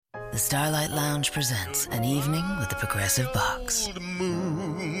Starlight Lounge presents An Evening with the Progressive Box. Old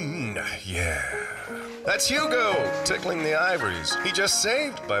moon, yeah. That's Hugo, tickling the ivories. He just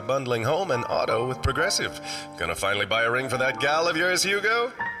saved by bundling home and auto with Progressive. Gonna finally buy a ring for that gal of yours,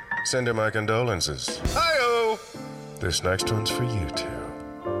 Hugo? Send her my condolences. Hi-oh! This next one's for you two.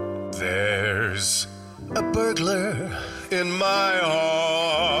 There's a burglar in my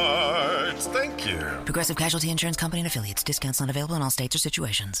heart. Thank you. Progressive Casualty Insurance Company and Affiliates. Discounts not available in all states or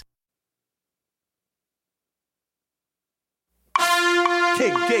situations.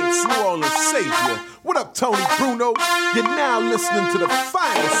 King Gates, New Orleans Savior. What up, Tony Bruno? You're now listening to the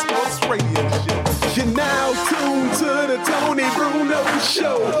finest sports radio show. You're now tuned to the Tony Bruno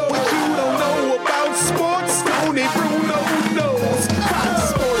Show. What you don't know about sports, Tony Bruno knows. Fox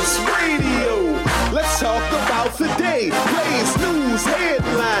Sports Radio. Let's talk about the day. Plays, news,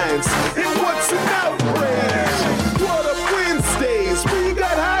 headlines, and what's an outrage. What up Wednesdays? We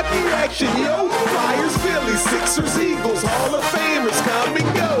got hockey action, yo. Flyers, Phillies, Sixers, Eagles, Hall of Famers come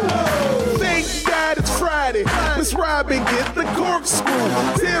and go. Thank God it's Friday. Miss Robin, get the corkscrew.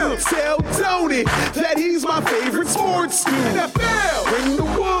 Tim, tell Tony that he's my favorite sports dude. NFL, bring the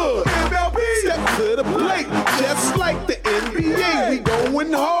wood. MLB, step to the plate. Just like the NBA, we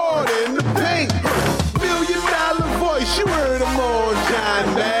going hard in the paint. $1 million voice, you heard him on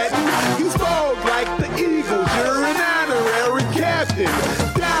John Madden. He's bald like the Eagles, you're an honorary captain.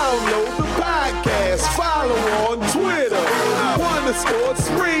 Download the podcast, follow on Twitter. Wonder Sports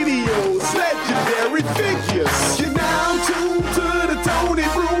Radio's legendary figures. You're now tuned to the Tony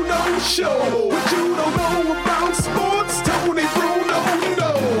Bruno Show. What you don't know about sports, Tony Bruno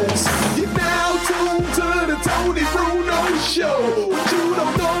knows. You're now tuned to the Tony Bruno Show. What you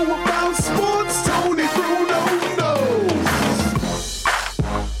don't know about sports, Tony Bruno knows.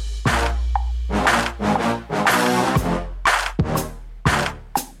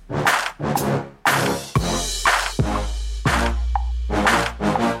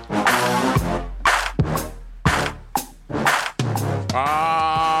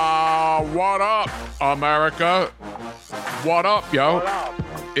 What up, America? What up, yo? What up?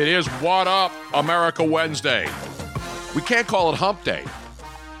 It is What Up, America Wednesday. We can't call it Hump Day.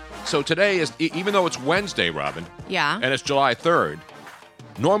 So today is, even though it's Wednesday, Robin, Yeah. and it's July 3rd,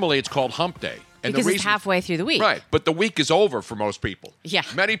 normally it's called Hump Day. And Because it's halfway through the week. Right, but the week is over for most people. Yeah.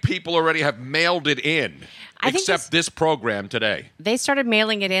 Many people already have mailed it in, I think except this program today. They started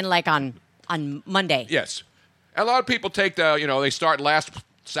mailing it in like on Monday. Yes. A lot of people take they start last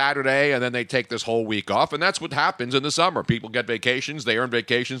Saturday and then they take this whole week off, and that's what happens in the summer. People get vacations, they earn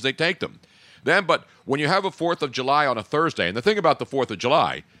vacations, they take them. But when you have a 4th of July on a Thursday, and the thing about the 4th of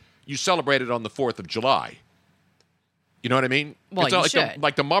July, you celebrate it on the 4th of July. You know what I mean? Well, it's you not should.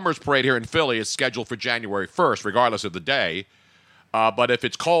 like the Mummers Parade here in Philly is scheduled for January 1st, regardless of the day. But if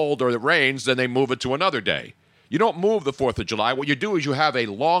it's cold or it rains, then they move it to another day. You don't move the 4th of July. What you do is you have a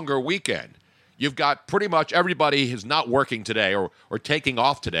longer weekend. You've got pretty much everybody is not working today or taking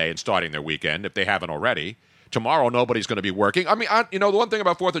off today and starting their weekend if they haven't already. Tomorrow, nobody's going to be working. I mean, the one thing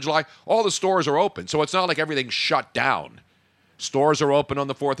about 4th of July, all the stores are open, so it's not like everything's shut down. Stores are open on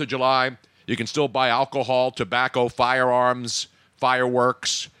the 4th of July. You can still buy alcohol, tobacco, firearms,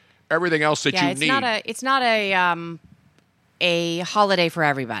 fireworks, everything else that you need. It's not a holiday for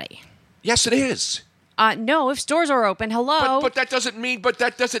everybody. Yes, it is. No, if stores are open, hello. But that doesn't mean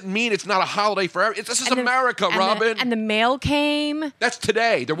it's not a holiday for everyone. This is America, Robin. And the mail came. That's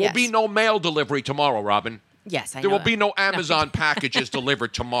today. There will be no mail delivery tomorrow, Robin. Yes, I know. There will be no Amazon packages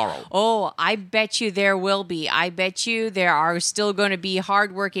delivered tomorrow. Oh, I bet you there will be. I bet you there are still going to be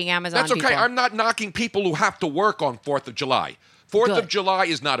hardworking Amazon people. That's okay. I'm not knocking people who have to work on 4th of July. 4th of July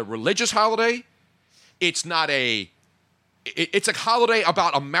is not a religious holiday. It's not it's a holiday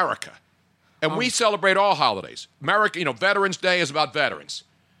about America. And we celebrate all holidays. America, Veterans Day is about veterans.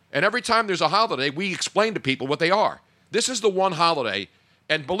 And every time there's a holiday, we explain to people what they are. This is the one holiday,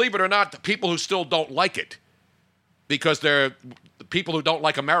 and believe it or not, the people who still don't like it, because they're the people who don't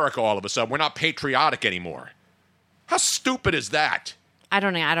like America all of a sudden, we're not patriotic anymore. How stupid is that? I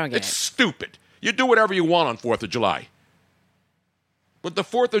don't get it. It's stupid. You do whatever you want on 4th of July. But the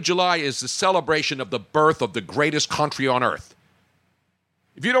 4th of July is the celebration of the birth of the greatest country on earth.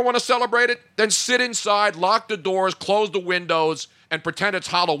 If you don't want to celebrate it, then sit inside, lock the doors, close the windows, and pretend it's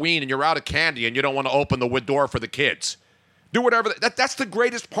Halloween and you're out of candy and you don't want to open the door for the kids. Do whatever. That's the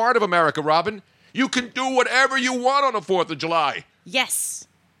greatest part of America, Robin. You can do whatever you want on the 4th of July. Yes.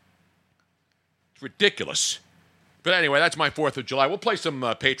 It's ridiculous. But anyway, that's my 4th of July. We'll play some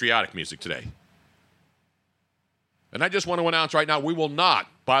patriotic music today. And I just want to announce right now, we will not,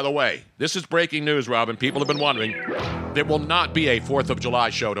 by the way, this is breaking news, Robin. People have been wondering. There will not be a 4th of July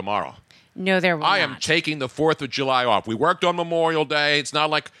show tomorrow. No, there will I not. am taking the 4th of July off. We worked on Memorial Day. It's not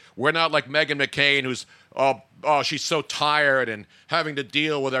like we're not like Meghan McCain, who's she's so tired and having to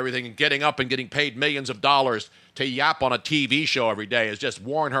deal with everything and getting up and getting paid millions of dollars to yap on a TV show every day is just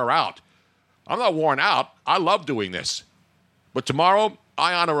worn her out. I'm not worn out. I love doing this. But tomorrow,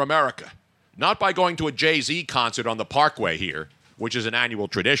 I honor America. Not by going to a Jay-Z concert on the Parkway here, which is an annual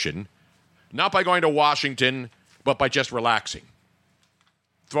tradition. Not by going to Washington, but by just relaxing.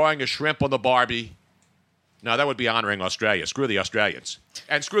 Throwing a shrimp on the Barbie. No, that would be honoring Australia. Screw the Australians.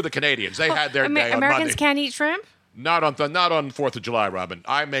 And screw the Canadians. They had their day on Americans Monday. can't eat shrimp? Not on 4th of July, Robin.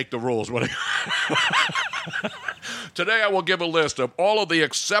 I make the rules. Today I will give a list of all of the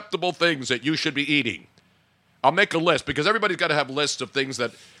acceptable things that you should be eating. I'll make a list because everybody's got to have lists of things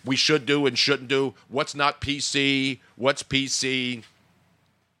that we should do and shouldn't do. What's not PC? What's PC?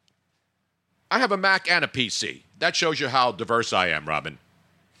 I have a Mac and a PC. That shows you how diverse I am, Robin.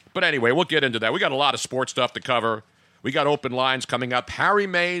 But anyway, we'll get into that. We got a lot of sports stuff to cover. We got open lines coming up. Harry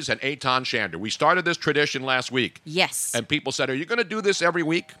Mays and ATTN Shander. We started this tradition last week. Yes. And people said, are you going to do this every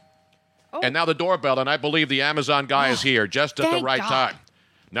week? Oh. And now the doorbell, and I believe the Amazon guy is here just at the Thank right God. time.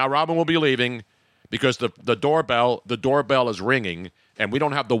 Now Robin will be leaving because the doorbell is ringing, and we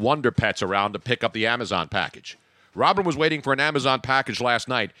don't have the Wonder Pets around to pick up the Amazon package. Robin was waiting for an Amazon package last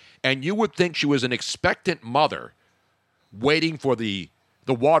night, and you would think she was an expectant mother waiting for the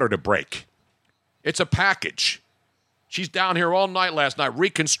water to break. It's a package. She's down here all night last night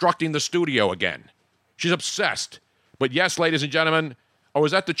reconstructing the studio again. She's obsessed. But yes, ladies and gentlemen,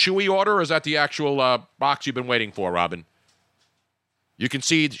 is that the Chewy order or is that the actual box you've been waiting for, Robin? You can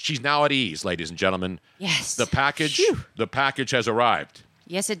see she's now at ease, ladies and gentlemen. Yes. The package has arrived.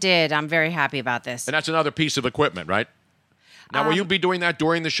 Yes, it did. I'm very happy about this. And that's another piece of equipment, right? Now, will you be doing that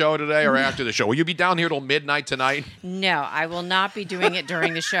during the show today or after the show? Will you be down here till midnight tonight? No, I will not be doing it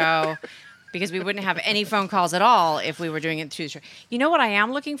during the show because we wouldn't have any phone calls at all if we were doing it through the show. You know what I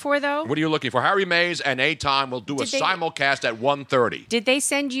am looking for, though? What are you looking for? Harry Mays and ATTN will do a simulcast at 1:30. Did they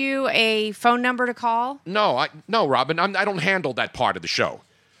send you a phone number to call? No, Robin. I don't handle that part of the show.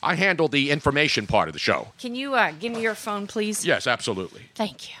 I handle the information part of the show. Can you give me your phone, please? Yes, absolutely.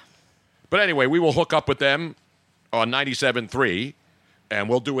 Thank you. But anyway, we will hook up with them on 97.3, and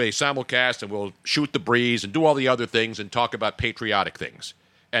we'll do a simulcast, and we'll shoot the breeze and do all the other things and talk about patriotic things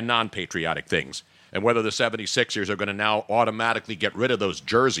and non-patriotic things, and whether the 76ers are going to now automatically get rid of those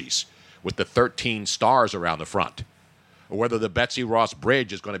jerseys with the 13 stars around the front, or whether the Betsy Ross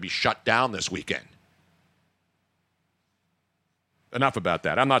Bridge is going to be shut down this weekend. Enough about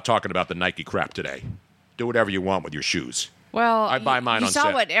that. I'm not talking about the Nike crap today. Do whatever you want with your shoes. Well, I buy mine you on saw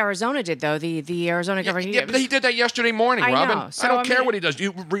set. what Arizona did, though. The Arizona government. Yeah, but he did that yesterday morning, I Robin. know. So, I don't care what he does.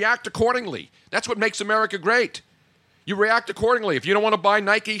 You react accordingly. That's what makes America great. You react accordingly. If you don't want to buy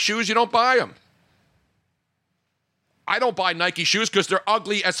Nike shoes, you don't buy them. I don't buy Nike shoes because they're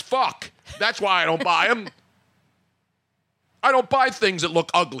ugly as fuck. That's why I don't buy them. I don't buy things that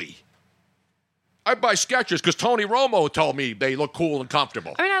look ugly. I buy Skechers because Tony Romo told me they look cool and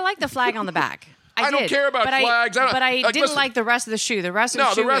comfortable. I mean, I like the flag on the back. I don't did, care about flags. But I didn't listen, like the rest of the shoe. The rest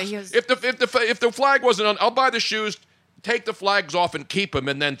of the shoe. If the flag wasn't on, I'll buy the shoes, take the flags off and keep them,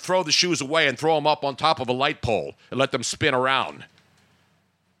 and then throw the shoes away and throw them up on top of a light pole and let them spin around.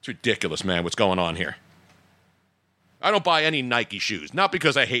 It's ridiculous, man, what's going on here. I don't buy any Nike shoes. Not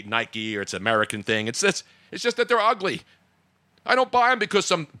because I hate Nike or it's an American thing. It's just that they're ugly. I don't buy them because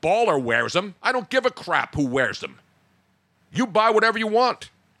some baller wears them. I don't give a crap who wears them. You buy whatever you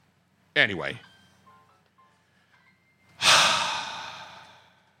want. Anyway.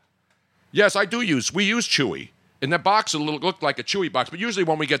 Yes, we use Chewy. And that box looked like a Chewy box, but usually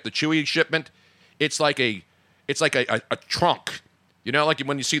when we get the Chewy shipment, it's like a trunk. You know, like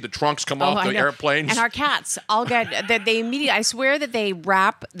when you see the trunks come off the airplanes. And our cats all get they immediately. I swear that they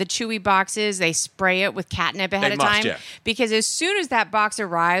wrap the Chewy boxes. They spray it with catnip ahead of time. Yeah. Because as soon as that box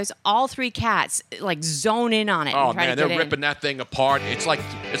arrives, all three cats like zone in on it. Oh and try man, to they're ripping that thing apart. It's like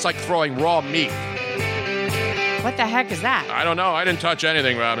throwing raw meat. What the heck is that? I don't know. I didn't touch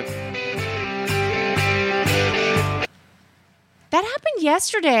anything, Robin. That happened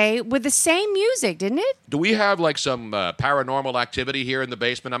yesterday with the same music, didn't it? Do we have like some paranormal activity here in the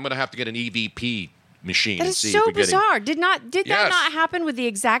basement? I'm going to have to get an EVP machine. That and is see so if we're bizarre. Did that Yes. not happen with the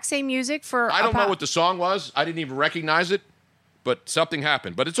exact same music for? I don't know what the song was. I didn't even recognize it, but something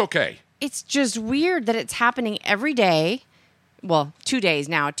happened. But it's okay. It's just weird that it's happening every day. Well, 2 days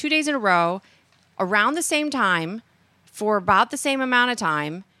now, 2 days in a row, around the same time, for about the same amount of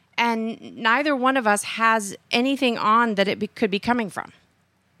time. And neither one of us has anything on that it could be coming from.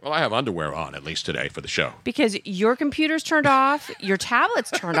 Well, I have underwear on, at least today, for the show. Because your computer's turned off, your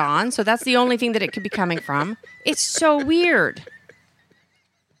tablet's turned on, so that's the only thing that it could be coming from. It's so weird.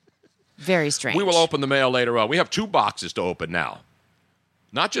 Very strange. We will open the mail later on. We have 2 boxes to open now.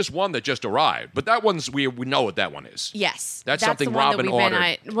 Not just one that just arrived, but that one's, we know what that one is. Yes. That's something Robin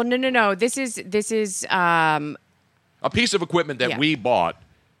ordered. Well, no. This is a piece of equipment that we bought,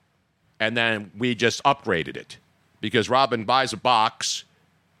 and then we just upgraded it. Because Robin buys a box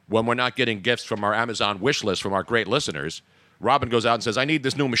when we're not getting gifts from our Amazon wish list from our great listeners. Robin goes out and says, I need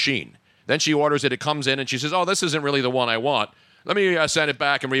this new machine. Then she orders it. It comes in, and she says, oh, this isn't really the one I want. Let me send it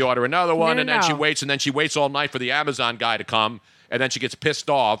back and reorder another one. Then she waits all night for the Amazon guy to come, and then she gets pissed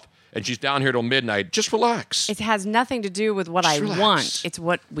off, and she's down here till midnight. Just relax. It has nothing to do with what I want. It's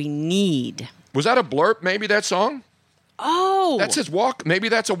what we need. Was that a blurb, maybe, that song? Oh. That's his walk. Maybe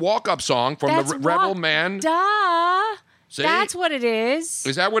that's a walk-up song from the Rebel Man. Duh. See? That's what it is.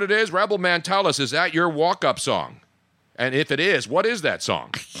 Is that what it is? Rebel Man, tell us, is that your walk-up song? And if it is, what is that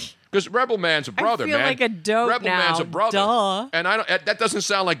song? Because Rebel Man's a brother, man. I feel like a dope Rebel now. Man's a brother. Duh. And that doesn't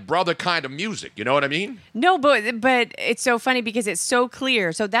sound like brother kind of music. You know what I mean? No, but it's so funny because it's so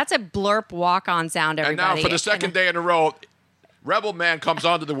clear. So that's a blurp walk-on sound, everybody. And now for the second day in a row, Rebel Man comes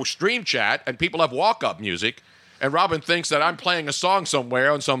onto the stream chat, and people have walk-up music. And Robin thinks that I'm playing a song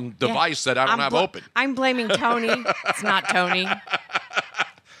somewhere on some device that I don't have open. I'm blaming Tony. It's not Tony.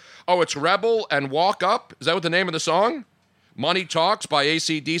 Oh, it's Rebel and Walk Up? Is that what the name of the song? Money Talks by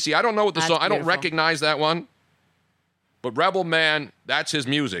AC/DC. I don't know what the song. I don't recognize that one. But Rebel Man, that's his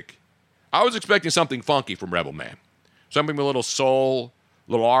music. I was expecting something funky from Rebel Man. Something with a little soul,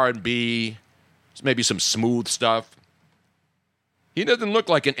 a little R&B, maybe some smooth stuff. He doesn't look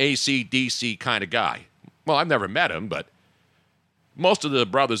like an AC/DC kind of guy. Well, I've never met him, but most of the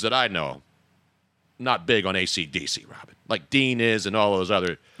brothers that I know, not big on AC/DC, Robin. Like Dean is and all those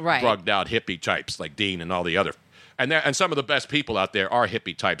other drugged out hippie types like Dean and all the other. And some of the best people out there are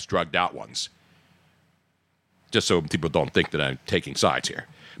hippie types, drugged out ones. Just so people don't think that I'm taking sides here.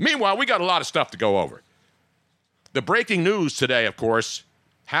 Meanwhile, we got a lot of stuff to go over. The breaking news today, of course,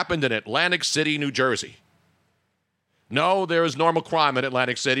 happened in Atlantic City, New Jersey. No, there is normal crime in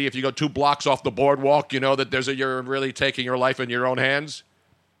Atlantic City. If you go 2 blocks off the boardwalk, you know that you're really taking your life in your own hands.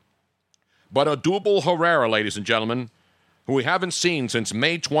 But Odubel Herrera, ladies and gentlemen, who we haven't seen since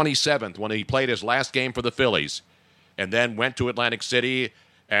May 27th when he played his last game for the Phillies, and then went to Atlantic City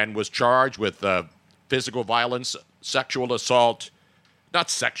and was charged with physical violence, sexual assault, not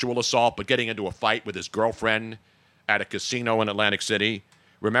sexual assault, but getting into a fight with his girlfriend at a casino in Atlantic City.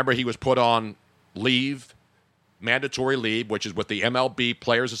 Remember, he was put on leave, mandatory leave, which is what the MLB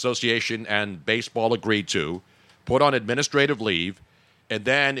Players Association and baseball agreed to, put on administrative leave, and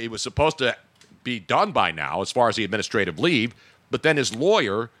then it was supposed to be done by now as far as the administrative leave, but then his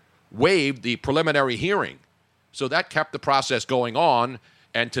lawyer waived the preliminary hearing. So that kept the process going on,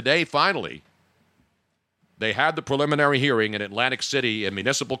 and today, finally, they had the preliminary hearing in Atlantic City in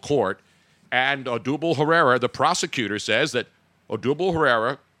municipal court, and Odubel Herrera, the prosecutor, says that Odubel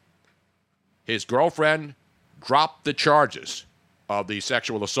Herrera, his girlfriend, dropped the charges of the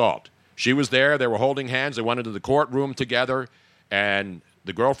sexual assault. She was there. They were holding hands. They went into the courtroom together, and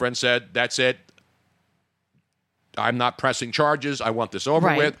the girlfriend said, that's it. I'm not pressing charges. I want this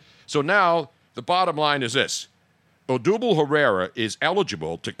over with. So now the bottom line is this. Odubel Herrera is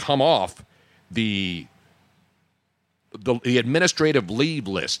eligible to come off the administrative leave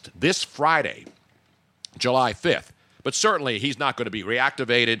list this Friday, July 5th. But certainly he's not going to be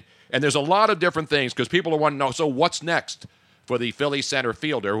reactivated. And there's a lot of different things because people are wanting to know, so what's next for the Philly center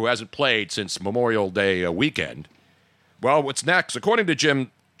fielder who hasn't played since Memorial Day weekend? Well, what's next? According to Jim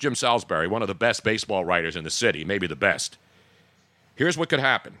Salisbury, one of the best baseball writers in the city, maybe the best, here's what could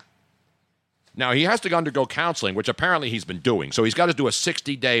happen. Now, he has to undergo counseling, which apparently he's been doing. So he's got to do a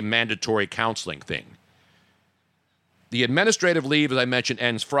 60-day mandatory counseling thing. The administrative leave, as I mentioned,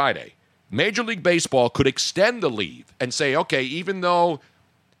 ends Friday. Major League Baseball could extend the leave and say, okay, even though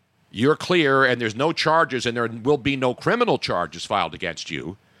you're clear and there's no charges and there will be no criminal charges filed against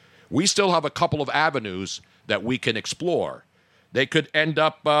you, we still have a couple of avenues that we can explore. They could end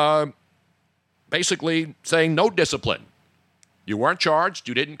up basically saying no discipline. You weren't charged.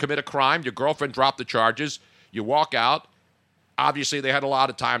 You didn't commit a crime. Your girlfriend dropped the charges. You walk out. Obviously, they had a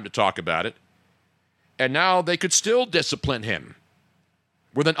lot of time to talk about it. And now they could still discipline him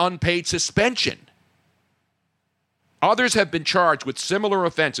with an unpaid suspension. Others have been charged with similar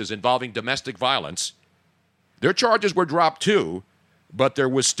offenses involving domestic violence. Their charges were dropped too, but there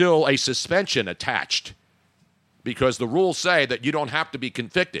was still a suspension attached because the rules say that you don't have to be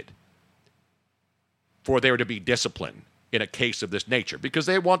convicted for there to be discipline. in a case of this nature because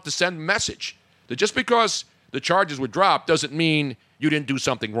they want to send a message that just because the charges were dropped doesn't mean you didn't do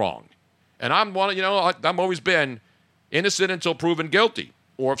something wrong. And I'm always been innocent until proven guilty,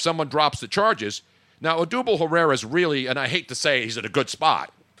 or if someone drops the charges. Now, Odubel Herrera's really, and I hate to say he's in a good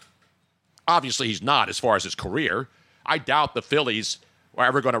spot. Obviously, he's not as far as his career. I doubt the Phillies are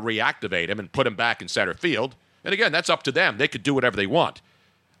ever going to reactivate him and put him back in center field. And again, that's up to them. They could do whatever they want.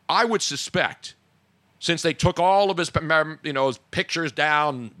 I would suspect, since they took all of his pictures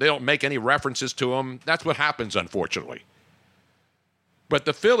down, they don't make any references to him. That's what happens, unfortunately. But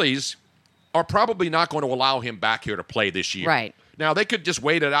the Phillies are probably not going to allow him back here to play this year. Right. Now, they could just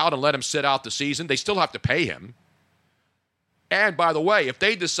wait it out and let him sit out the season. They still have to pay him. And by the way, if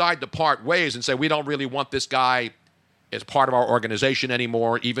they decide to part ways and say, we don't really want this guy as part of our organization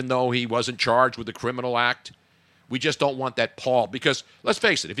anymore, even though he wasn't charged with a criminal act, we just don't want that Paul. Because let's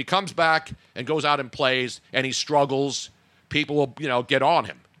face it, if he comes back and goes out and plays and he struggles, people will, get on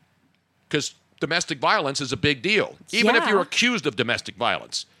him. Because domestic violence is a big deal. Even if you're accused of domestic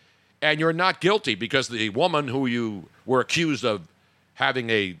violence and you're not guilty because the woman who you were accused of having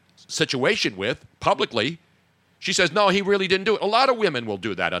a situation with publicly, she says, no, he really didn't do it. A lot of women will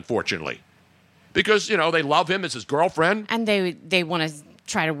do that, unfortunately, because, they love him as his girlfriend. And they want to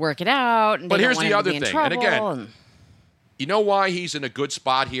try to work it out. And but here's the other thing. And again, you know why he's in a good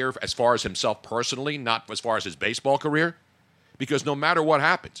spot here as far as himself personally, not as far as his baseball career? Because no matter what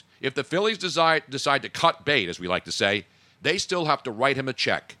happens, if the Phillies decide to cut bait, as we like to say, they still have to write him a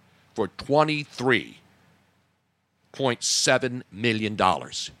check for $23.7 million.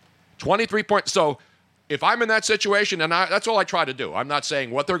 So if I'm in that situation, and that's all I try to do. I'm not saying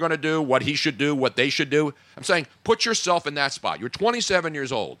what they're going to do, what he should do, what they should do. I'm saying put yourself in that spot. You're 27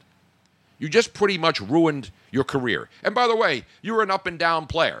 years old. You just pretty much ruined your career. And by the way, you were an up-and-down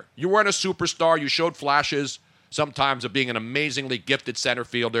player. You weren't a superstar. You showed flashes sometimes of being an amazingly gifted center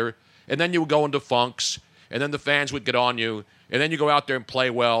fielder. And then you would go into funks. And then the fans would get on you. And then you go out there and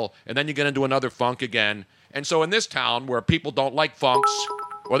play well. And then you get into another funk again. And so in this town where people don't like funks,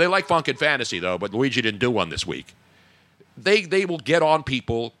 or they like funk in fantasy, though, but Luigi didn't do one this week, they will get on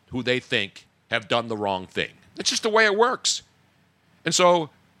people who they think have done the wrong thing. It's just the way it works. And so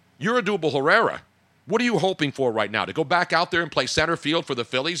you're Odubel Herrera. What are you hoping for right now? To go back out there and play center field for the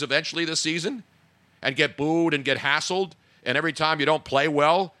Phillies eventually this season? And get booed and get hassled? And every time you don't play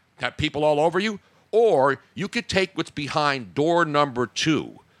well, have people all over you? Or you could take what's behind door number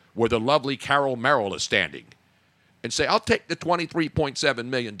 2, where the lovely Carol Merrill is standing, and say, I'll take the $23.7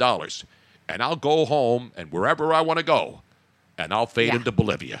 million, and I'll go home and wherever I want to go, and I'll fade into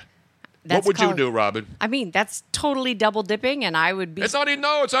Bolivia. What would you do, Robin? I mean, that's totally double dipping, and I would be... It's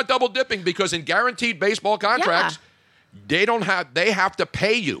not double dipping, because in guaranteed baseball contracts, they have to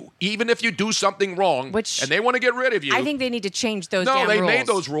pay you, even if you do something wrong, and they want to get rid of you. I think they need to change those damn rules. No, they made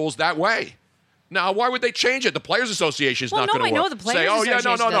those rules that way. Now, why would they change it? The Players Association is not going to I know the Players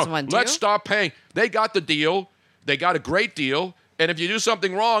Association doesn't want to. Let's stop paying. They got the deal. They got a great deal. And if you do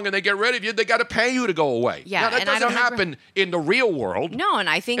something wrong and they get rid of you, they got to pay you to go away. Yeah, now, that doesn't happen in the real world. No, and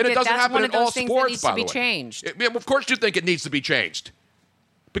I think that's one of those things that needs to be changed. Of course you think it needs to be changed.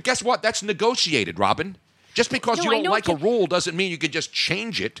 But guess what? That's negotiated, Robin. Just because you don't like a rule doesn't mean you can just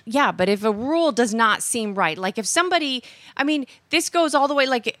change it. Yeah, but if a rule does not seem right, like if somebody, I mean, this goes all the way,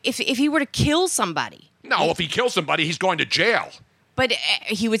 like if he were to kill somebody. No, if he kills somebody, he's going to jail. But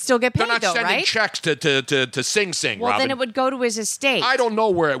he would still get paid, They're not sending checks to Sing Sing, well, Robin. then it would go to his estate. I don't know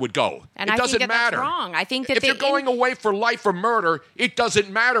where it would go. And it doesn't matter. That's wrong. I think that if you're going away for life or murder, it doesn't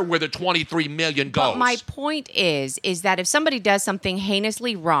matter where the $23 million goes. But my point is that if somebody does something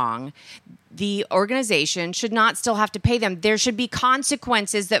heinously wrong, the organization should not still have to pay them. There should be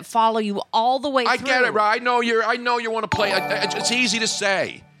consequences that follow you all the way through. I get it, right? I know you want to play. It's easy to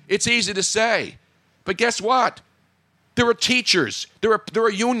say. It's easy to say. But guess what? There are teachers. There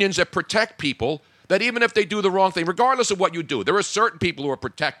are unions that protect people that even if they do the wrong thing, regardless of what you do, there are certain people who are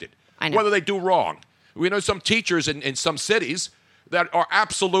protected, whether they do wrong. We know some teachers in some cities that are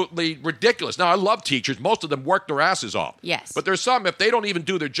absolutely ridiculous. Now, I love teachers. Most of them work their asses off. Yes. But there's some, if they don't even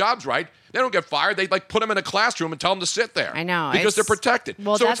do their jobs right, they don't get fired. They put them in a classroom and tell them to sit there. I know. Because they're protected.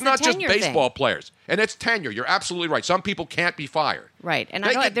 Well, so that's it's not just baseball thing. players. And it's tenure. You're absolutely right. Some people can't be fired. Right. And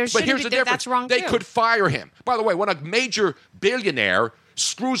but here's the difference. That's wrong, they too. could fire him. By the way, when a major billionaire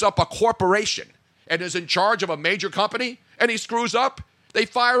screws up a corporation and is in charge of a major company and he screws up, they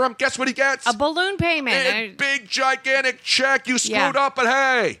fire him. Guess what he gets? A balloon payment. A big, gigantic check. You screwed up, but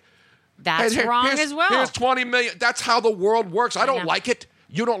hey. That's wrong as well. Here's $20 million. That's how the world works. I don't like it.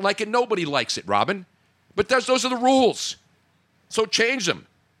 You don't like it. Nobody likes it, Robin. But those are the rules. So change them.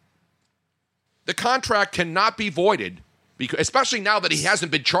 The contract cannot be voided Because, especially now that he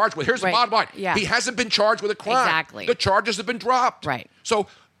hasn't been charged with. Here's the bottom line. Yeah. He hasn't been charged with a crime. Exactly. The charges have been dropped. Right. So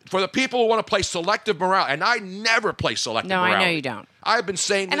for the people who want to play selective morality, and I never play selective morality. No, I know you don't. I've been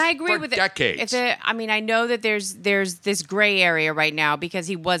saying this and I agree for with decades. I know that there's this gray area right now because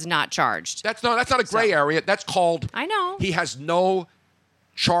he was not charged. That's not a gray area. That's called. I know. He has no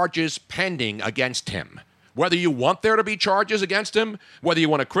charges pending against him. Whether you want there to be charges against him, whether you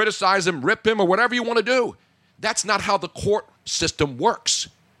want to criticize him, rip him, or whatever you want to do, that's not how the court system works.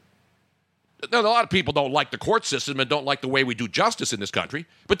 Now, a lot of people don't like the court system and don't like the way we do justice in this country,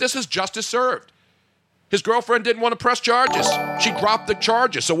 but this is justice served. His girlfriend didn't want to press charges. She dropped the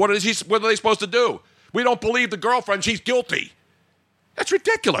charges. So what are they supposed to do? We don't believe the girlfriend. She's guilty. That's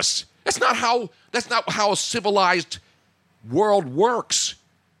ridiculous. That's not how a civilized world works.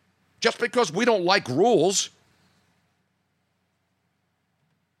 Just because we don't like rules.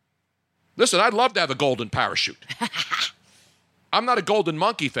 Listen, I'd love to have a golden parachute. I'm not a golden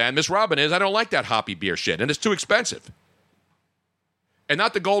monkey fan. Miss Robin is. I don't like that hoppy beer shit, and it's too expensive. And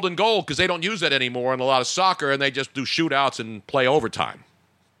not the golden goal, because they don't use that anymore in a lot of soccer, and they just do shootouts and play overtime.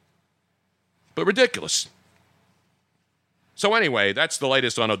 But ridiculous. So anyway, that's the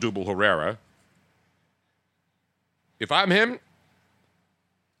latest on Odubel Herrera. If I'm him,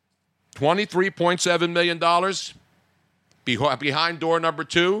 $23.7 million behind door number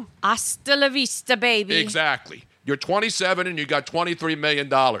 2. Hasta la vista, baby. Exactly. You're 27 and you got $23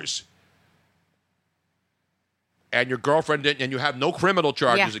 million. And your girlfriend didn't, and you have no criminal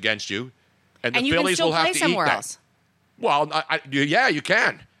charges against you. And the you Phillies can still will have play to somewhere eat that. else. Well, yeah, you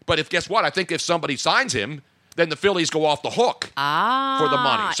can. But guess what? I think if somebody signs him, then the Phillies go off the hook for the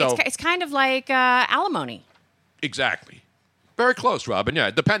money. So it's kind of like alimony. Exactly. Very close, Robin. Yeah,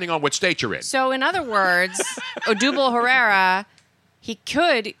 depending on what state you're in. So in other words, Odubel Herrera, he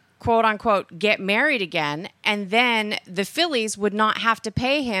could, quote unquote, get married again, and then the Phillies would not have to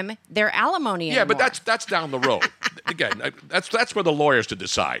pay him their alimony anymore. Yeah, but that's down the road. Again, that's for the lawyers to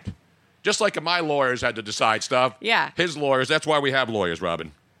decide. Just like my lawyers had to decide stuff. Yeah. His lawyers, that's why we have lawyers,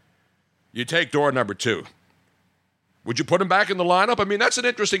 Robin. You take door number 2. Would you put him back in the lineup? I mean, that's an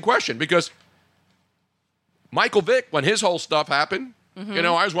interesting question because Michael Vick, when his whole stuff happened,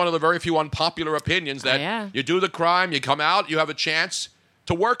 I was one of the very few unpopular opinions that you do the crime, you come out, you have a chance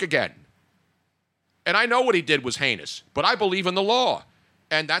to work again. And I know what he did was heinous, but I believe in the law.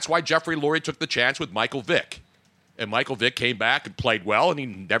 And that's why Jeffrey Lurie took the chance with Michael Vick. And Michael Vick came back and played well, and he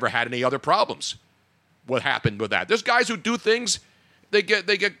never had any other problems. What happened with that? There's guys who do things, they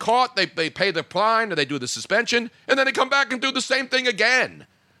get caught, they pay the fine, or they do the suspension, and then they come back and do the same thing again.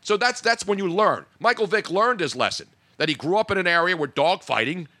 So that's when you learn. Michael Vick learned his lesson, that he grew up in an area where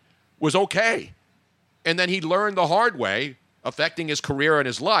dogfighting was okay. And then he learned the hard way, affecting his career and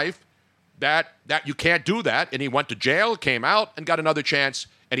his life, that you can't do that. And he went to jail, came out, and got another chance,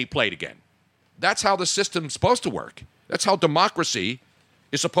 and he played again. That's how the system's supposed to work. That's how democracy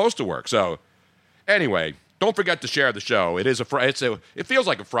is supposed to work. So, anyway, don't forget to share the show. It feels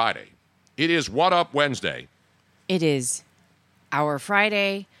like a Friday. It is What Up Wednesday. It is our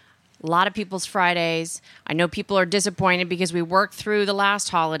Friday. A lot of people's Fridays. I know people are disappointed because we worked through the last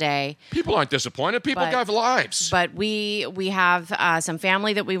holiday. People aren't disappointed. People have lives. But we have some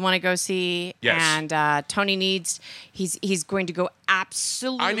family that we want to go see. Yes. And Tony he's going to go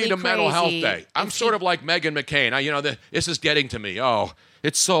absolutely I need a crazy mental health day. I'm sort of like Meghan McCain. This is getting to me. Oh,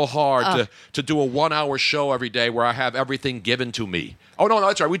 it's so hard to do a 1-hour show every day where I have everything given to me. Oh, no,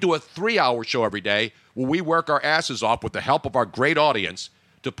 that's right. We do a 3-hour show every day where we work our asses off with the help of our great audience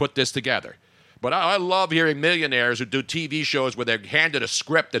to put this together. But I love hearing millionaires who do TV shows where they're handed a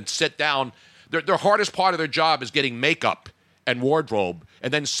script and sit down. Their hardest part of their job is getting makeup and wardrobe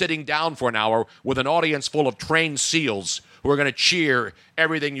and then sitting down for an hour with an audience full of trained SEALs who are going to cheer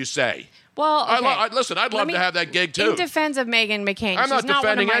everything you say. Well, okay. Listen, I'd love to have that gig too. In defense of Meghan McCain, I'm not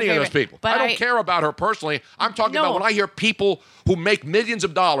defending any of those people. I don't care about her personally. I'm talking about when I hear people who make millions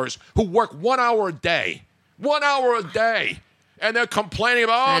of dollars who work 1 hour a day. 1 hour a day. And they're complaining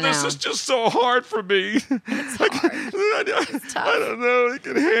about, this is just so hard for me. It's hard. It's tough. I don't know. I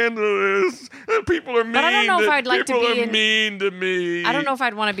can handle this. People are mean. But I don't know if I'd like to be People are mean to me. I don't know if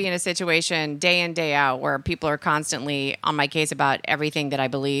I'd want to be in a situation day in, day out where people are constantly on my case about everything that I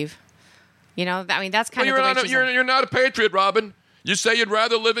believe. That's kind of the way you're not a patriot, Robin. You say you'd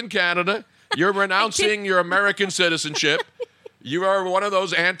rather live in Canada. You're renouncing your American citizenship. You are one of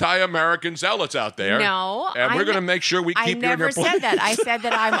those anti-American zealots out there. No. And we're going to make sure we keep you in your place. I never said that. I said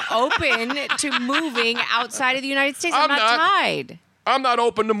that I'm open to moving outside of the United States. I'm not tied. I'm not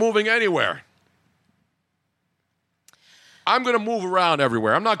open to moving anywhere. I'm going to move around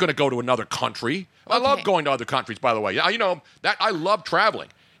everywhere. I'm not going to go to another country. I love going to other countries, by the way. You know, that I love traveling.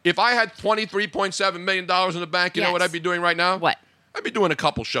 If I had $23.7 million in the bank, you know what I'd be doing right now? What? I'd be doing a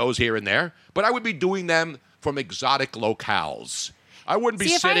couple shows here and there, but I would be doing them from exotic locales. I wouldn't be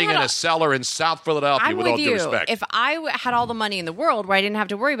sitting in a cellar in South Philadelphia with all due respect. If I had all the money in the world where I didn't have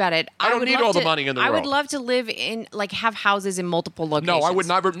to worry about it, I don't need all the money in the world. I would love to live in, like, have houses in multiple locations. No, I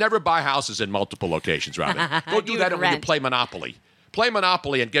would never buy houses in multiple locations, Robin. Go do that when you play Monopoly. Play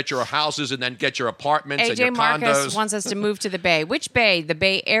Monopoly and get your houses and then get your apartments and your condos. Marcus wants us to move to the Bay. Which Bay? The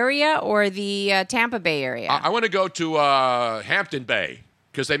Bay Area or the Tampa Bay area? I want to go to Hampton Bay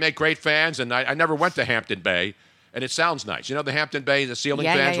because they make great fans, and I never went to Hampton Bay. And it sounds nice. You know the Hampton Bay, the ceiling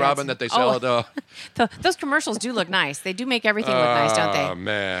fans, Robin, that they sell at... Those commercials do look nice. They do make everything look nice, don't they? Oh,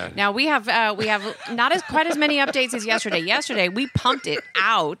 man. Now, we have not quite as many updates as yesterday. Yesterday, we pumped it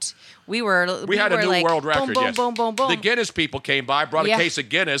out. We had a new world record, boom, boom, boom, boom. The Guinness people came by, brought a case of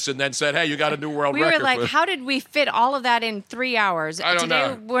Guinness, and then said, hey, you got a new world record. We were like, how did we fit all of that in 3 hours? I don't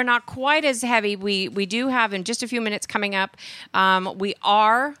know. Today, we're not quite as heavy. We do have, in just a few minutes coming up, we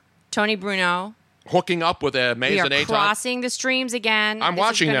are Tony Bruno... hooking up with Maze and ATTN. We are crossing the streams again. I'm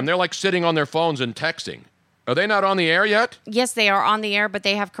watching them. They're like sitting on their phones and texting. Are they not on the air yet? Yes, they are on the air, but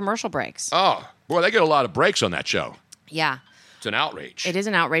they have commercial breaks. Oh, boy, they get a lot of breaks on that show. Yeah. It's an outrage. It is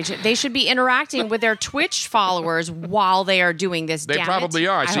an outrage. They should be interacting with their Twitch followers while they are doing this. They probably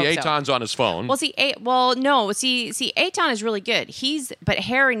are. I see ATTN's on his phone. Well, ATTN is really good. But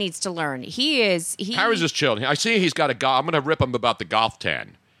Harry needs to learn. Harry's just chilling. I see he's got a golf. I'm going to rip him about the golf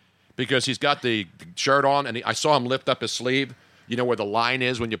tan. Because he's got the shirt on, and I saw him lift up his sleeve. You know where the line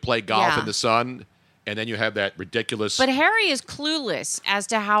is when you play golf in the sun, and then you have that ridiculous. But Harry is clueless as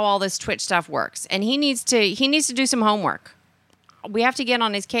to how all this Twitch stuff works, and he needs to do some homework. We have to get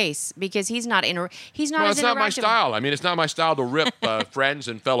on his case because he's not. Well, it's not my style. I mean, it's not my style to rip friends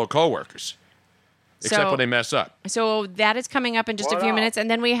and fellow coworkers, except when they mess up. So that is coming up in just a few minutes,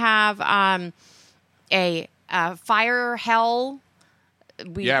 and then we have a fire hell.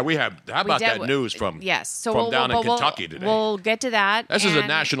 We have. How about that news from down in Kentucky today? We'll get to that. This is a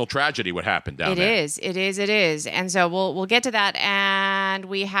national tragedy. What happened down there? It is. And so we'll get to that. And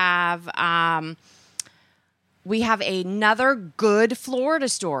we have another good Florida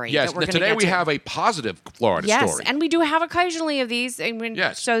story. Yes. Today we have a positive Florida story. Yes, and we do have occasionally of these.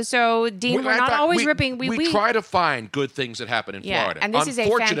 Yes. So Dean, we're not always ripping. We try to find good things that happen in Florida. And this is a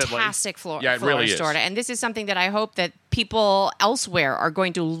fantastic Florida story. And this is something that I hope that people elsewhere are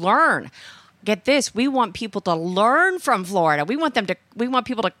going to learn. Get this, we want people to learn from Florida. We want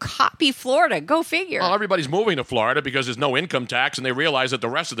people to copy Florida. Go figure. Well, everybody's moving to Florida because there's no income tax, and they realize that the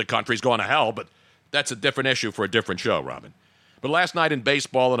rest of the country's going to hell, but that's a different issue for a different show, Robin. But last night in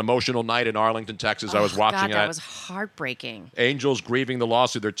baseball, an emotional night in Arlington, Texas, I was watching that was heartbreaking. Angels grieving the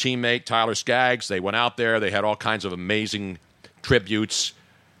loss of their teammate, Tyler Skaggs. They went out there. They had all kinds of amazing tributes.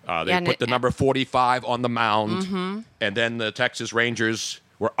 They put the number 45 on the mound. And then the Texas Rangers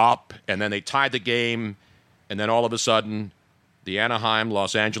were up, and then they tied the game. And then all of a sudden, the Anaheim,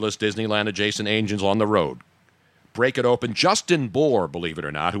 Los Angeles, Disneyland adjacent Angels on the road break it open. Justin Bour, believe it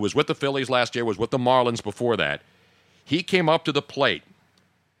or not, who was with the Phillies last year, was with the Marlins before that. He came up to the plate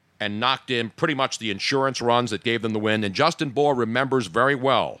and knocked in pretty much the insurance runs that gave them the win. And Justin Bour remembers very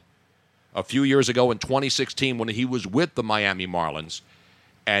well a few years ago in 2016 when he was with the Miami Marlins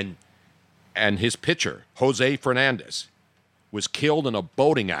and his pitcher, Jose Fernandez, was killed in a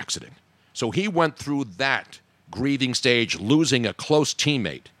boating accident. So he went through that grieving stage, losing a close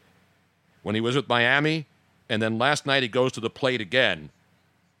teammate when he was with Miami. And then last night he goes to the plate again.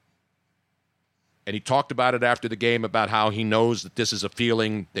 And he talked about it after the game about how he knows that this is a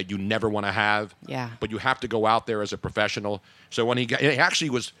feeling that you never want to have. Yeah. But you have to go out there as a professional. So when he actually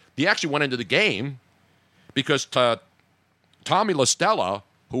went into the game because Tommy LaStella,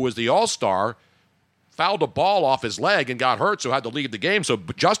 who was the all-star, fouled a ball off his leg and got hurt, so had to leave the game. So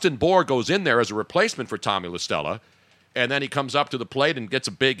Justin Bour goes in there as a replacement for Tommy LaStella. And then he comes up to the plate and gets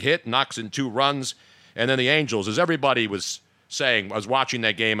a big hit, knocks in 2 runs. And then the Angels, as everybody was saying, I was watching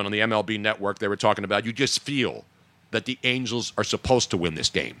that game, and on the MLB Network, they were talking about, you just feel that the Angels are supposed to win this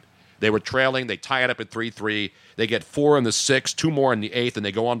game. They were trailing. They tie it up at 3-3. They get 4 in the 6th, 2 more in the 8th, and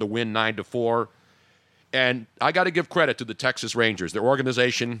they go on to win 9-4. And I got to give credit to the Texas Rangers, their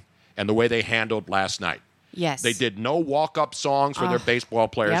organization, and the way they handled last night. Yes. They did no walk-up songs for their baseball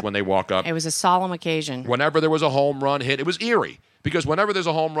players when they walk up. It was a solemn occasion. Whenever there was a home run hit, it was eerie. Because whenever there's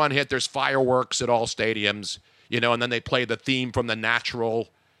a home run hit, there's fireworks at all stadiums, and then they play the theme from The Natural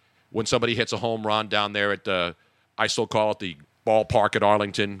when somebody hits a home run down there at, I still call it the ballpark at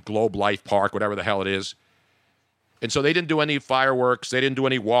Arlington, Globe Life Park, whatever the hell it is. And so they didn't do any fireworks. They didn't do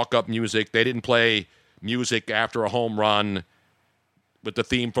any walk-up music. They didn't play music after a home run with the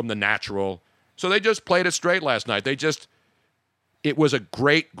theme from The Natural. So they just played it straight last night. It was a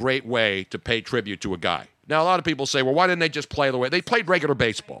great, great way to pay tribute to a guy. Now, a lot of people say, well, why didn't they just play the way? They played regular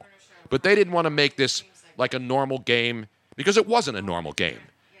baseball. But they didn't want to make this like a normal game because it wasn't a normal game.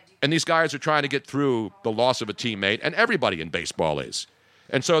 And these guys are trying to get through the loss of a teammate, and everybody in baseball is.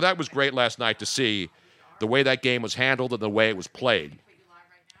 And so that was great last night to see the way that game was handled and the way it was played.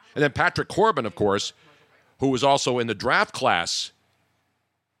 And then Patrick Corbin, of course, who was also in the draft class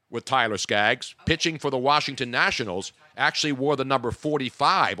with Tyler Skaggs, pitching for the Washington Nationals, actually wore the number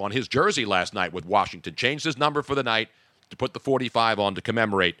 45 on his jersey last night with Washington. Changed his number for the night to put the 45 on to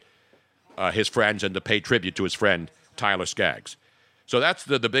commemorate his friends and to pay tribute to his friend Tyler Skaggs. So that's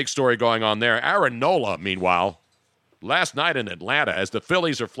the big story going on there. Aaron Nola, meanwhile, last night in Atlanta, as the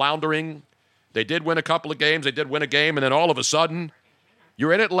Phillies are floundering, they did win a couple of games, they did win a game, and then all of a sudden,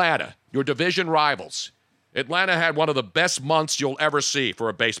 you're in Atlanta, your division rivals. Atlanta had one of the best months you'll ever see for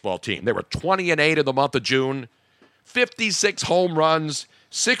a baseball team. They were 20-8 in the month of June, 56 home runs,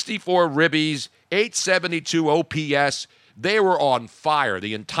 64 ribbies, 872 OPS. They were on fire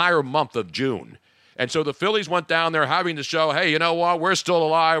the entire month of June. And so the Phillies went down there having to show, hey, you know what? We're still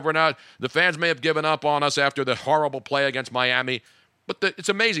alive. We're not. The fans may have given up on us after the horrible play against Miami. But it's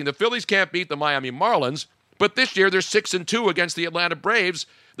amazing. The Phillies can't beat the Miami Marlins. But this year they're 6-2 against the Atlanta Braves,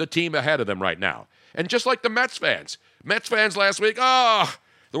 the team ahead of them right now. And just like the Mets fans last week,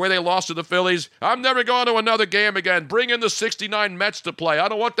 the way they lost to the Phillies, I'm never going to another game again. Bring in the 69 Mets to play. I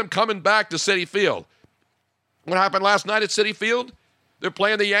don't want them coming back to Citi Field. What happened last night at Citi Field? They're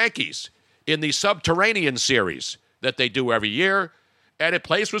playing the Yankees in the Subterranean series that they do every year, and the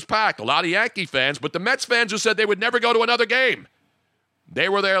place was packed. A lot of Yankee fans, but the Mets fans who said they would never go to another game, they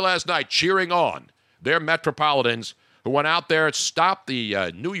were there last night cheering on their Metropolitans who went out there and stopped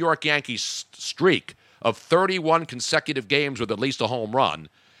the New York Yankees streak of 31 consecutive games with at least a home run,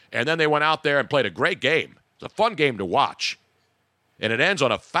 and then they went out there and played a great game. It's a fun game to watch, and it ends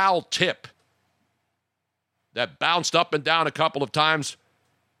on a foul tip that bounced up and down a couple of times.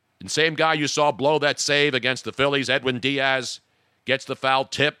 And same guy you saw blow that save against the Phillies, Edwin Diaz, gets the foul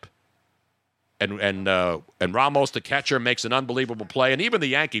tip. And Ramos, the catcher, makes an unbelievable play. And even the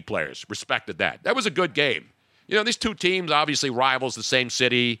Yankee players respected that. That was a good game. You know, these two teams, obviously rivals, the same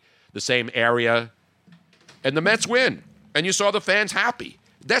city, the same area. And the Mets win. And you saw the fans happy.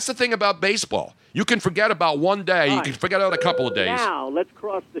 That's the thing about baseball. You can forget about one day. You can forget about a couple of days. Now, let's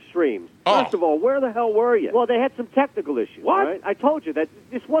cross the streams. First of all, where the hell were you? Well, they had some technical issues. What? Right? I told you that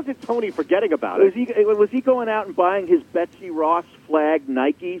this wasn't Tony forgetting about it. Was he going out and buying his Betsy Ross flag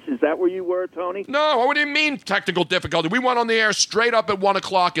Nikes? Is that where you were, Tony? No, what do you mean technical difficulty? We went on the air straight up at 1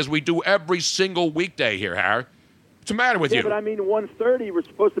 o'clock as we do every single weekday here, Harry. What's the matter with you? But I mean, 1:30, we're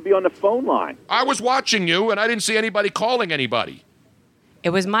supposed to be on the phone line. I was watching you, and I didn't see anybody calling anybody. It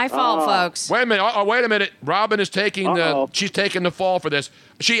was my fault, folks. Wait a minute. Wait a minute. Robin is taking she's taking the fall for this.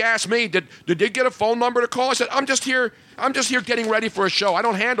 She asked me, did they get a phone number to call? I said, I'm just here getting ready for a show. I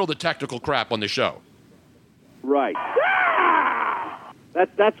don't handle the technical crap on the show. Right.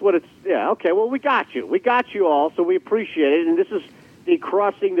 That's what it's. Yeah. Okay. Well, we got you. We got you all, so we appreciate it. And this is the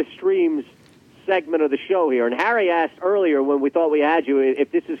Crossing the Streams segment of the show here. And Harry asked earlier when we thought we had you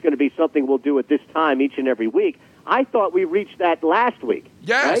if this is going to be something we'll do at this time each and every week. I thought we reached that last week.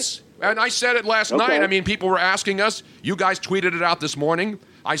 Yes, right? And I said it last night. I mean, people were asking us. You guys tweeted it out this morning.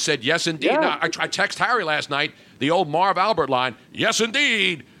 I said, yes, indeed. Yeah. Now, I texted Harry last night, the old Marv Albert line, yes,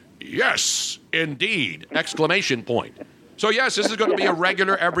 indeed. Yes, indeed, exclamation point. So, yes, this is going to be a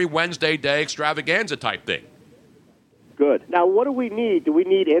regular every Wednesday day extravaganza type thing. Good. Now, what do we need? Do we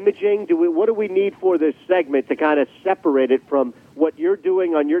need imaging? What do we need for this segment to kind of separate it from what you're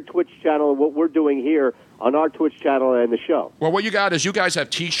doing on your Twitch channel and what we're doing here on our Twitch channel and the show? Well, what you got is you guys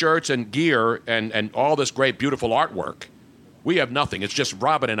have T-shirts and gear and all this great, beautiful artwork. We have nothing. It's just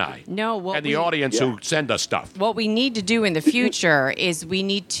Robin and I. And the audience who send us stuff. What we need to do in the future is we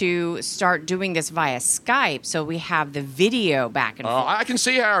need to start doing this via Skype so we have the video back and forth. I can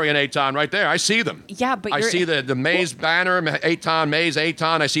see Harry and Aton right there. I see them. Yeah, but I see the Mays banner, Mays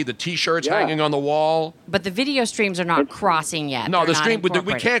Aton. I see the T-shirts hanging on the wall. But the video streams are not crossing yet. No,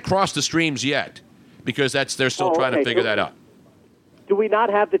 we can't cross the streams yet because they're still trying to figure that out. Do we not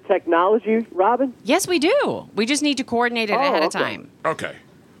have the technology, Robin? Yes, we do. We just need to coordinate it ahead of time. Okay.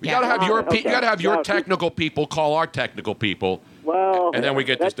 You got to have your technical people call our technical people Well, and then we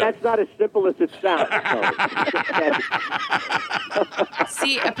get this done. That's not as simple as it sounds.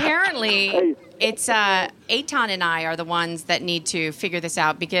 See, apparently, it's ATTN and I are the ones that need to figure this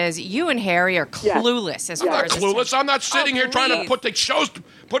out because you and Harry are clueless as far as clueless. I'm not sitting here trying to put the shows,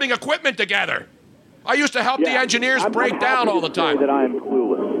 putting equipment together. I used to help the engineers break down all the time. That I'm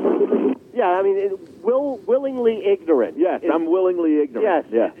clueless. Yeah, I mean, willingly ignorant. Yes, I'm willingly ignorant.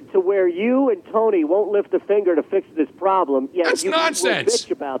 Yes, to where you and Tony won't lift a finger to fix this problem. Yeah, that's nonsense.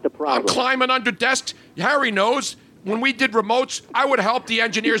 Bitch about the problem. I'm climbing under desks. Harry knows. When we did remotes, I would help the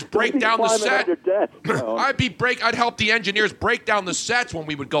engineers break down the set. Under desk, I'd help the engineers break down the sets when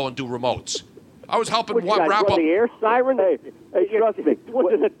we would go and do remotes. I was helping wrap up the air siren. Hey, trust me.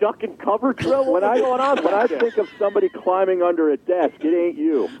 Was it a duck and cover drill? When I think of somebody climbing under a desk, it ain't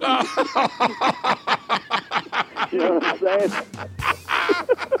you. You know what I'm saying?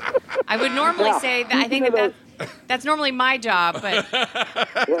 I would normally say that. I think that's normally my job, but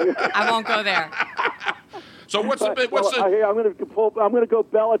I won't go there. So what's the? I'm going to go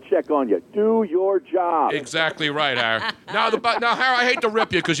Belichick on you. Do your job. Exactly right, Harry. Now, Harry, I hate to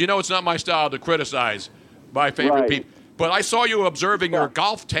rip you because you know it's not my style to criticize my favorite people. But I saw you observing your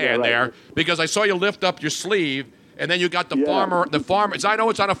golf tan there because I saw you lift up your sleeve, and then you got the farmer. I know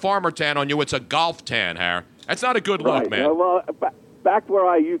it's not a farmer tan on you; it's a golf tan, Harry. That's not a good look, man. Well, back where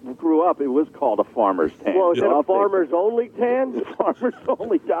I grew up, it was called a farmer's tan. Well, is it a farmer's only tan?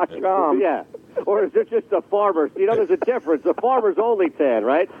 FarmersOnly.com. Yeah. Or is it just a farmer's? You know, there's a difference. A farmer's only tan,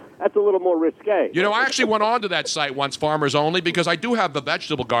 right? That's a little more risque. You know, I actually went on to that site once, Farmers Only, because I do have the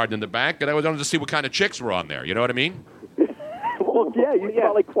vegetable garden in the back, and I wanted to see what kind of chicks were on there. You know what I mean? Well, yeah, you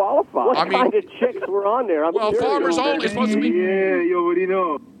probably qualify. What kind of chicks were on there? Well, Farmers Only is supposed to be... Yeah, you already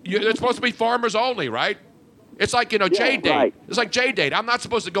know. It's supposed to be Farmers Only, right? It's like, J-Date. Right. It's like J-Date. I'm not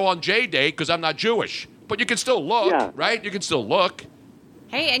supposed to go on J-Date because I'm not Jewish. But you can still look, right? You can still look.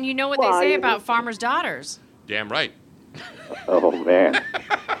 Hey, and you know what they say about farmers' daughters? Damn right. Oh, man.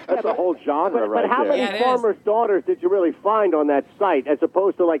 That's a whole genre but how many farmers' daughters did you really find on that site as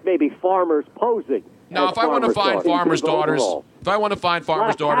opposed to, like, maybe farmers posing? Now, if I want to find farmers' daughters,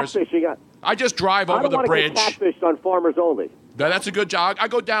 I just drive over the bridge. I don't want to get catfished on Farmers Only. That's a good job. I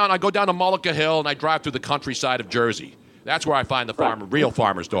go down to Mullica Hill, and I drive through the countryside of Jersey. That's where I find the real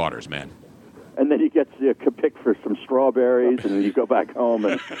farmers' daughters, man. And then you get to pick for some strawberries, and then you go back home.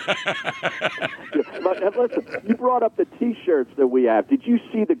 And But listen, you brought up the T-shirts that we have. Did you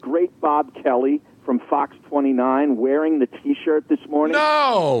see the great Bob Kelly from Fox 29 wearing the T-shirt this morning?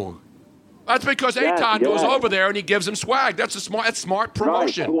 No. That's because ATTN goes over there and he gives him swag. That's smart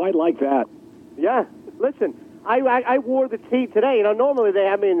promotion. Right. Oh, I like that. Yeah. Listen, I wore the tee today. You know, normally they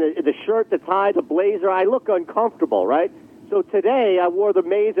have me in the shirt, the tie, the blazer. I look uncomfortable, right? So today I wore the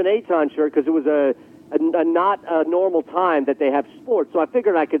Maze and ATTN shirt because it was a not a normal time that they have sports. So I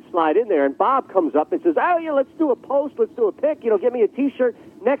figured I could slide in there. And Bob comes up and says, "Oh, yeah, let's do a post. Let's do a pic. Get me a T-shirt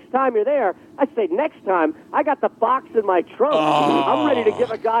next time you're there." I say, next time? I got the box in my trunk. I'm ready to give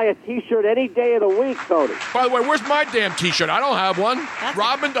a guy a T-shirt any day of the week, Tony. By the way, where's my damn T-shirt? I don't have one.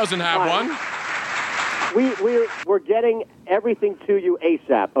 Robin doesn't have one. We're getting everything to you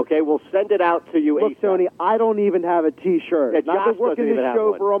ASAP, okay? We'll send it out to you ASAP. Look, Tony, I don't even have a T-shirt. Yeah, I've been working this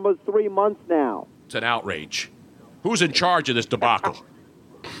show for almost 3 months now. It's an outrage. Who's in charge of this debacle?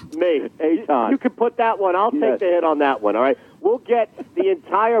 Me, ATTN. You can put that one. I'll take the hit on that one, all right? We'll get the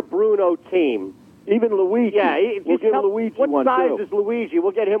entire Bruno team. Even Luigi. Yeah, we'll give Luigi one, What size too. is Luigi?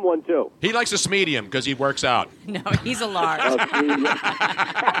 We'll get him one, too. He likes a medium because he works out. No, he's a large.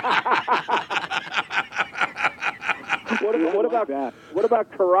 What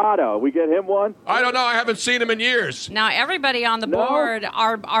about Corrado? We get him one? I don't know. I haven't seen him in years. Now, everybody on the board,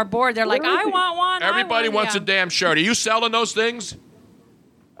 our board, they're like, I want one. Everybody wants a damn shirt. Are you selling those things?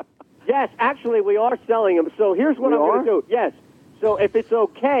 Yes, actually, we are selling them. So here's what I'm going to do. Yes. So if it's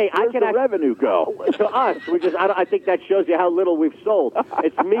okay, Where's the revenue go? To us, because I think that shows you how little we've sold.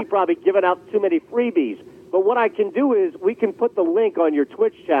 It's me probably giving out too many freebies. But what I can do is we can put the link on your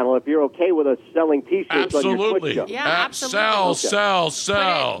Twitch channel if you're okay with us selling T-shirts on your Twitch show. Yeah, absolutely.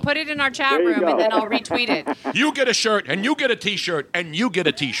 Sell. Put it in our chat room, and then I'll retweet it. You get a shirt, and you get a T-shirt, and you get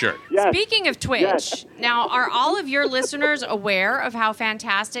a T-shirt. Yes. Speaking of Twitch, now, are all of your listeners aware of how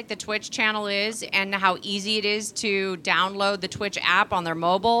fantastic the Twitch channel is and how easy it is to download the Twitch app on their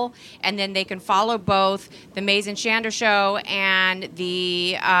mobile? And then they can follow both the Maze and Shander Show and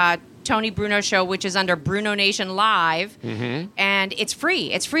the Tony Bruno Show, which is under Bruno Nation Live, and it's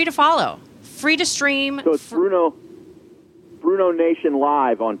free. It's free to follow, free to stream. So it's Bruno Bruno Nation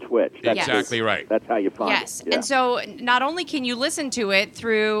Live on Twitch. That's exactly right. That's how you find it. Yes. And so not only can you listen to it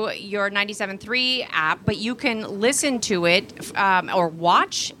through your 97.3 app, but you can listen to it or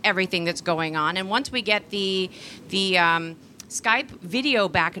watch everything that's going on. And once we get the Skype video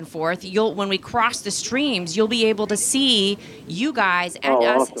back and forth, when we cross the streams, you'll be able to see you guys and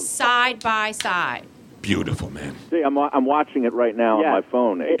us side by side. Beautiful, man. See, I'm watching it right now on my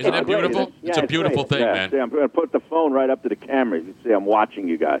phone. Isn't it beautiful? It's a beautiful thing, man. See, I'm going to put the phone right up to the camera. You can see I'm watching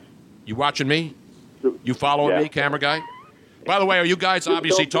you guys. You watching me? You following me, camera guy? By the way, are you guys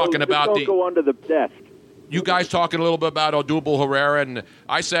obviously talking about don't go under the desk. You guys talking a little bit about Odubel Herrera, and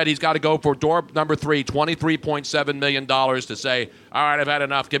I said he's got to go for door number 3, $23.7 million to say, all right, I've had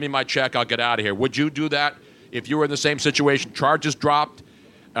enough. Give me my check. I'll get out of here. Would you do that if you were in the same situation? Charges dropped.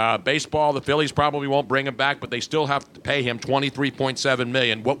 Baseball, the Phillies probably won't bring him back, but they still have to pay him $23.7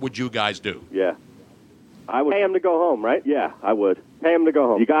 million. What would you guys do? Yeah. I would pay him to go home, right? Yeah, I would. Pay him to go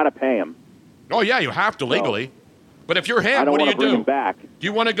home. You got to pay him. Oh, yeah, you have to legally. No. But if you're him, what do you do? Bring him back. Do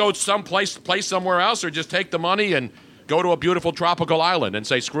you want to go play somewhere else, or just take the money and go to a beautiful tropical island and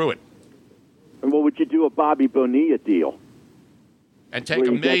say, screw it? And what would you do a Bobby Bonilla deal? And take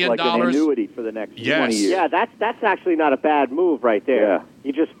 $1 million? Like an annuity for the next 20 years. Yeah, that's actually not a bad move right there. Yeah.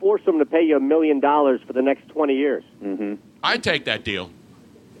 You just force them to pay you $1 million for the next 20 years. Mm-hmm. I'd take that deal.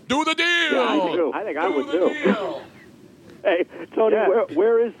 Do the deal! Yeah, I think I would too. Hey, Tony,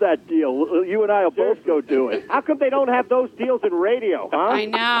 where is that deal? You and I will both go do it. How come they don't have those deals in radio, huh? I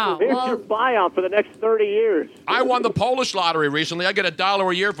know. Here's your buyout for the next 30 years. I won the Polish lottery recently. I get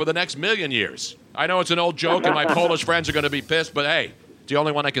 $1 a year for the next million years. I know it's an old joke, and my Polish friends are going to be pissed, but hey, it's the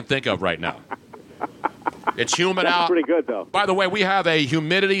only one I can think of right now. It's humid out. That's pretty good, though. By the way, we have a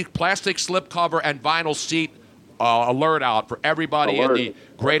humidity, plastic slipcover, and vinyl seat alert out for everybody in the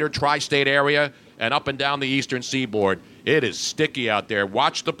greater tri-state area and up and down the eastern seaboard. It is sticky out there.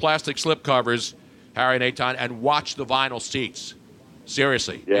 Watch the plastic slipcovers, Harry and Aton, and watch the vinyl seats.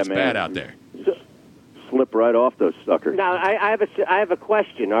 Seriously, it's bad out there. Slip right off those suckers. Now, I have a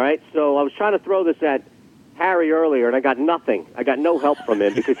question, all right? So I was trying to throw this at Harry earlier, and I got nothing. I got no help from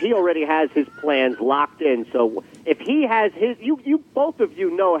him because he already has his plans locked in. So if he has his, you both of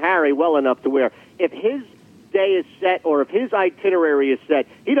you know Harry well enough to where if his day is set or if his itinerary is set,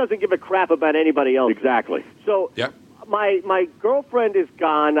 he doesn't give a crap about anybody else. Exactly. So my girlfriend is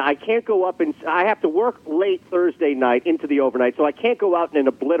gone. I can't go up and I have to work late Thursday night into the overnight, so I can't go out and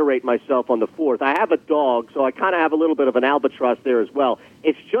obliterate myself on the 4th. I have a dog, so I kind of have a little bit of an albatross there as well.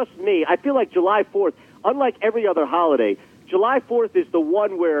 It's just me. I feel like July 4th, unlike every other holiday, July 4th is the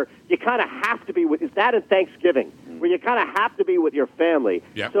one where you kind of have to be with, is that and Thanksgiving, where you kind of have to be with your family.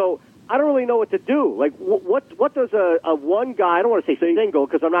 Yep. So I don't really know what to do. Like, what does a one guy, I don't want to say single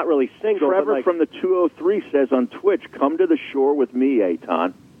because I'm not really single. Trevor from the 203 says on Twitch, come to the shore with me,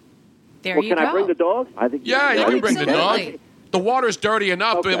 Aton. There well, you go. Can I bring the dog? I think you can bring the dog. Absolutely. The water's dirty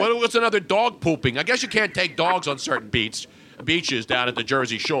enough. Okay. What's another dog pooping? I guess you can't take dogs on certain beaches down at the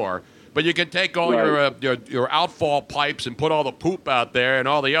Jersey Shore. But you can take all your outfall pipes and put all the poop out there and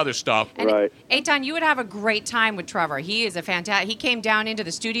all the other stuff. And Aton, you would have a great time with Trevor. He is a fantastic. He came down into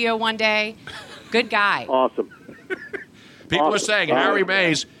the studio one day. Good guy. Awesome. People are saying, Harry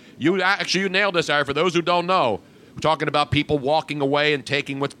Mays, you nailed this, Harry. For those who don't know, we're talking about people walking away and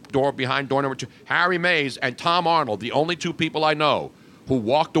taking what's behind door number 2. Harry Mays and Tom Arnold, the only 2 people I know who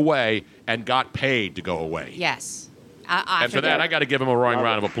walked away and got paid to go away. Yes. And for that, I got to give him a roaring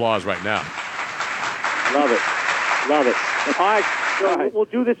round of applause right now. Love it. All right, so we'll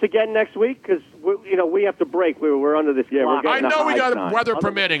do this again next week because we have to break. We're under this clock. I know we got weather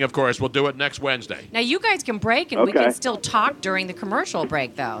permitting, of course. We'll do it next Wednesday. Now you guys can break and we can still talk during the commercial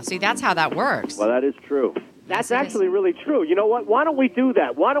break, though. See, that's how that works. Well, that is true. That's actually really true. You know what? Why don't we do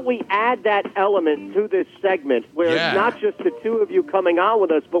that? Why don't we add that element to this segment where it's not just the 2 of you coming on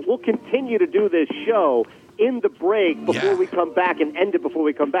with us, but we'll continue to do this show in the break before we come back and end it before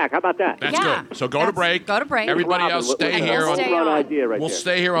we come back. How about that? That's good. So go to break. Go to break. Everybody else stay here. We'll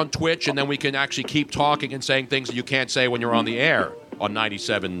stay here on Twitch, and then we can actually keep talking and saying things that you can't say when you're on the air on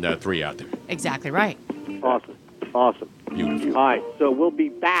 97.3 out there. Exactly right. Awesome. Beautiful. All right, so we'll be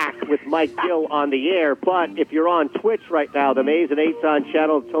back with Mike Gill on the air, but if you're on Twitch right now, the Mays and Aton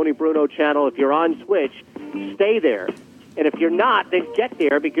channel, Tony Bruno channel, if you're on Twitch, stay there. And if you're not, then get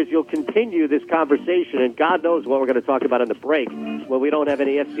there because you'll continue this conversation, and God knows what we're going to talk about in the break when we don't have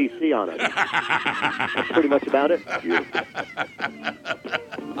any FCC on it. That's pretty much about it.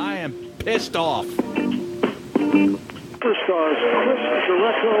 I am pissed off. Superstars, Chris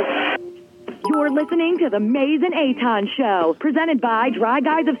Directo. You're listening to the Maze and Aton Show, presented by Dry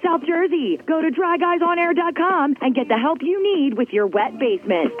Guys of South Jersey. Go to dryguysonair.com and get the help you need with your wet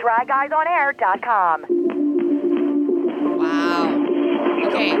basement. dryguysonair.com. Wow.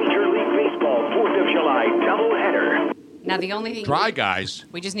 Okay. Major League Baseball 4th of July doubleheader. Now the only thing Dry Guys.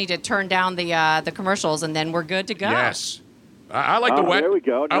 we just need to turn down the commercials and then we're good to go. Yes. I like the wet. There we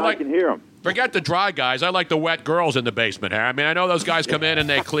go. Now I can hear them. Forget the dry guys. I like the wet girls in the basement, Harry. I mean, I know those guys come in and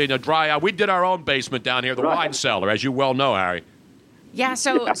they clean the dry out. We did our own basement down here, the wine cellar, as you well know, Harry. Yeah,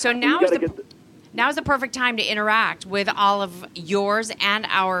 so now is the perfect time to interact with all of yours and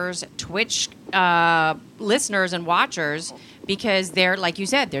ours Twitch listeners and watchers because they're, like you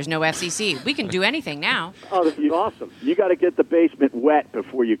said, there's no FCC. We can do anything now. Oh, this is awesome. You got to get the basement wet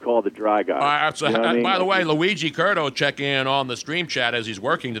before you call the dry guy. Absolutely. You know what I mean? By the way, Luigi Curto checking in on the stream chat as he's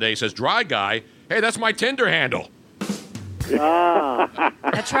working today says, "Dry guy, hey, that's my Tinder handle." Now,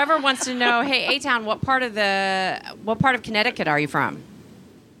 Trevor wants to know, hey, A-Town, what part of Connecticut are you from?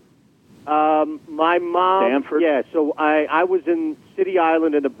 My mom. Stamford? Yeah, so I was in City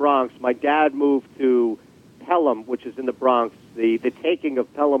Island in the Bronx. My dad moved to Pelham, which is in the Bronx. The taking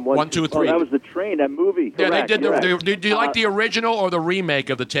of Pelham 1, 2, 3. Oh, that was the train, that movie. Yeah, Correct, they did. correct. Do you like the original or the remake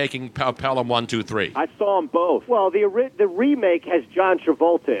of the taking Pelham 1, 2, 3? I saw them both. Well, the remake has John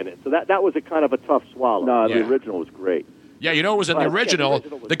Travolta in it, so that was a kind of a tough swallow. No, Yeah. the original was great. Yeah, you know, it was in the Right, yeah, the original.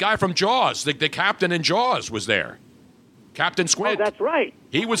 original was- The guy from Jaws, the captain in Jaws, was there. Captain Squint. Oh, that's right.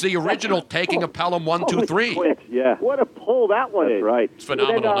 He was the original taking of Pelham 1, 2, 3. Squint. Yeah. What a pull that one That's is. right. It's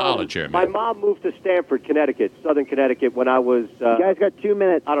phenomenal Then, knowledge here, My man. mom moved to Stamford, Connecticut, Southern Connecticut, when I was, You guys got 2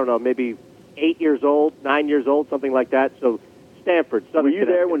 minutes. I don't know, maybe 8 years old, 9 years old, something like that. So Stamford, Southern Were you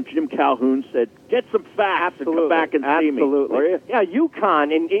there Connecticut. when Jim Calhoun said, "Get some facts and come back and see me"? Absolutely. Were you? Yeah,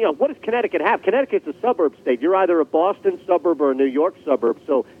 Yukon, and what does Connecticut have? Connecticut's a suburb state. You're either a Boston suburb or a New York suburb.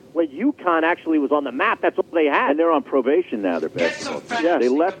 So when Yukon actually was on the map, that's all they had. And they're on probation now, they're basketball. Yeah, they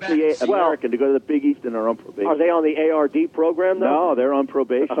left the American to go to the Big East and are on probation. Are they on the ARD program, though? No, they're on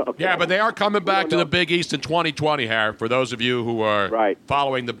probation. Okay. Yeah, but they are coming back to the Big East in 2020, Harry, for those of you who are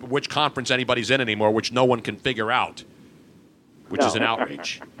following which conference anybody's in anymore, which no one can figure out, which is an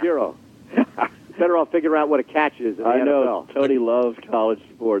outrage. Zero. Better off figuring out what a catch is in the I NFL. know. Tony loves college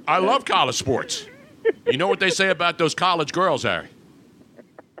sports. I love college sports. You know what they say about those college girls, Harry?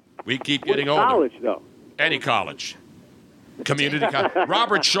 We keep getting older. College, though. Any college. Community college.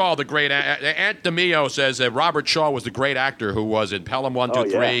 Robert Shaw, the great Aunt DeMio says that Robert Shaw was the great actor who was in Pelham 1,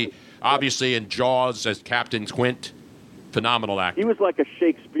 2, 3, obviously in Jaws as Captain Squint. Phenomenal actor. He was like a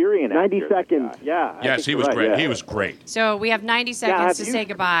Shakespearean 90 actor. seconds. Yeah. I Yes, think he you're was right, great. yeah. He was great. So we have 90 seconds to say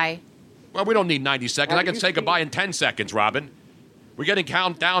goodbye. Well, we don't need 90 seconds. I can say goodbye in 10 seconds, Robin. We're getting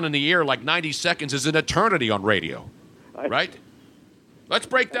countdown in the year like 90 seconds is an eternity on radio. Right? Let's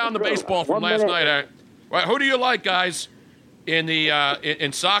break down the baseball from last night. Well, who do you like, guys? In the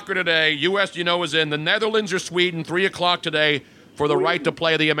in soccer today, U.S. was in the Netherlands or Sweden, 3 o'clock today for the right to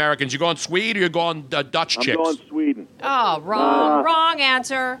play the Americans. You going Swede or you going Dutch chicks? I'm going Sweden. Oh, wrong. Wrong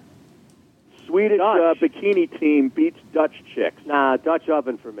answer. Swedish bikini team beats Dutch chicks. Nah, Dutch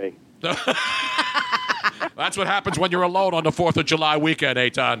oven for me. That's what happens when you're alone on the 4th of July weekend,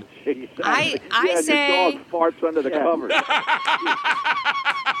 Eitan. I yeah, say your dog farts under the covers.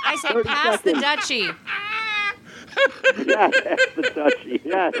 I say pass the Dutchie. Yes, that's the Dutchie.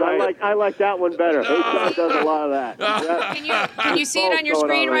 Yes, I like that one better. H does a lot of that. Can you see it on your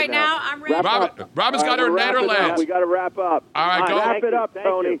screen right now? I'm ready. Robin's got her Netherlands. We got to wrap up. All right, go. Wrap it up,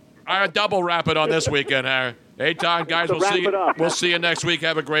 Tony. All right, double wrap it on this weekend, Harry. Eitan, guys, So we'll see. wrap it up. We'll see you next week.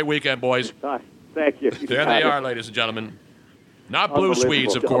 Have a great weekend, boys. Thank you. There they are, ladies and gentlemen. Not blue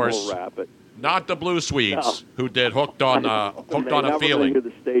Swedes, of course. Wrap it. Not the blue Swedes who did hooked on a feeling.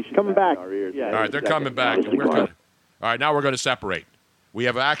 Coming back. All right, they're coming back. All right, now we're going to separate. We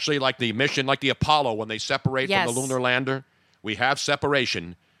have actually like the mission, like the Apollo when they separate from the lunar lander. We have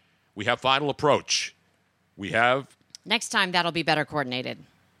separation. We have final approach. We have. Next time, that'll be better coordinated.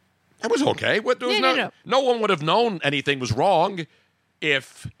 That was okay. No one would have known anything was wrong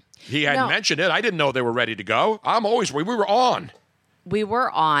if he hadn't mentioned it. I didn't know they were ready to go. We were on. We were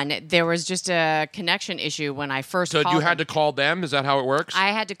on. There was just a connection issue when I first called So you had to call them? Is that how it works?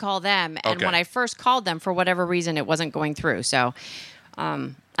 I had to call them. And when I first called them, for whatever reason, it wasn't going through. So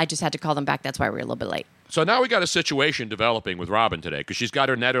I just had to call them back. That's why we were a little bit late. So now we got a situation developing with Robin today because she's got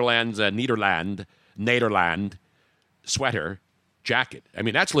her Nederland sweater jacket. I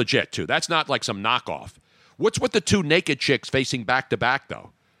mean, that's legit, too. That's not like some knockoff. What's with the two naked chicks facing back to back,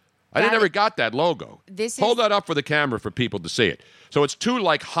 though? I never got that logo. Hold that up for the camera for people to see it. So it's two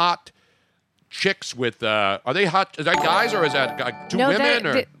like hot chicks with. Are they hot? Is that guys or is that two women?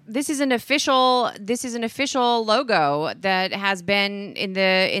 Or? This is an official. This is an official logo that has been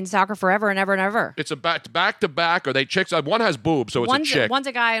in soccer forever and ever and ever. It's a back to back. Are they chicks? One has boobs, so it's a chick. One's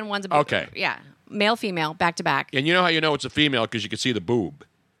a guy and one's a boob. Okay. Yeah, male, female, back to back. And you know how you know it's a female because you can see the boob.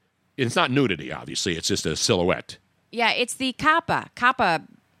 It's not nudity, obviously. It's just a silhouette. Yeah, it's the Kappa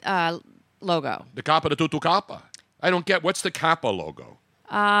logo. The Kappa de Tutu Kappa. I don't get what's the Kappa logo.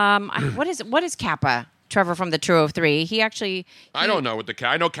 What is Kappa? Trevor from the True of Three. He actually. I don't know what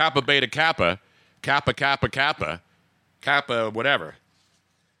I know Kappa Beta Kappa, Kappa whatever.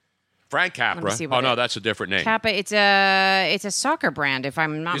 Frank Capra. Oh no, that's a different name. Kappa. It's a soccer brand. If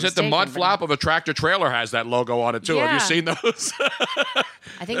I'm not mistaken. Is it the mud flap of a tractor trailer has that logo on it too? Yeah. Have you seen those?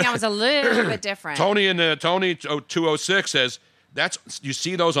 I think that was a little bit different. Tony 206 says you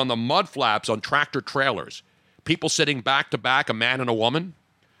see those on the mud flaps on tractor trailers. People sitting back to back, a man and a woman.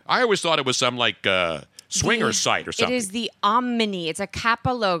 I always thought it was some swinger site or something. It is the Omni. It's a Kappa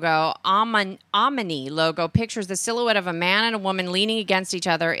logo. Omni logo pictures the silhouette of a man and a woman leaning against each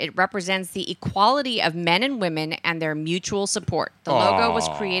other. It represents the equality of men and women and their mutual support. The logo was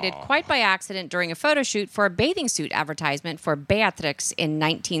created quite by accident during a photo shoot for a bathing suit advertisement for Beatrix in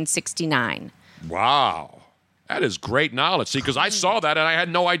 1969. Wow. That is great knowledge. See, because I saw that and I had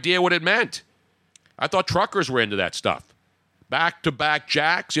no idea what it meant. I thought truckers were into that stuff. Back-to-back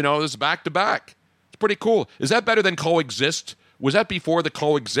jacks, this is back-to-back. It's pretty cool. Is that better than coexist? Was that before the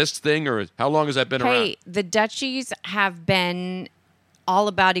coexist thing, or how long has that been around? Hey, the Dutchies have been all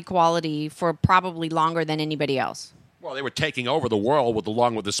about equality for probably longer than anybody else. Well, they were taking over the world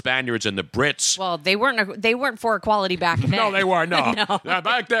along with the Spaniards and the Brits. Well, they weren't for equality back then. No, they weren't. No. No.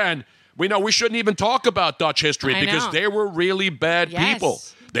 Back then, we shouldn't even talk about Dutch history because they were really bad people.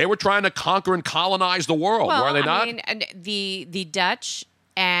 They were trying to conquer and colonize the world, were they not? I mean, the Dutch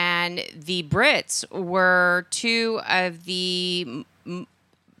and the Brits were two of the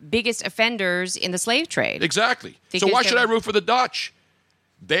biggest offenders in the slave trade. Exactly. So why should I root for the Dutch?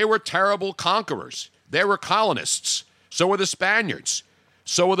 They were terrible conquerors. They were colonists. So were the Spaniards.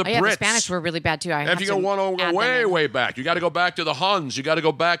 So were the Brits. The Spanish were really bad too. If you go way back, you got to go back to the Huns. You got to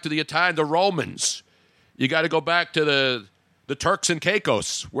go back to the Italian, the Romans. You got to go back to the Turks and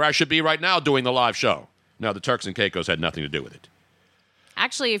Caicos, where I should be right now doing the live show. No, the Turks and Caicos had nothing to do with it.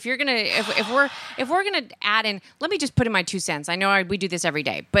 Actually, if we're gonna add in, let me just put in my 2 cents. I know we do this every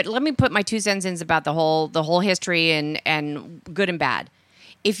day, but let me put my 2 cents in about the whole history and good and bad.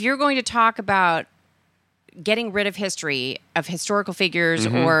 If you're going to talk about getting rid of history of historical figures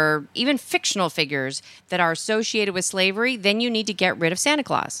or even fictional figures that are associated with slavery, then you need to get rid of Santa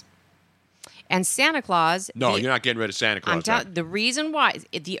Claus. And Santa Claus... No, you're not getting rid of Santa Claus. The reason why,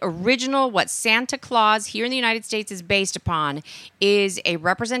 the original, what Santa Claus here in the United States is based upon is a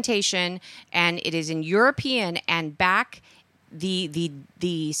representation, and it is in European and back the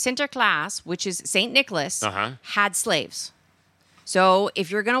Sinterklaas, which is St. Nicholas, had slaves. So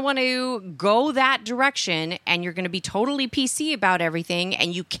if you're going to want to go that direction and you're going to be totally PC about everything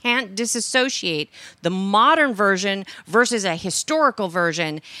and you can't disassociate the modern version versus a historical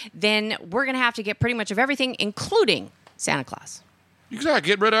version, then we're going to have to get pretty much of everything, including Santa Claus. Exactly.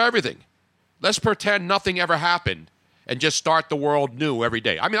 Get rid of everything. Let's pretend nothing ever happened and just start the world new every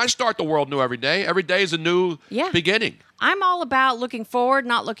day. I mean, I start the world new every day. Every day is a new beginning. I'm all about looking forward,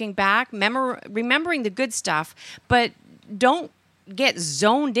 not looking back, remembering the good stuff, but don't get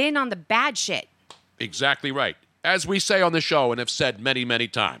zoned in on the bad shit. Exactly right. As we say on the show and have said many, many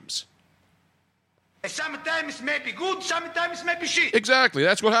times. Sometimes may be good, sometimes may be shit. Exactly.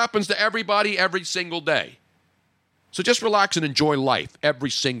 That's what happens to everybody every single day. So just relax and enjoy life every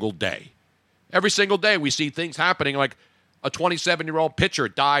single day. Every single day we see things happening like a 27-year-old pitcher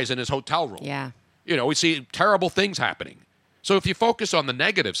dies in his hotel room. Yeah. We see terrible things happening. So if you focus on the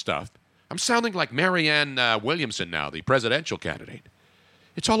negative stuff, I'm sounding like Marianne Williamson now, the presidential candidate.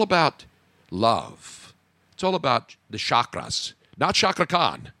 It's all about love. It's all about the chakras. Not Chakra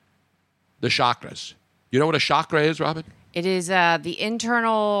Khan. The chakras. You know what a chakra is, Robin? It is the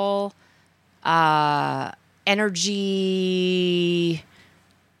internal energy.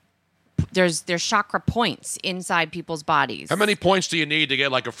 There's chakra points inside people's bodies. How many points do you need to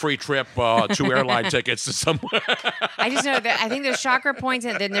get like a free trip, 2 airline tickets to somewhere? I just know that I think there's chakra points,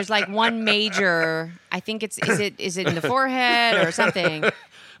 and then there's like one major. I think is it in the forehead or something?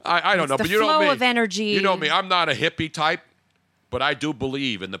 I don't know, but you know me. The flow of energy. You know me. I'm not a hippie type, but I do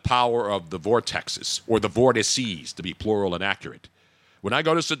believe in the power of the vortexes or the vortices, to be plural and accurate. When I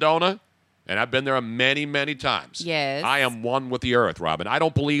go to Sedona. And I've been there many, many times. Yes. I am one with the earth, Robin. I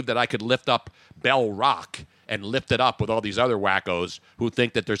don't believe that I could lift up Bell Rock and lift it up with all these other wackos who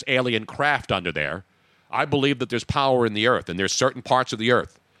think that there's alien craft under there. I believe that there's power in the earth, and there's certain parts of the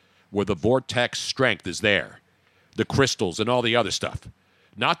earth where the vortex strength is there. The crystals and all the other stuff.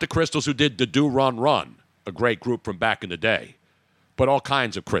 Not the crystals who did the Do Run Run, a great group from back in the day, but all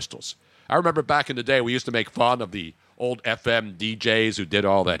kinds of crystals. I remember back in the day we used to make fun of the old FM DJs who did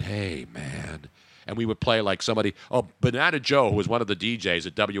all that, hey, man. And we would play like somebody, Banana Joe, who was one of the DJs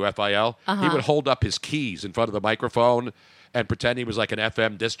at WFIL, he would hold up his keys in front of the microphone and pretend he was like an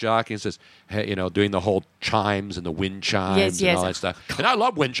FM disc jockey and says, hey, doing the whole chimes and the wind chimes and all that stuff. And I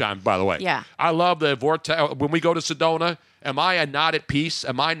love wind chimes, by the way. Yeah. I love the vortex. When we go to Sedona, am I not at peace?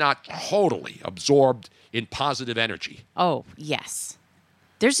 Am I not totally absorbed in positive energy? Oh, yes.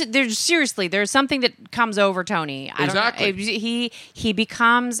 There's seriously, there's something that comes over Tony. Exactly. He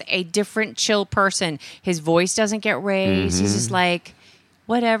becomes a different, chill person. His voice doesn't get raised. He's just like,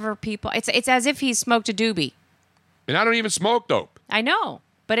 whatever, people. It's as if he smoked a doobie. And I don't even smoke dope. I know,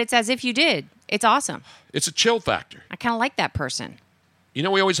 but it's as if you did. It's awesome. It's a chill factor. I kind of like that person. We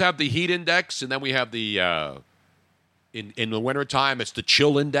always have the heat index, and then we have the, in the wintertime, it's the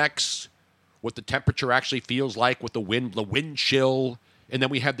chill index, what the temperature actually feels like with the wind chill. And then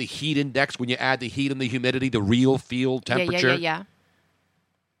we have the heat index when you add the heat and the humidity, the real field temperature. Yeah.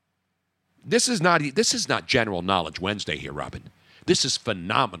 This is not General Knowledge Wednesday here, Robin. This is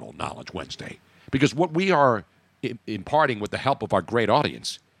Phenomenal Knowledge Wednesday. Because what we are imparting with the help of our great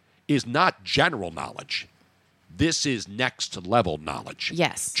audience is not general knowledge. This is next level knowledge.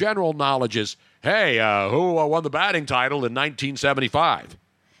 Yes. General knowledge is, hey, who won the batting title in 1975?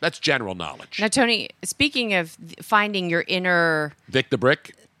 That's general knowledge. Now, Tony, speaking of finding your inner... Vic the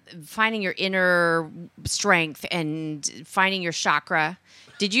Brick? Finding your inner strength and finding your chakra,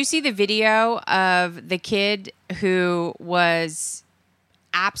 did you see the video of the kid who was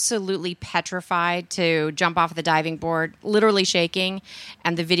absolutely petrified to jump off the diving board, literally shaking,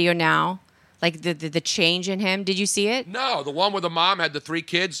 and the video now? Like the change in him. Did you see it? No, the one where the mom had the 3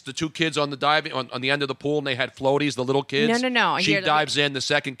 kids, the 2 kids on the diving on the end of the pool, and they had floaties, the little kids. No. She dives in. The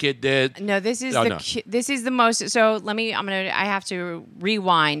second kid did. No, this is this is the most. So I have to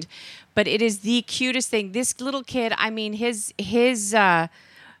rewind, but it is the cutest thing. This little kid. I mean, his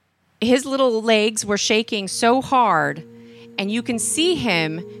little legs were shaking so hard, and you can see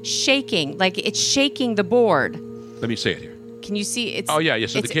him shaking, like it's shaking the board. Let me see it here. Can you see? So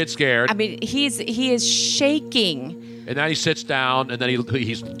the kid's scared. I mean, he is shaking. And then he sits down, and then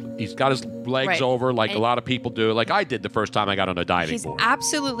he's got his legs over like a lot of people do, like I did the first time I got on a diving board. He's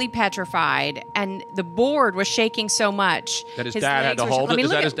absolutely petrified, and the board was shaking so much that his dad had to hold it. Is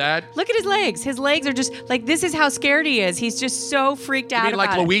that his dad? Look at his legs. His legs are just like, this is how scared he is. He's just so freaked out. You mean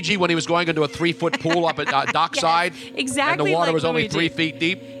like Luigi when he was going into a 3-foot pool up at Dockside? Yes, exactly. And the water like was only Luigi. 3 feet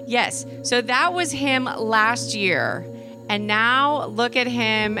deep? Yes. So that was him last year. And now look at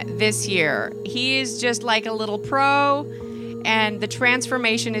him this year. He is just like a little pro, and the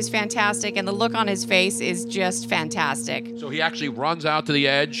transformation is fantastic, and the look on his face is just fantastic. So he actually runs out to the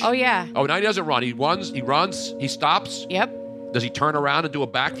edge? Oh, yeah. Oh, no, he doesn't run. He runs, he stops. Yep. Does he turn around and do a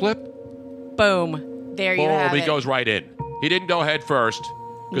backflip? Boom. There you have it. He goes right in. He didn't go head first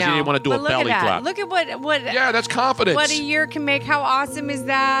because he didn't want to do a belly flop. Look at what. Yeah, that's confidence. What a year can make. How awesome is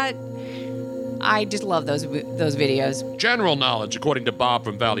that? I just love those videos. General knowledge, according to Bob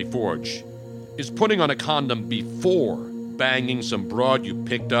from Valley Forge, is putting on a condom before banging some broad you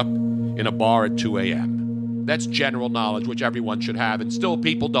picked up in a bar at 2 a.m. That's general knowledge, which everyone should have, and still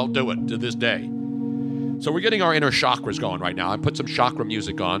people don't do it to this day. So we're getting our inner chakras going right now. I put some chakra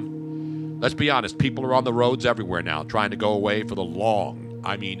music on. Let's be honest, people are on the roads everywhere now trying to go away for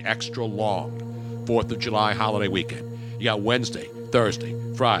the extra long 4th of July holiday weekend. You got Wednesday, Thursday,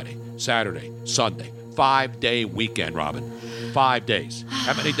 Friday, Saturday, Sunday. 5-day weekend, Robin. 5 days.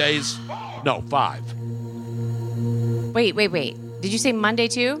 How many days? No, 5. Wait. Did you say Monday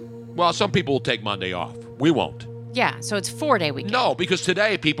too? Well, some people will take Monday off. We won't. Yeah, so it's 4-day weekend. No, because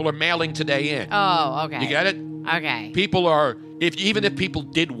today people are mailing today in. Oh, okay. You get it? Okay. People are, even if people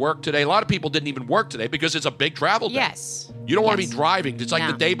did work today, a lot of people didn't even work today because it's a big travel day. Yes. You don't want to be driving. It's like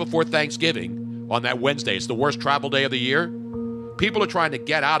the day before Thanksgiving on that Wednesday. It's the worst travel day of the year. People are trying to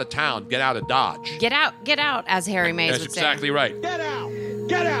get out of town, get out of Dodge. Get out, as Harry Mays would say. That's exactly right. Get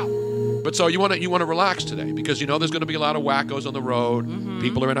out. But so you want to relax today because you know there's going to be a lot of wackos on the road. Mm-hmm.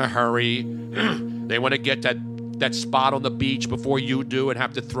 People are in a hurry. They want to get that spot on the beach before you do and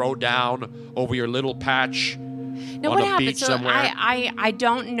have to throw down over your little patch Now, on what the happened? beach So somewhere. I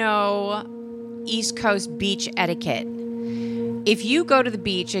don't know East Coast beach etiquette. if you go to the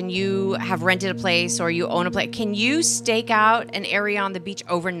beach and you have rented a place or you own a place, can you stake out an area on the beach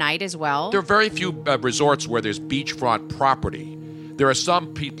overnight as well? There are very few resorts where there's beachfront property. There are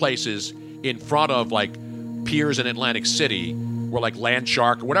some places in front of like piers in Atlantic City where like Land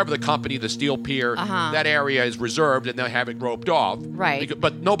Shark or whatever the company, the steel pier, that area is reserved and they have it roped off. Right.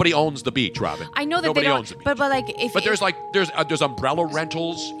 But nobody owns the beach, Robin. I know that nobody they don't, owns the beach. but like if there's umbrella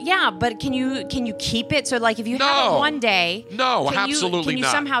rentals. Yeah, but can you keep it? So like if you have it one day, absolutely can you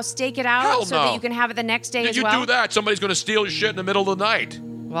not. somehow stake it out Hell so no. that you can have it the next day If as you well? do that, somebody's going to steal your shit in the middle of the night.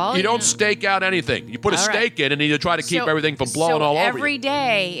 Well, you don't stake out anything. You put a All right. stake in and you try to keep everything from blowing all over you. Every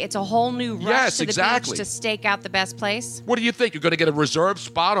day, it's a whole new rush to the exactly. beach to stake out the best place. What do you think? You're going to get a reserved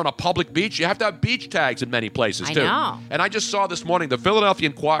spot on a public beach? You have to have beach tags in many places, I too. know. And I just saw this morning the Philadelphia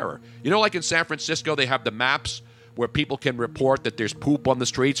Inquirer. You know, like in San Francisco, they have the maps where people can report that there's poop on the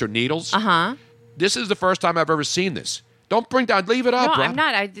streets or needles? Uh-huh. This is the first time I've ever seen this. Don't bring down. Leave it up, No, Rob. I'm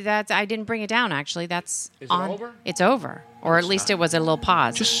not. I didn't bring it down, actually. Is it over? It's over. Or at least it was a little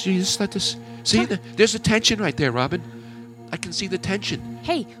pause. Just let this. See, there's a tension right there, Robin. I can see the tension.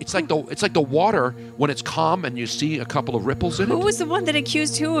 Hey, it's like the water when it's calm and you see a couple of ripples in it. Who was the one that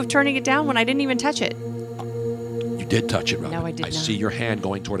accused who of turning it down when I didn't even touch it? You did touch it, Robin. No, I did not. I see your hand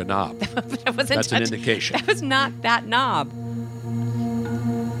going toward a knob. That's an indication. That was not that knob.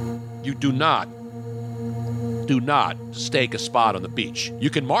 You do not stake a spot on the beach.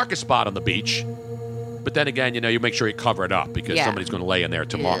 You can mark a spot on the beach, but then again, you make sure you cover it up because somebody's going to lay in there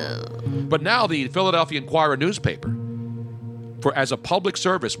tomorrow. But now the Philadelphia Inquirer newspaper, as a public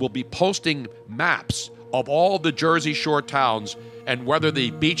service, will be posting maps of all the Jersey Shore towns and whether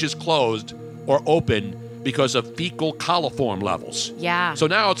the beach is closed or open because of fecal coliform levels. Yeah. So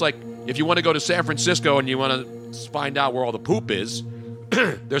now it's like if you want to go to San Francisco and you want to find out where all the poop is,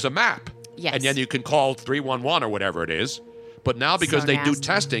 there's a map. Yes. And then you can call 311 or whatever it is. But now because they do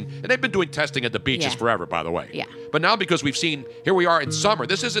testing, and they've been doing testing at the beaches forever, by the way. Yeah. But now because we've seen, here we are in summer.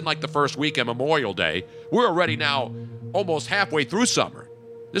 This isn't like the first weekend, Memorial Day. We're already now almost halfway through summer.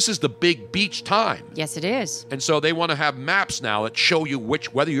 This is the big beach time. Yes, it is. And so they want to have maps now that show you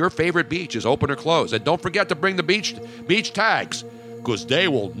whether your favorite beach is open or closed. And don't forget to bring the beach tags, because they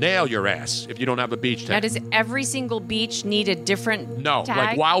will nail your ass if you don't have a beach tag. Now, does every single beach need a different tag?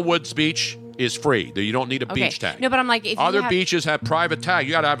 Like Wildwoods Beach is free. You don't need a beach tag. No, but I'm like, if other beaches have private tag.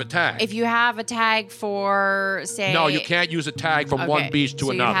 You got to have a tag. If you have a tag for, say... No, you can't use a tag from one beach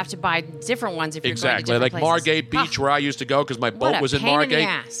to another. So you have to buy different ones if you're going to Exactly. different Like places. Margate Beach, where I used to go because my boat was in pain in the Margate.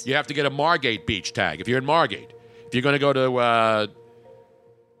 ass. You have to get a Margate Beach tag if you're in Margate. If you're going to go to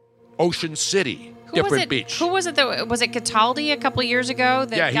Ocean City, different beach. Who was it? Was it Cataldi a couple years ago?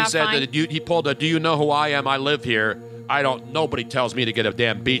 That he got said fined? that he pulled a, do you know who I am? I live here. Nobody tells me to get a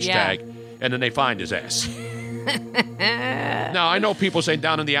damn beach tag. And then they find his ass. Now, I know people say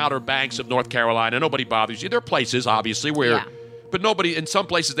down in the Outer Banks of North Carolina, nobody bothers you. There are places, obviously, where, but in some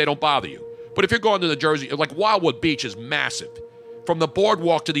places they don't bother you. But if you're going to the Jersey, like Wildwood Beach is massive. From the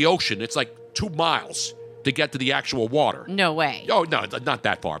boardwalk to the ocean, it's like 2 miles to get to the actual water. No way. Oh, no, not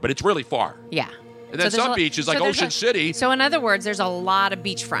that far, but it's really far. Yeah. And then some beaches, like Ocean City. So in other words, there's a lot of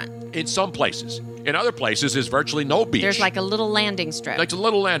beachfront. In some places. In other places, there's virtually no beach. There's like a little landing strip. Like a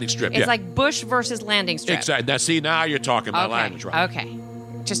little landing strip, It's like bush versus landing strip. Exactly. Now you're talking about language, right? Okay.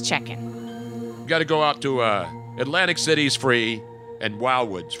 Just checking. You got to go out to Atlantic City's free and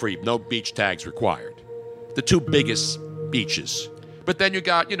Wildwood's free. No beach tags required. The two biggest beaches. But then you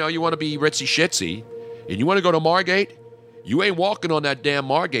got, you want to be ritzy shitsy and you want to go to Margate. You ain't walking on that damn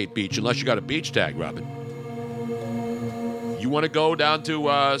Margate beach unless you got a beach tag, Robin. You want to go down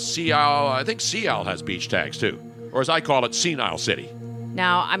to Sea Isle. I think Sea Isle has beach tags too. Or as I call it, Senile City.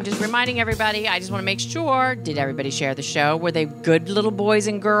 Now, I'm just reminding everybody, I just want to make sure, did everybody share the show? Were they good little boys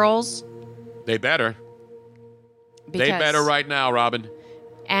and girls? They better. They better right now, Robin.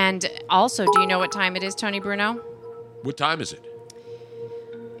 And also, do you know what time it is, Tony Bruno? What time is it?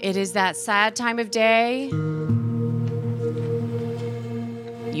 It is that sad time of day.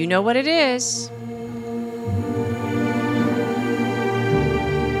 You know what it is.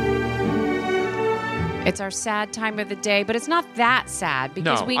 It's our sad time of the day, but it's not that sad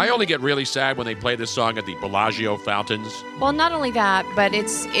because I only get really sad when they play this song at the Bellagio fountains. Well, not only that, but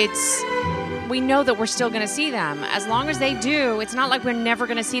it's we know that we're still going to see them. As long as they do, it's not like we're never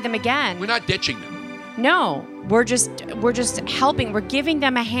going to see them again. We're not ditching them. No, we're just helping. We're giving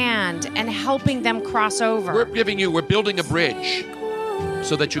them a hand and helping them cross over. We're building a bridge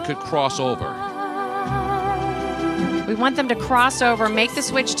so that you could cross over. We want them to cross over, make the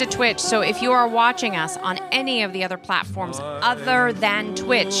switch to Twitch. So if you are watching us on any of the other platforms other than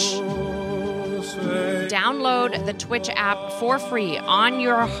Twitch, Download the Twitch app for free on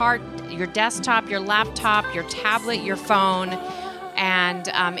your desktop, your laptop, your tablet, your phone. And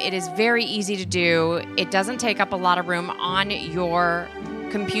it is very easy to do. It doesn't take up a lot of room on your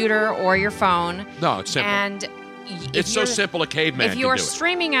computer or your phone. No, it's simple. And it's so simple a caveman If you're can do it.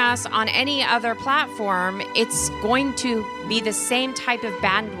 streaming us on any other platform, it's going to be the same type of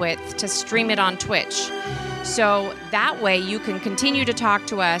bandwidth to stream it on Twitch. So that way you can continue to talk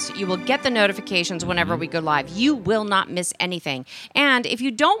to us. You will get the notifications whenever we go live. You will not miss anything. And if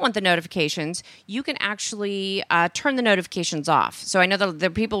you don't want the notifications, you can actually turn the notifications off. So I know the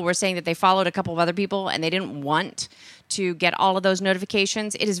people were saying that they followed a couple of other people and they didn't want to get all of those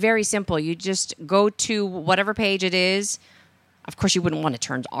notifications. It is very simple. You just go to whatever page it is. Of course, you wouldn't want to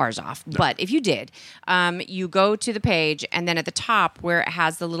turn ours off, but if you did, you go to the page, and then at the top where it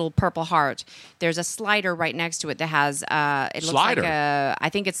has the little purple heart, there's a slider right next to it that has it looks like I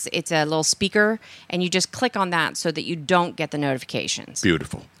think it's a little speaker, and you just click on that so that you don't get the notifications.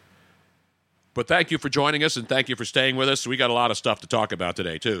 Beautiful. But thank you for joining us, and thank you for staying with us. We got a lot of stuff to talk about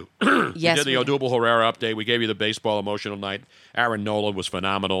today, too. Yes, we did the Odubel Herrera update. We gave you the baseball emotional night. Aaron Nola was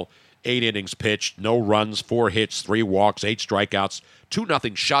phenomenal. 8 innings pitched, no runs, 4 hits, 3 walks, 8 strikeouts,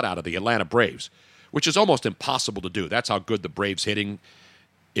 2-0 shutout of the Atlanta Braves, which is almost impossible to do. That's how good the Braves hitting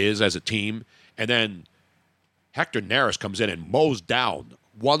is as a team. And then Hector Neris comes in and mows down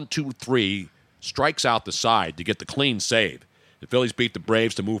 1, 2, 3, strikes out the side to get the clean save. The Phillies beat the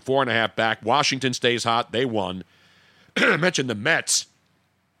Braves to move 4.5 back. Washington stays hot. They won. I mentioned the Mets,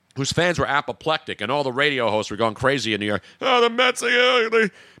 whose fans were apoplectic, and all the radio hosts were going crazy in New York. Oh, the Mets, they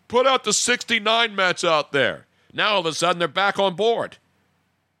put out the 69 Mets out there. Now all of a sudden they're back on board.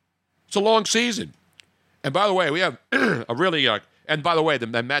 It's a long season. And by the way, we have a really, and by the way, the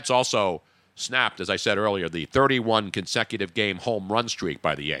Mets also snapped, as I said earlier, the 31 consecutive game home run streak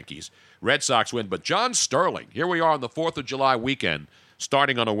by the Yankees. Red Sox win, but John Sterling, here we are on the 4th of July weekend,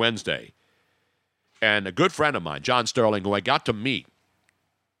 starting on a Wednesday. And a good friend of mine, John Sterling, who I got to meet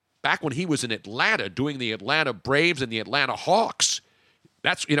back when he was in Atlanta doing the Atlanta Braves and the Atlanta Hawks.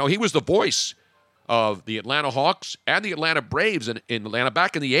 That's, he was the voice of the Atlanta Hawks and the Atlanta Braves in Atlanta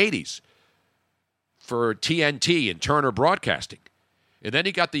back in the 80s for TNT and Turner Broadcasting. And then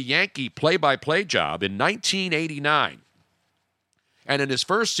he got the Yankee play-by-play job in 1989. And in his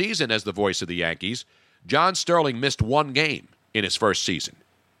first season as the voice of the Yankees, John Sterling missed 1 game in his first season.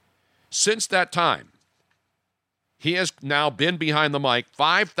 Since that time, he has now been behind the mic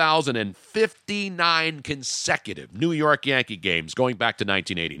 5,059 consecutive New York Yankee games going back to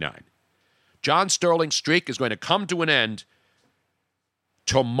 1989. John Sterling's streak is going to come to an end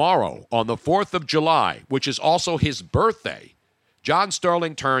tomorrow on the 4th of July, which is also his birthday. John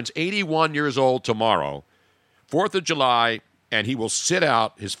Sterling turns 81 years old tomorrow, 4th of July, and he will sit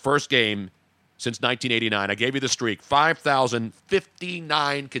out his first game since 1989. I gave you the streak,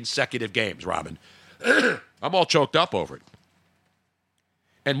 5,059 consecutive games, Robin. I'm all choked up over it.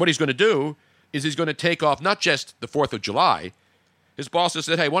 And what he's going to do is he's going to take off not just the 4th of July. His boss has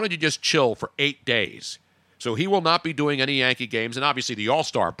said, hey, why don't you just chill for 8 days? So he will not be doing any Yankee games. And obviously the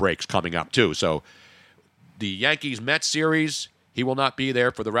All-Star break's coming up too. So the Yankees-Mets series, he will not be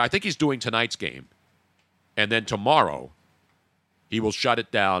there for the... I think he's doing tonight's game. And then tomorrow, he will shut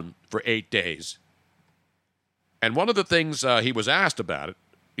it down for 8 days. And one of the things he was asked about it,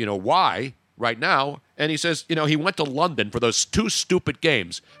 why... right now, and he says, he went to London for those 2 stupid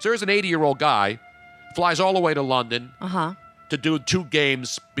games. So there's an 80-year-old guy, flies all the way to London to do 2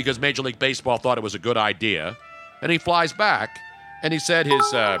 games because Major League Baseball thought it was a good idea, and he flies back, and he said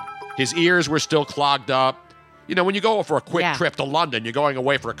his ears were still clogged up. When you go for a quick trip to London, you're going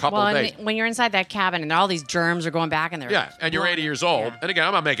away for a couple of days. When you're inside that cabin and all these germs are going back in there. Yeah, and you're 80 years old. Yeah. And again,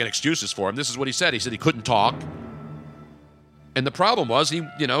 I'm not making excuses for him. This is what he said. He said he couldn't talk. And the problem was he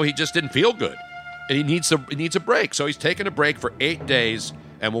just didn't feel good. And he needs a break. So he's taking a break for 8 days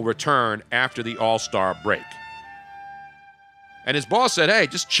and will return after the All-Star break. And his boss said, hey,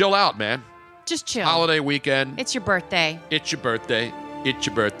 just chill out, man. Just chill. Holiday weekend. It's your birthday. It's your birthday. It's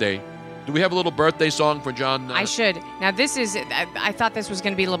your birthday. Do we have a little birthday song for John? I should. Now, I thought this was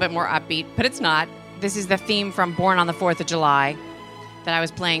going to be a little bit more upbeat, but it's not. This is the theme from Born on the 4th of July that I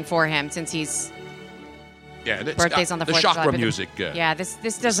was playing for him since he's... Yeah, birthdays on the 4th the of July. chakra music. Yeah,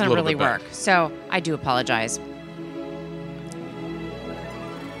 this doesn't really work. So I do apologize.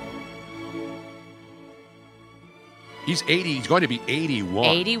 He's 80. He's going to be 81.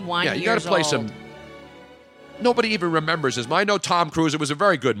 81 Yeah, you got to play some. Nobody even remembers this. I know Tom Cruise. It was a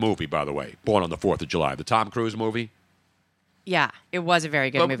very good movie, by the way. Born on the 4th of July, the Tom Cruise movie. Yeah, it was a very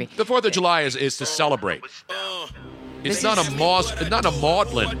good movie. The 4th of July is to celebrate. It's not a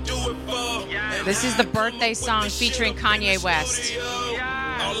maudlin This is the birthday song featuring Kanye West.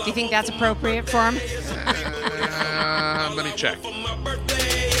 Do you think that's appropriate for him? Let me check.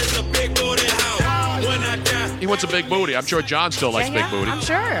 He wants a big booty. I'm sure John still likes big booty. I'm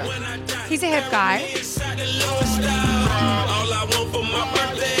sure. He's a hip guy.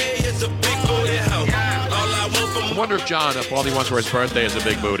 I wonder if John, if all he wants for his birthday is a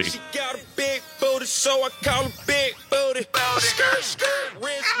big booty. So I call it big booty.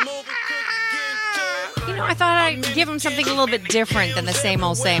 You know, I thought I'd give him something a little bit different than the same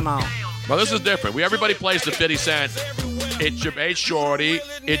old, same old. Well, this is different. Everybody plays the 50 Cent. It's your hey shorty.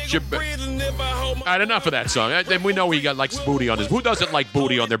 It's your. All right, enough of that song. Then we know he likes booty on his. Who doesn't like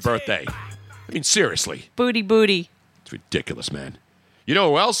booty on their birthday? I mean, seriously. Booty. It's ridiculous, man. You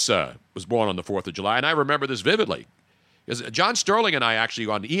know who else was born on the 4th of July? And I remember this vividly. Because John Sterling and I actually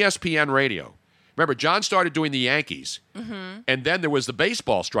on ESPN radio. Remember, John started doing the Yankees. Mm-hmm. And then there was the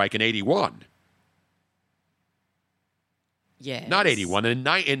baseball strike in 81. Yes. Not 81, in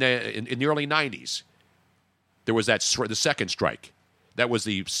the early 90s. There was the second strike. That was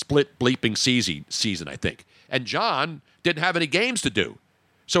the split bleeping season, I think. And John didn't have any games to do.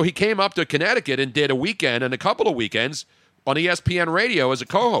 So he came up to Connecticut and did a weekend and a couple of weekends on ESPN radio as a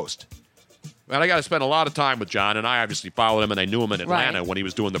co-host. And I got to spend a lot of time with John, and I obviously followed him, and I knew him in Atlanta when he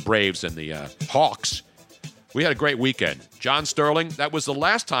was doing the Braves and the Hawks. We had a great weekend. John Sterling, that was the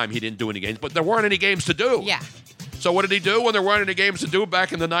last time he didn't do any games, but there weren't any games to do. Yeah. So what did he do when there weren't any games to do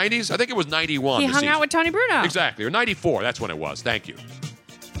back in the 90s? I think it was 91. He hung out with Tony Bruno. Exactly. Or 94. That's when it was. Thank you.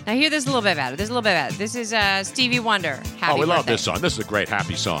 Now hear this a little bit better. This is Stevie Wonder. Happy we love birthday. this song. This is a great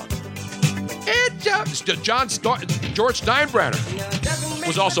happy song. George Steinbrenner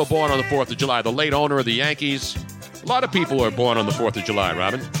was also born on the 4th of July, the late owner of the Yankees. A lot of people are born on the 4th of July,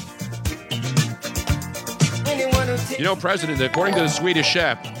 Robin. You know, according to the Swedish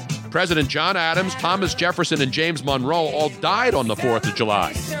Chef, President John Adams, Thomas Jefferson, and James Monroe all died on the 4th of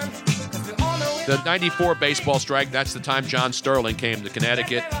July. The 94 baseball strike, that's the time John Sterling came to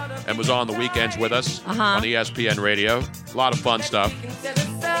Connecticut and was on the weekends with us on ESPN radio. A lot of fun stuff.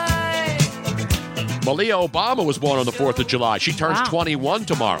 Malia Obama was born on the 4th of July. She turns 21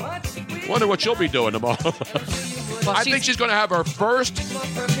 tomorrow. Wonder what she'll be doing tomorrow. I think she's going to have her first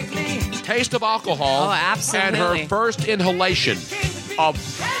taste of alcohol and her first inhalation of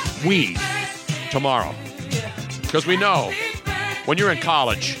weed tomorrow. Because we know when you're in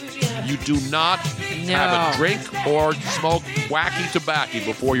college, you do not have a drink or smoke wacky tobacco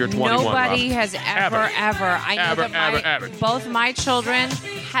before you're 21. Nobody has ever. I know that both my children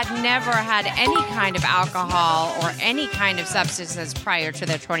had never had any kind of alcohol or any kind of substances prior to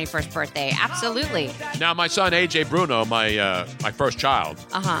their 21st birthday. Absolutely. Now, my son, A.J. Bruno, my first child,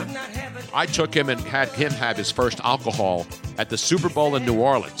 I took him and had him have his first alcohol at the Super Bowl in New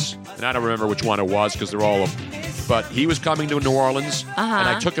Orleans. And I don't remember which one it was because they're all but he was coming to New Orleans, and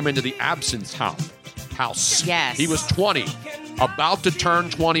I took him into the Absinthe house. Yes. He was 20, about to turn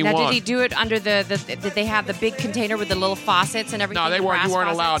 21. Now, did he do it under did they have the big container with the little faucets and everything? No, you weren't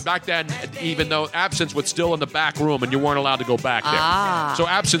allowed. Back then, even though absinthe was still in the back room, and you weren't allowed to go back there. So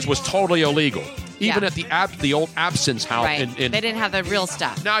absinthe was totally illegal. Even at the old absinthe house. Right. They didn't have the real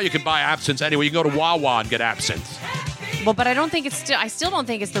stuff. Now you can buy absinthe anyway. You can go to Wawa and get absinthe. Well, but I still don't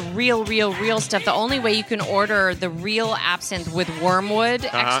think it's the real stuff. The only way you can order the real absinthe with wormwood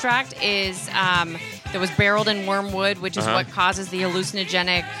extract is that was barreled in wormwood, which is what causes the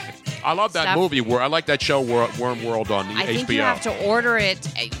hallucinogenic. I love that movie. I like that show, Worm World, on HBO. I think you have to order it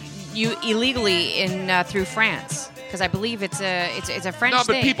illegally through France. Because I believe it's a French thing. No,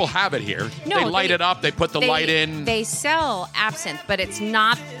 but people have it here. No, they light it up. They put the light in. They sell absinthe, but it's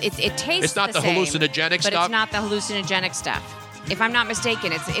not. It tastes. It's not the same, hallucinogenic stuff. But it's not the hallucinogenic stuff. If I'm not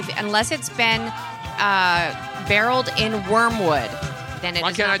mistaken, unless it's been barreled in wormwood, then it.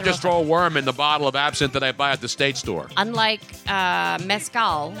 Why can't I just throw a worm in the bottle of absinthe that I buy at the state store? Unlike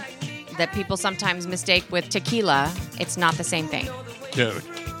mezcal, that people sometimes mistake with tequila, it's not the same thing. Dude.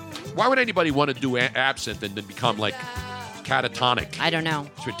 Why would anybody want to do absinthe and then become like catatonic? I don't know.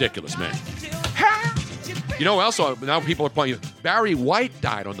 It's ridiculous, man. You know, also now people are playing. Barry White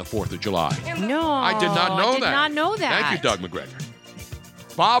died on the 4th of July. No, I did not know that. I did not know that. Thank you, Doug McGregor.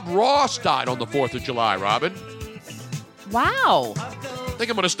 Bob Ross died on the 4th of July. Robin. Wow. I think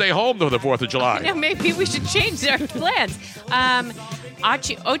I'm going to stay home though the 4th of July. Yeah, maybe we should change our plans.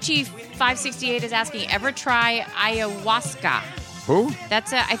 Ochi 568 is asking, ever try ayahuasca? Who?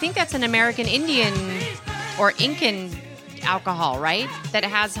 I think that's an American Indian or Incan alcohol, right? That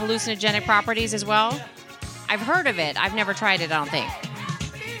has hallucinogenic properties as well. I've heard of it. I've never tried it, I don't think.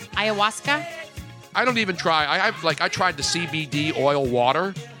 Ayahuasca? I don't even try. I tried the CBD oil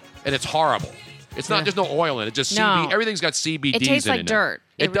water, and it's horrible. It's not. There's no oil in it. Just No. CBD. Everything's got CBDs It tastes in like it. dirt.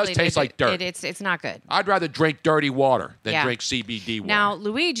 It does really taste like dirt. It's not good. I'd rather drink dirty water than Yeah. drink CBD water. Now,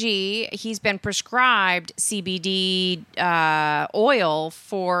 Luigi, he's been prescribed CBD oil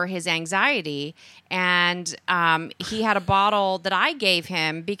for his anxiety, and he had a bottle that I gave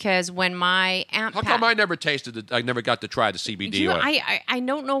him because when my aunt How come I never tasted it? I never got to try the CBD oil. I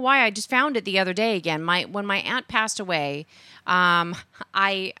don't know why. I just found it the other day again. When my aunt passed away, I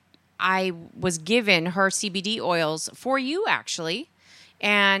was given her CBD oils for you actually.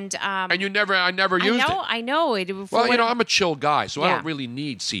 And I never used it. I know it. Well, I'm a chill guy, so I Yeah. don't really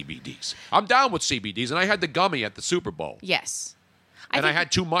need CBDs. I'm down with CBDs, and I had the gummy at the Super Bowl. Yes. I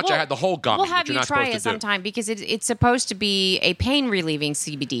had too much. I had the whole gummy. We'll have which you're you not try supposed it to do. sometime because it's supposed to be a pain relieving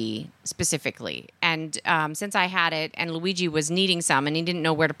CBD specifically. And since I had it and Luigi was needing some and he didn't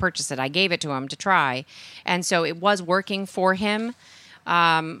know where to purchase it, I gave it to him to try. And so it was working for him.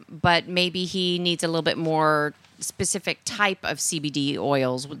 But maybe he needs a little bit more specific type of CBD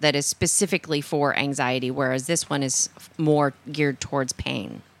oils that is specifically for anxiety, whereas this one is more geared towards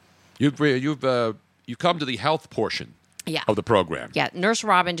pain. You've come to the health portion of the program. Yeah, Nurse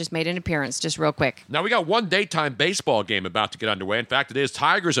Robin just made an appearance, just real quick. Now we got one daytime baseball game about to get underway. In fact, it is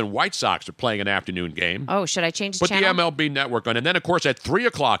Tigers and White Sox are playing an afternoon game. Oh, should I change the Put channel? the MLB Network on, and then of course at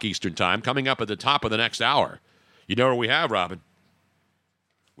 3:00 Eastern Time, coming up at the top of the next hour. You know what we have, Robin?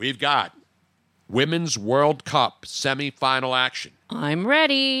 We've got Women's World Cup semifinal action. I'm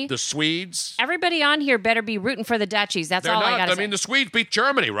ready. The Swedes. Everybody on here better be rooting for the Dutchies. That's They're all not. I got to say. I mean, the Swedes beat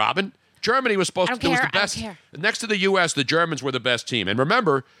Germany, Robin. Germany was supposed to was the best. I don't care. Next to the U.S., the Germans were the best team. And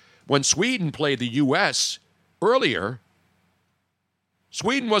remember, when Sweden played the U.S. earlier,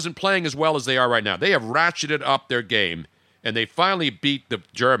 Sweden wasn't playing as well as they are right now. They have ratcheted up their game, and they finally beat the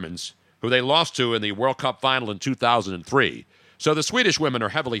Germans, who they lost to in the World Cup final in 2003. So the Swedish women are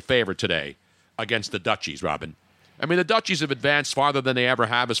heavily favored today against the Dutchies, Robin. I mean, the Dutchies have advanced farther than they ever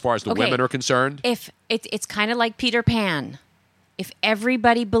have as far as the women are concerned. If it's kind of like Peter Pan. If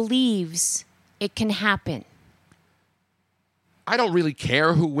everybody believes, it can happen. I don't really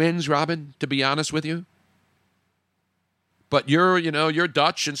care who wins, Robin, to be honest with you. But you're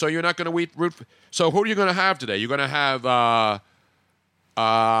Dutch, and so you're not going to root for. So who are you going to have today? You're going to have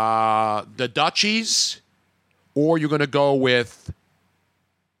the Dutchies, or you're going to go with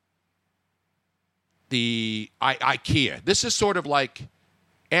the IKEA. This is sort of like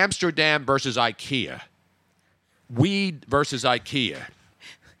Amsterdam versus IKEA. Weed versus IKEA.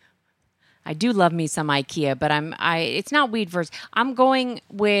 I do love me some IKEA, but it's not weed versus. I'm going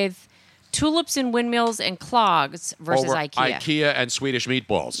with tulips and windmills and clogs versus over IKEA. IKEA and Swedish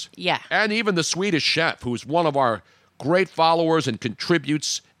meatballs. Yeah. And even the Swedish chef, who's one of our great followers and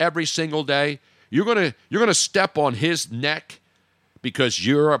contributes every single day. You're gonna step on his neck because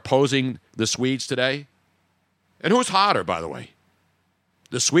you're opposing the Swedes today? And who's hotter, by the way?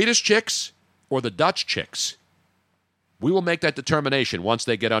 The Swedish chicks or the Dutch chicks? We will make that determination once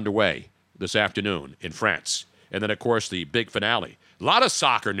they get underway this afternoon in France. And then, of course, the big finale. A lot of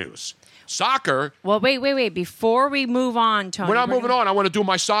soccer news. Soccer. Well, wait. Before we move on, Tony. We're not moving on. I want to do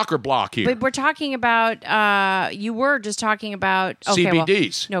my soccer block here. But we're talking about, you were just talking about. Okay,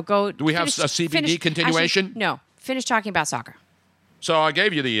 CBDs. Well, no, go. Do we have a CBD continuation? Actually, no, finish talking about soccer. So I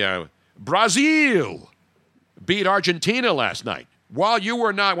gave you the Brazil beat Argentina last night. While you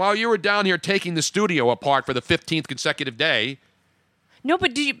were down here taking the studio apart for the 15th consecutive day. No,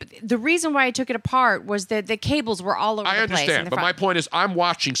 but the reason why I took it apart was that the cables were all over the place. I understand, but my point is I'm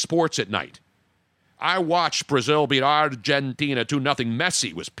watching sports at night. I watched Brazil beat Argentina 2-0.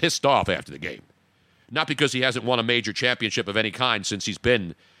 Messi was pissed off after the game. Not because he hasn't won a major championship of any kind since he's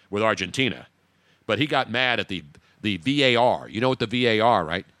been with Argentina, but he got mad at the VAR. You know what the VAR,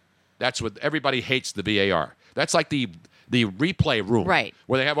 right? That's what everybody hates, the VAR. That's like the replay room, right?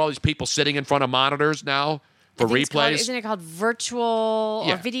 Where they have all these people sitting in front of monitors now for replays. Isn't it called virtual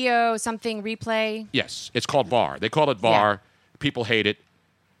or video something replay? Yes, it's called VAR. They call it VAR. Yeah. People hate it,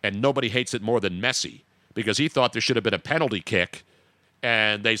 and nobody hates it more than Messi because he thought there should have been a penalty kick,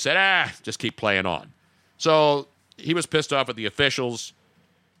 and they said, just keep playing on. So he was pissed off at the officials.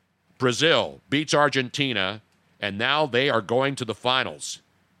 Brazil beats Argentina, and now they are going to the finals.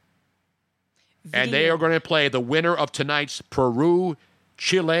 And they are going to play the winner of tonight's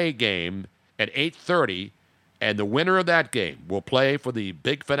Peru-Chile game at 8:30, and the winner of that game will play for the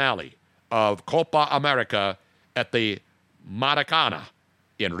big finale of Copa America at the Maracana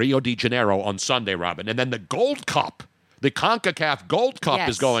in Rio de Janeiro on Sunday, Robin. And then the Gold Cup, the CONCACAF Gold Cup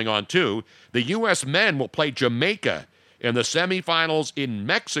is going on too. The U.S. men will play Jamaica in the semifinals in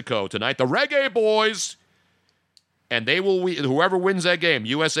Mexico tonight. The Reggae Boys And whoever wins that game,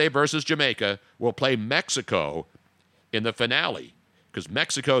 USA versus Jamaica, will play Mexico in the finale because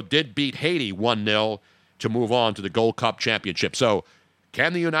Mexico did beat Haiti 1-0 to move on to the Gold Cup championship. So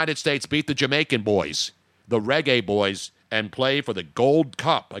can the United States beat the Jamaican boys, the reggae boys, and play for the Gold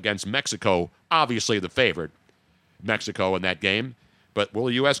Cup against Mexico? Obviously the favorite, Mexico, in that game. But will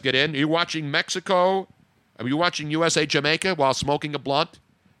the U.S. get in? Are you watching Mexico? Are you watching USA Jamaica while smoking a blunt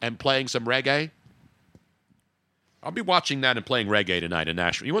and playing some reggae? I'll be watching that and playing reggae tonight in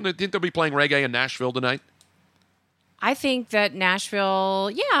Nashville. You think they'll be playing reggae in Nashville tonight? I think that Nashville,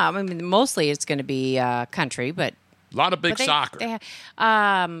 I mean, mostly it's going to be country, but a lot of big soccer.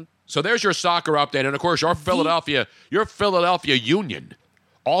 So there's your soccer update, and of course your Philadelphia Union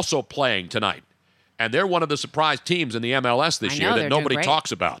also playing tonight, and they're one of the surprise teams in the MLS this year that nobody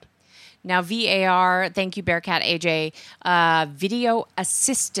talks about. Now, VAR, thank you, Bearcat AJ, video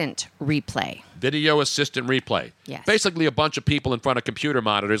assistant replay. Video assistant replay. Yes. Basically a bunch of people in front of computer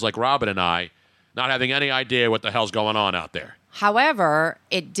monitors like Robin and I, not having any idea what the hell's going on out there. However,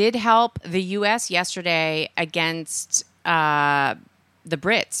 it did help the U.S. yesterday against the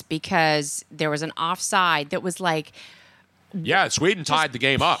Brits because there was an offside that was like... Yeah, Sweden tied the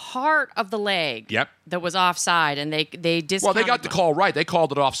game up. Part of the leg that was offside, and they discounted. Well, they got the call right. They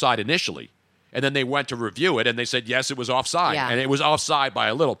called it offside initially, and then they went to review it, and they said, yes, it was offside, and it was offside by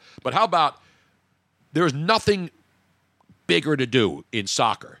a little. But how about there's nothing bigger to do in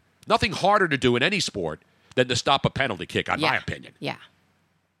soccer, nothing harder to do in any sport than to stop a penalty kick, in my opinion. Yeah.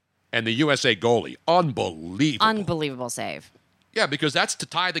 And the USA goalie, unbelievable save. Yeah, because that's to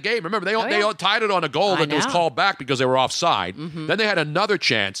tie the game. Remember, they all tied it on a goal that was called back because they were offside. Mm-hmm. Then they had another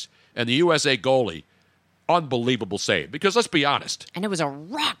chance, and the USA goalie, unbelievable save. Because let's be honest. And it was a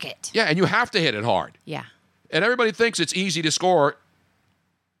rocket. Yeah, and you have to hit it hard. Yeah. And everybody thinks it's easy to score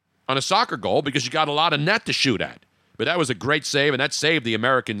on a soccer goal because you got a lot of net to shoot at. But that was a great save, and that saved the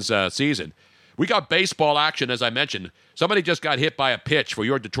Americans' season. We got baseball action, as I mentioned. Somebody just got hit by a pitch for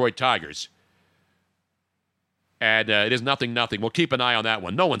your Detroit Tigers. And it is 0-0. We'll keep an eye on that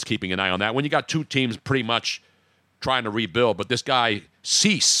one. No one's keeping an eye on that one. You got two teams pretty much trying to rebuild, but this guy,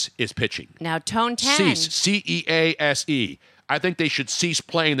 Cease, is pitching. Now, Tone 10. Cease, C-E-A-S-E. I think they should cease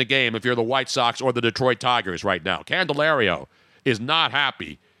playing the game if you're the White Sox or the Detroit Tigers right now. Candelario is not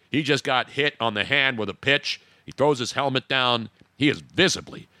happy. He just got hit on the hand with a pitch. He throws his helmet down. He is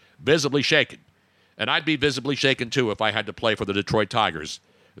visibly shaken. And I'd be visibly shaken, too, if I had to play for the Detroit Tigers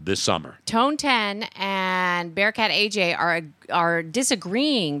this summer. Tone 10 and Bearcat AJ are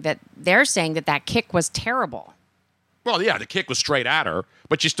disagreeing that they're saying that kick was terrible. Well, yeah, the kick was straight at her,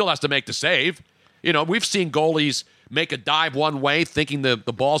 but she still has to make the save. You know, we've seen goalies make a dive one way thinking the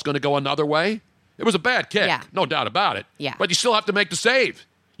ball's going to go another way. It was a bad kick, no doubt about it. Yeah. But you still have to make the save.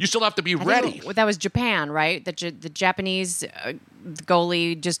 You still have to be ready. That was Japan, right? The Japanese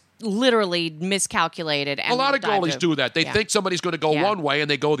goalie just literally miscalculated. And a lot of goalies do that. They think somebody's going to go one way, and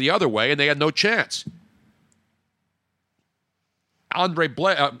they go the other way, and they had no chance. Andre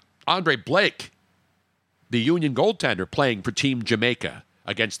Blake, the Union goaltender, playing for Team Jamaica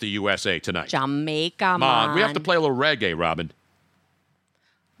against the USA tonight. Jamaica, Come on. We have to play a little reggae, Robin.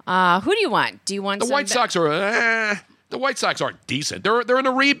 Who do you want? Do you want the White Sox are... The White Sox aren't decent. They're in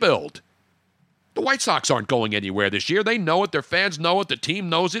a rebuild. The White Sox aren't going anywhere this year. They know it. Their fans know it. The team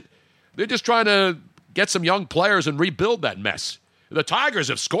knows it. They're just trying to get some young players and rebuild that mess. The Tigers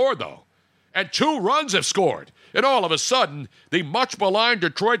have scored, though, and 2 runs have scored. And all of a sudden, the much-maligned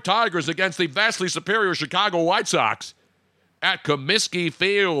Detroit Tigers against the vastly superior Chicago White Sox at Comiskey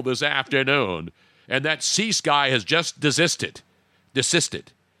Field this afternoon. And that Cease guy has just desisted. You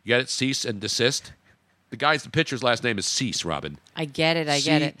get it? Cease and desist? The pitcher's last name is Cease, Robin. I get it.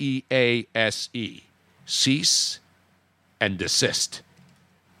 C-E-A-S-E. Cease and desist.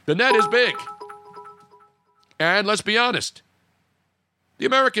 The net is big. And let's be honest. The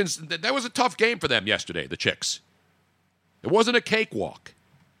Americans, that was a tough game for them yesterday, the Chicks. It wasn't a cakewalk.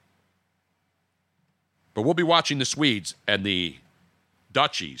 But we'll be watching the Swedes and the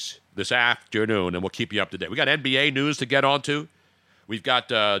Dutchies this afternoon, and we'll keep you up to date. We got NBA news to get onto. We've got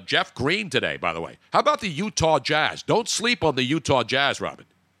Jeff Green today, by the way. How about the Utah Jazz? Don't sleep on the Utah Jazz, Robin.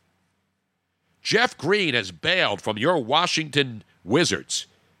 Jeff Green has bailed from your Washington Wizards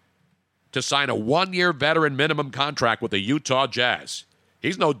to sign a 1-year veteran minimum contract with the Utah Jazz.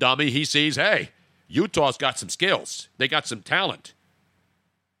 He's no dummy. He sees, hey, Utah's got some skills. They got some talent.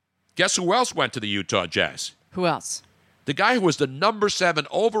 Guess who else went to the Utah Jazz? Who else? The guy who was the number 7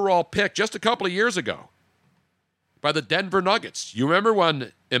 overall pick just a couple of years ago by the Denver Nuggets. You remember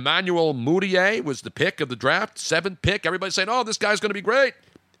when Emmanuel Mudiay was the pick of the draft, 7th pick? Everybody's saying, oh, this guy's going to be great.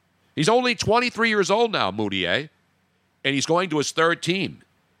 He's only 23 years old now, Mudiay. And he's going to his third team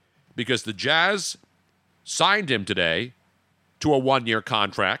because the Jazz signed him today to a one-year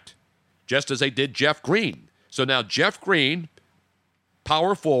contract, just as they did Jeff Green. So now Jeff Green,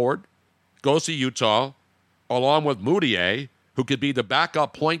 power forward, goes to Utah, along with Moutier, who could be the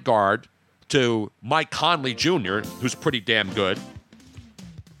backup point guard to Mike Conley Jr., who's pretty damn good.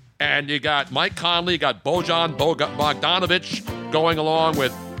 And you got Mike Conley, you got Bojan Bogdanovic going along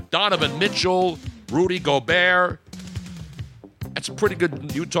with Donovan Mitchell, Rudy Gobert. That's a pretty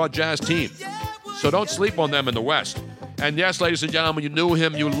good Utah Jazz team. So don't sleep on them in the West. And yes, ladies and gentlemen, you knew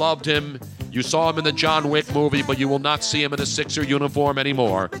him, you loved him, you saw him in the John Wick movie, but you will not see him in a Sixer uniform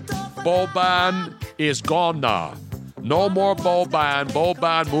anymore. Boban is gone now. No more Boban.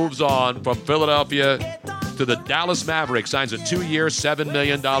 Boban moves on from Philadelphia to the Dallas Mavericks, signs a 2-year, $7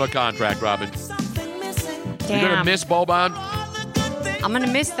 million contract, Robin. Damn. You're going to miss Boban? I'm going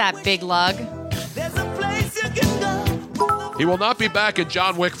to miss that big lug. He will not be back in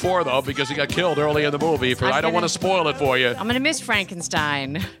John Wick 4, though, because he got killed early in the movie. I don't want to spoil it for you. I'm going to miss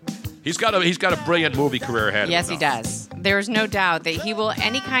Frankenstein. He's got a brilliant movie career ahead of him. Yes, he does. There's no doubt that he will,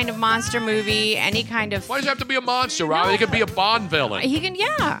 any kind of monster movie, any kind of... Why does it have to be a monster, Robin? No. He could be a Bond villain. He can,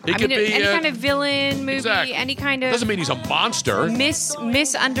 yeah. He could be any kind of villain movie, exactly. any kind of... Doesn't mean he's a monster.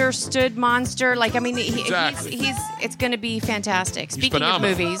 Misunderstood monster. Like, I mean, Exactly. it's going to be fantastic. Speaking of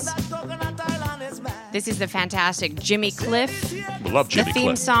phenomenal. movies, this is the fantastic Jimmy Cliff. We love Jimmy The theme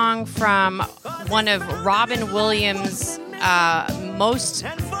Cliff. song from one of Robin Williams' most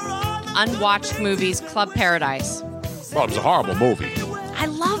unwatched movies, Club Paradise. Well, it was a horrible movie. I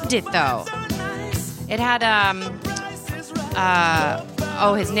loved it, though. It had,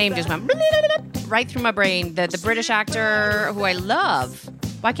 his name just went right through my brain. The British actor who I love.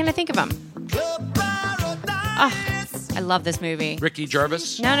 Why can't I think of him? I love this movie. Ricky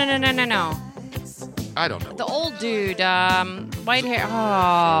Gervais? No. I don't know. The old dude, white hair.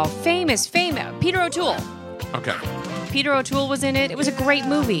 Oh, famous. Peter O'Toole. Okay. Peter O'Toole was in it. It was a great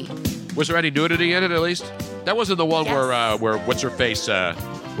movie. Was there any nudity in it, at least? That wasn't the one where what's-her-face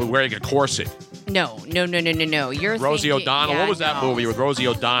was wearing a corset. No. You're Rosie thinking, O'Donnell. yeah, What was that movie with Rosie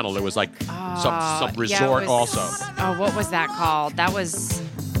O'Donnell? It was like some resort also. Oh, what was that called? That was...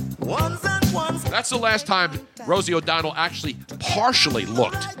 That's the last time Rosie O'Donnell actually partially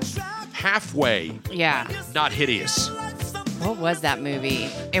looked halfway not hideous. What was that movie?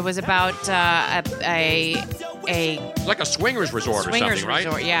 It was about like a swingers resort or something, right?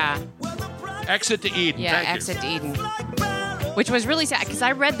 Resort, yeah. Exit to Eden. Yeah, Exit to Eden. Which was really sad because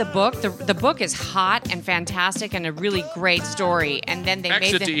I read the book. The book is hot and fantastic and a really great story. And then they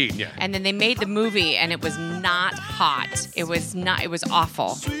Exit to Eden, yeah. And then they made the movie and it was not hot. It was not. It was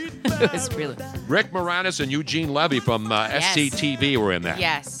awful. It was really. Rick Moranis and Eugene Levy from SCTV were in that.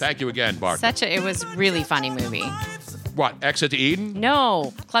 Yes. Thank you again, Bart. It was really funny movie. What? Exit to Eden?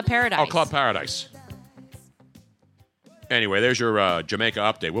 No, Club Paradise. Oh, Club Paradise. Anyway, there's your Jamaica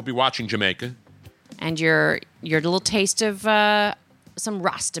update. We'll be watching Jamaica. And your little taste of some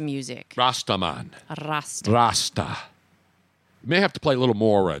Rasta music. Rastaman. Rasta. Rasta. We may have to play a little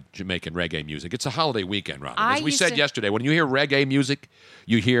more Jamaican reggae music. It's a holiday weekend, Robin. As we said yesterday, when you hear reggae music,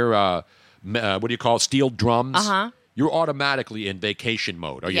 you hear, what do you call it, steel drums. Uh-huh. You're automatically in vacation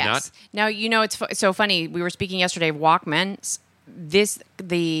mode, are you not? Now, it's so funny. We were speaking yesterday of Walkmans.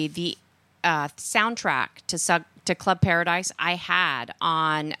 The soundtrack to Club Paradise I had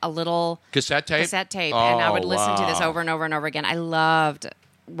on a little cassette tape, and I would listen to this over and over and over again. I loved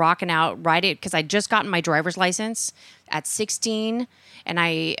rocking out, riding because I just gotten my driver's license at 16, and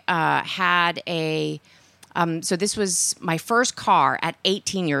I had a. So this was my first car at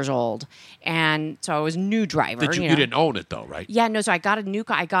 18 years old, and so I was a new driver. You didn't own it though, right? Yeah, no. So I got a new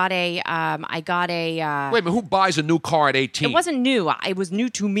car. I got a. Wait a minute, who buys a new car at 18? It wasn't new. It was new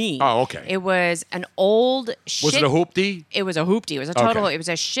to me. Oh, okay. It was an old. Was it a hoopty? It was a hoopty. It was a total. Okay. It was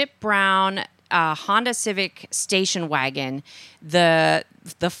a ship brown Honda Civic station wagon.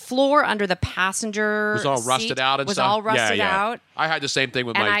 The floor under the passenger was all rusted out and was stuff. all rusted out. I had the same thing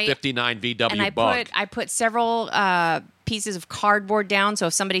with my 59 VW and Bug. I put several pieces of cardboard down, so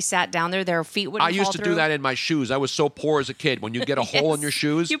if somebody sat down there, their feet wouldn't fall I used to do that in my shoes. I was so poor as a kid. When you get a hole in your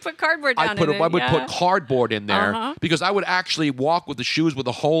shoes, you put cardboard down. I would put cardboard in there because I would actually walk with the shoes with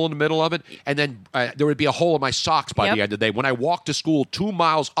a hole in the middle of it, and then there would be a hole in my socks by the end of the day. When I walked to school 2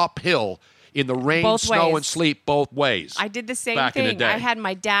 miles uphill in the rain, both snow, ways. and sleet, both ways. I did the same back thing. In the day. I had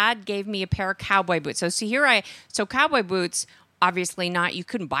my dad gave me a pair of cowboy boots. So cowboy boots obviously not. You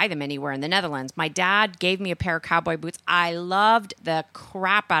couldn't buy them anywhere in the Netherlands. My dad gave me a pair of cowboy boots. I loved the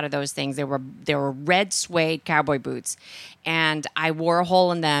crap out of those things. They were red suede cowboy boots, and I wore a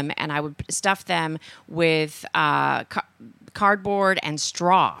hole in them, and I would stuff them with cardboard and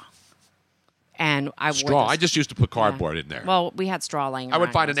straw. And straw. I just used to put cardboard in there. Well, we had straw laying around. I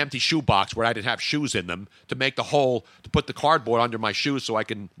would find an empty shoe box where I didn't have shoes in them to make the hole to put the cardboard under my shoes so I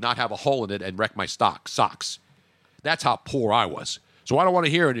can not have a hole in it and wreck my socks. That's how poor I was. So I don't want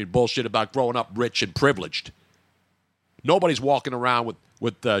to hear any bullshit about growing up rich and privileged. Nobody's walking around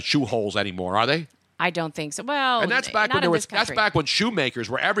with shoe holes anymore, are they? I don't think so. Well, and that's back when that's back when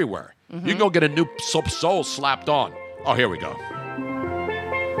shoemakers were everywhere. Mm-hmm. You can go get a new sole slapped on. Oh, here we go.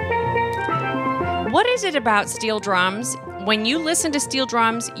 What is it about steel drums? When you listen to steel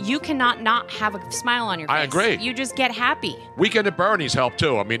drums, you cannot not have a smile on your face. I agree. You just get happy. Weekend at Bernie's help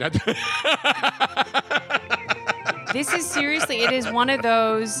too. I mean, this is seriously. It is one of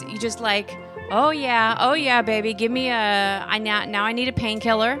those. You just like, oh yeah, baby. Give me now I need a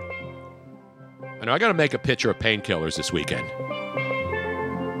painkiller. I know I got to make a picture of painkillers this weekend.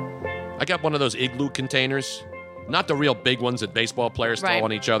 I got one of those igloo containers, not the real big ones that baseball players throw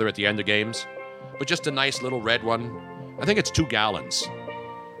on each other at the end of games. But just a nice little red one. I think it's 2 gallons.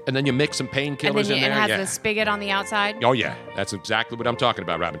 And then you mix some painkillers in there. And it has the spigot on the outside? Oh, yeah. That's exactly what I'm talking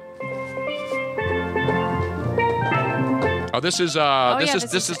about, Robin. Oh, this is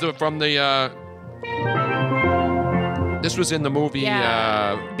from the this was in the movie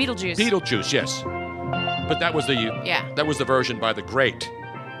Beetlejuice. Beetlejuice, yes. But that was the version by the great.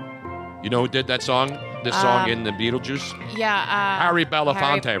 You know who did that song? This song in the Beetlejuice? Yeah, Harry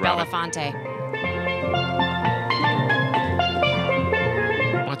Belafonte, Robin. Belafonte.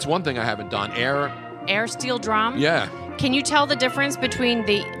 That's one thing I haven't done. Air steel drum? Yeah. Can you tell the difference between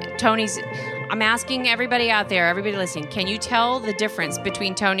Tony's... I'm asking everybody out there, everybody listening, can you tell the difference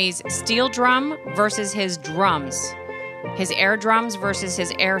between Tony's steel drum versus his drums? His air drums versus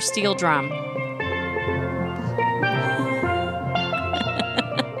his air steel drum?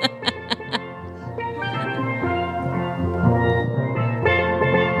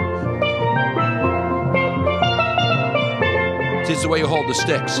 This is the way you hold the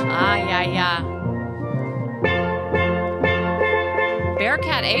sticks. Yeah.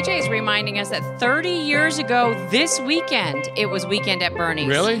 Bearcat AJ is reminding us that 30 years ago this weekend, it was Weekend at Bernie's.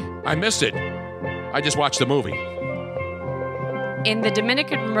 Really? I missed it. I just watched the movie. In the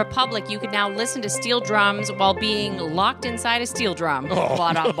Dominican Republic, you can now listen to steel drums while being locked inside a steel drum.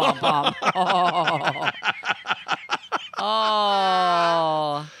 Oh.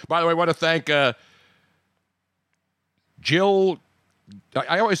 Oh. By the way, I want to thank Jill.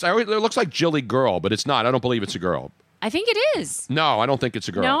 I always it looks like Jilly Girl, but it's not. I don't believe it's a girl. I think it is. No, I don't think it's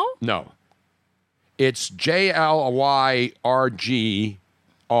a girl. No. It's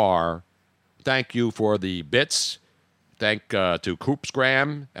JLYRGR. Thank you for the bits. Thank to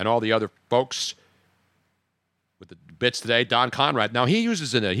Coopsgram and all the other folks with the bits today. Don Conrad. Now he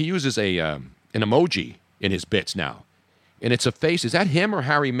uses an emoji in his bits now, and it's a face. Is that him or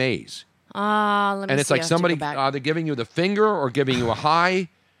Harry Mays? Let me and it's see. like somebody either giving you the finger or giving you a high.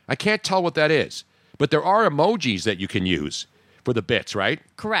 I can't tell what that is. But there are emojis that you can use for the bits, right?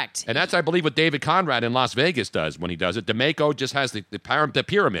 Correct. And that's, I believe, what David Conrad in Las Vegas does when he does it. D'Amico just has the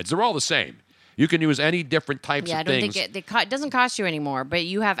pyramids. They're all the same. You can use any different types of things. Yeah, I don't think it doesn't cost you anymore, but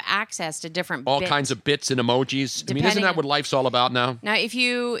you have access to different all kinds of bits and emojis. I mean, isn't that what life's all about now? Now, if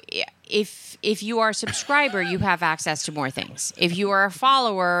you are a subscriber, you have access to more things. If you are a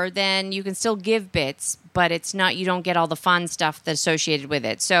follower, then you can still give bits, but it's not. You don't get all the fun stuff that's associated with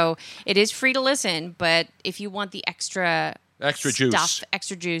it. So it is free to listen, but if you want the extra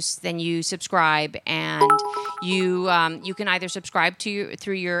juice, then you subscribe, and you can either subscribe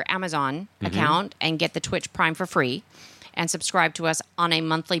through your Amazon account and get the Twitch Prime for free, and subscribe to us on a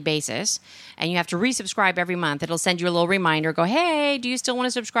monthly basis. And you have to resubscribe every month. It'll send you a little reminder. Go, hey, do you still want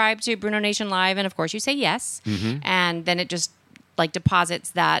to subscribe to Bruno Nation Live? And of course, you say yes, and then it just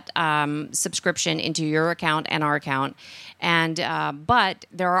deposits that subscription into your account and our account. And but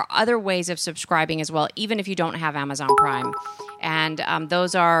there are other ways of subscribing as well, even if you don't have Amazon Prime. And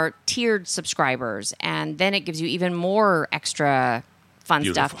those are tiered subscribers. And then it gives you even more extra fun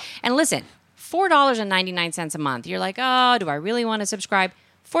stuff. And listen, $4.99 a month. You're like, oh, do I really want to subscribe?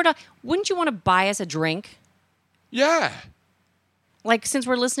 $4. Wouldn't you want to buy us a drink? Yeah. Like, since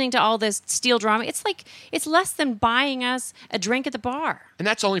we're listening to all this steel drama, it's less than buying us a drink at the bar. And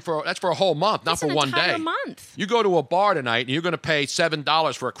that's for a whole month, not for one day. It's an entire month. You go to a bar tonight and you're going to pay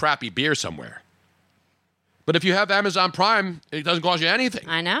 $7 for a crappy beer somewhere. But if you have Amazon Prime, it doesn't cost you anything.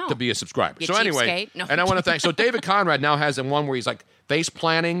 I know. To be a subscriber. You so anyway, cheapskate. No. and I want to thank. So David Conrad now has one where he's like face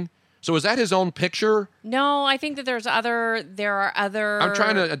planning. So is that his own picture? No, I think that there are other. I'm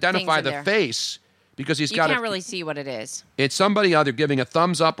trying to identify things the in there. face because he's You got. can't really see what it is. It's somebody either giving a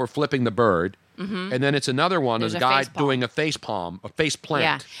thumbs up or flipping the bird, Mhm. and then it's another one. There's There's a a guy face palm. doing a face palm, a face plant.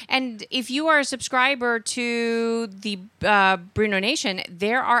 Yeah, and if you are a subscriber to the Bruno Nation,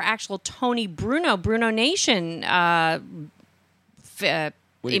 there are actual Tony Bruno Nation What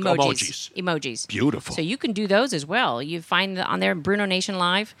do you call emojis. Beautiful. So you can do those as well. You find on there Bruno Nation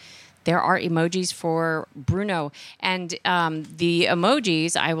Live. There are emojis for Bruno, and the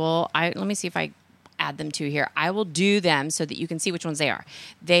emojis. Let me see if I add them to here. I will do them so that you can see which ones they are.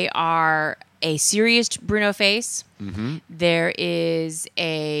 They are a serious Bruno face. Mm-hmm. There is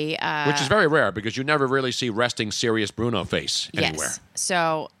a Which is very rare because you never really see resting serious Bruno face anywhere. Yes.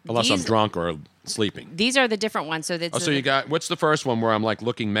 So Unless I'm drunk or sleeping. These are the different ones. So that's So you got, what's the first one where I'm like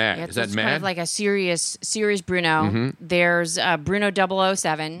looking mad? yeah, Is that it's mad? kind of like a serious Bruno. Mhm. There's Bruno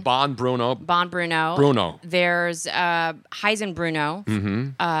 007. Bond Bruno. Bruno. There's Heisen Bruno.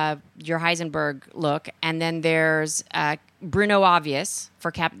 Mm-hmm. Your Heisenberg look, and then there's Bruno Obvious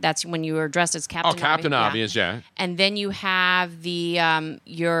for That's when you were dressed as Captain. Captain Obvious, yeah. And then you have the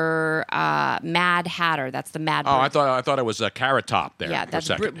your Mad Hatter. That's the Mad. Oh, I thought it was a Carrot Top there. Yeah, for a that's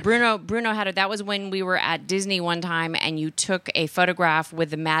second. Bruno Hatter. That was when we were at Disney one time, and you took a photograph with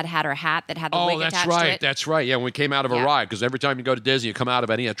the Mad Hatter hat that had the wig attached to it. That's right. Yeah, when we came out of a ride, because every time you go to Disney, you come out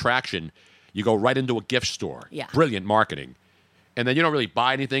of any attraction, you go right into a gift store. Yeah. Brilliant marketing. And then you don't really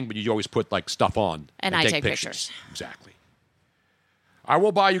buy anything, but you always put like stuff on And I take pictures. Exactly. I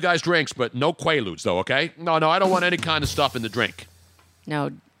will buy you guys drinks, but no Quaaludes, though. Okay? No, I don't want any kind of stuff in the drink.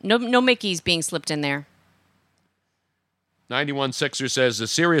 No Mickey's being slipped in there. 91 Sixer says the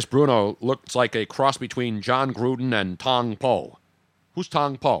serious Bruno looks like a cross between John Gruden and Tong Po. Who's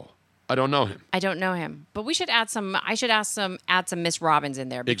Tong Po? I don't know him. I don't know him, but we should add some. I should add some Miss Robbins in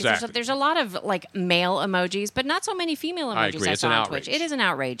there because Exactly. there's a lot of like male emojis, but not so many female emojis. I agree. It's saw an on outrage. Twitch. It is an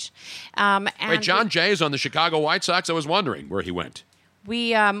outrage. And Wait, John Jay is on the Chicago White Sox? I was wondering where he went.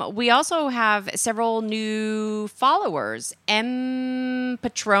 We also have several new followers. M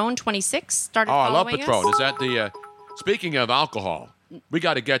Patron 26 started. Oh, I love following Patron. us. Is that the... speaking of alcohol, we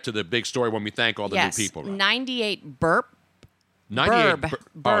got to get to the big story when we thank all the Yes, new people. Right? 98 Burp. 98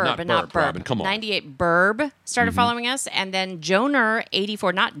 Burb, not Burp. Robin, come on. 98 Burb started following us, and then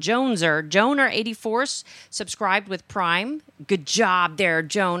Joner84, not Joneser, Joner84 subscribed with Prime. Good job there,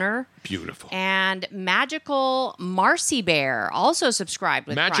 Joner. Beautiful. And Magical Marcy Bear also subscribed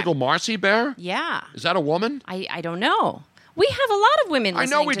with Magical Prime. Marcy Bear? Yeah. Is that a woman? I don't know. We have a lot of women I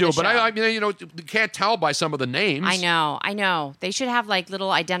listening know we to do, the but show. I mean, you can't tell by some of the names. I know. They should have like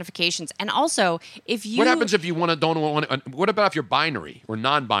little identifications. And also, if you What happens if you don't want to? What about if you're binary or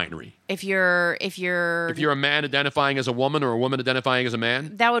non-binary? if you're If you're a man identifying as a woman or a woman identifying as a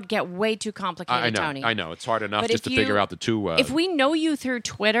man? that would get way too complicated, I know. Tony. I know. It's hard enough But just to if figure you- out the two. If we know you through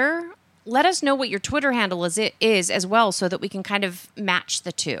Twitter, let us know what your Twitter handle is as well, so that we can kind of match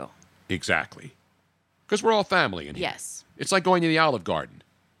the two. Exactly. Because we're all family in here. Yes. It's like going to the Olive Garden.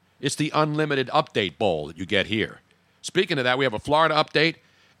 It's the unlimited update bowl that you get here. Speaking of that, we have a Florida update,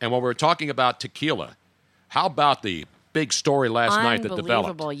 and when we're talking about tequila, how about the big story last night that developed?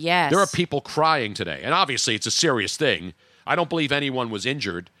 Unbelievable, yes. There are people crying today, and obviously it's a serious thing. I don't believe anyone was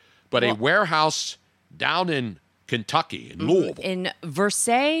injured, but a warehouse down in Kentucky, in Louisville. In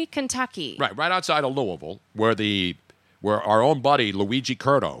Versailles, Kentucky. Right outside of Louisville, where our own buddy Luigi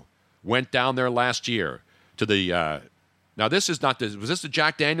Curto went down there last year to the. Now this is not was this the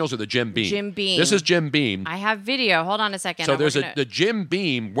Jack Daniels or the Jim Beam? Jim Beam. This is Jim Beam. I have video. Hold on a second. So there's the Jim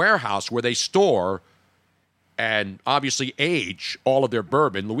Beam warehouse where they store and obviously age all of their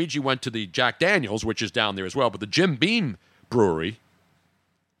bourbon. Luigi went to the Jack Daniels, which is down there as well, but the Jim Beam brewery,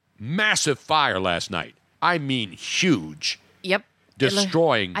 massive fire last night. I mean, huge. Yep.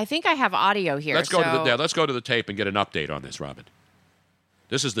 Destroying. I think I have audio here. Let's go to the tape and get an update on this, Robin.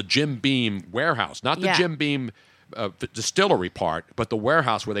 This is the Jim Beam warehouse, not the Jim Beam distillery part, but the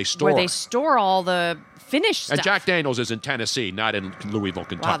warehouse where they store all the finished stuff. And Jack Daniels is in Tennessee, not in Louisville,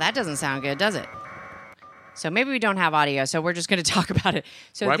 Kentucky. Wow, that doesn't sound good, does it? So maybe we don't have audio, so we're just going to talk about it.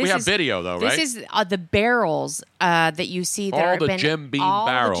 So right, we have video though, right? This is the barrels that you see. That all have the been, Jim Beam all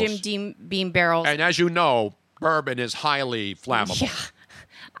barrels. the Jim Beam barrels. And as you know, bourbon is highly flammable. Yeah.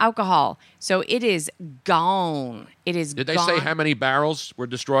 Alcohol. So it is gone. It is. Did they say how many barrels were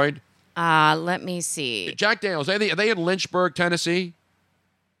destroyed? Let me see. Jack Daniels. Are they in Lynchburg, Tennessee?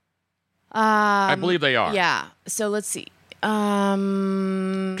 I believe they are. Yeah. So let's see.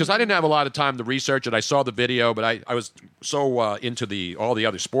 Because because I didn't have a lot of time to research it. I saw the video, but I was so into all the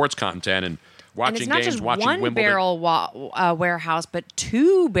other sports content and watching and it's not games, just watching one Wimbledon. barrel warehouse, but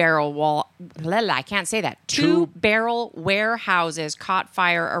two barrel I can't say that. Two barrel warehouses caught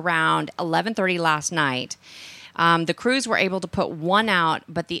fire around 11:30 last night. The crews were able to put one out,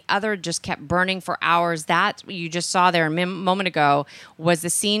 but the other just kept burning for hours. That you just saw there a moment ago was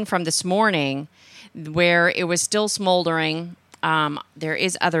the scene from this morning where it was still smoldering. There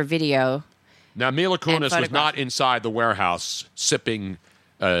is other video. Now, Mila Kunis was not inside the warehouse sipping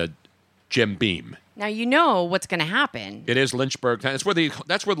Jim Beam. Now you know what's going to happen. It is Lynchburg. That's where the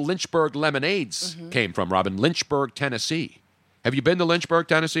Lynchburg lemonades came from, Robin. Lynchburg, Tennessee. Have you been to Lynchburg,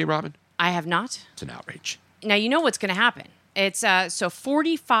 Tennessee, Robin? I have not. It's an outrage. Now you know what's going to happen. It's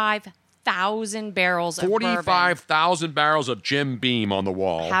 45,000 barrels of bourbon 45,000 barrels of Jim Beam on the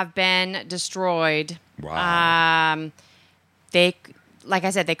wall have been destroyed. Wow. They, like I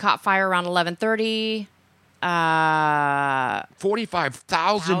said, they caught fire around 11:30.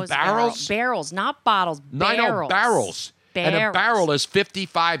 45,000 barrels? Barrels, not bottles. Barrels. I know, barrels. And a barrel is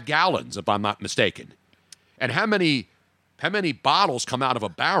 55 gallons, if I'm not mistaken. And how many bottles come out of a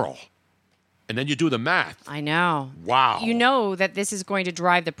barrel? And then you do the math. I know. Wow. You know that this is going to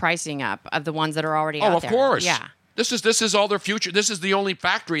drive the pricing up of the ones that are already out there. Oh, of course. Yeah. This is all their future. This is the only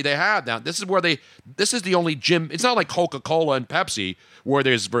factory they have now. This is the only gym. It's not like Coca-Cola and Pepsi where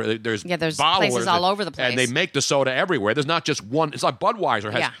there's places bottlers all over the place. and they make the soda everywhere. There's not just one. It's like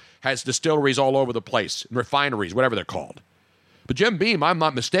Budweiser has distilleries all over the place, refineries, whatever they're called. But Jim Beam, I'm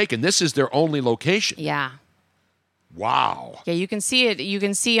not mistaken, this is their only location. Yeah. Wow. Yeah, you can see it. You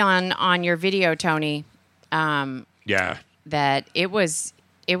can see on your video, Tony. Yeah. That it was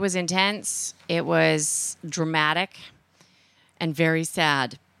intense. It was dramatic, and very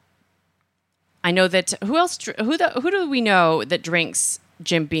sad. I know that who do we know that drinks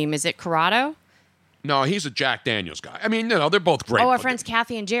Jim Beam? Is it Corrado? No, he's a Jack Daniels guy. I mean, they're both great. Oh, our friends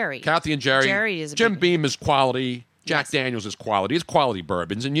Kathy and Jerry. Kathy and Jerry. Jerry is Jim Beam is quality. Jack Daniels is quality. It's quality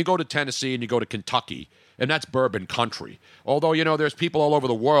bourbons. And you go to Tennessee and you go to Kentucky, and that's bourbon country. Although, there's people all over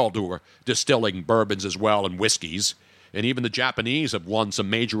the world who are distilling bourbons as well and whiskeys. And even the Japanese have won some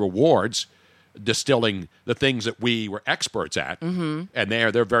major awards distilling the things that we were experts at. Mm-hmm. And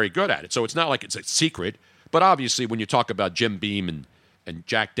they're very good at it. So it's not like it's a secret. But obviously, when you talk about Jim Beam and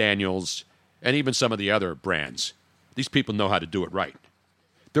Jack Daniels and even some of the other brands, these people know how to do it right.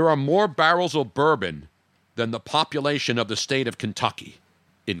 There are more barrels of bourbon than the population of the state of Kentucky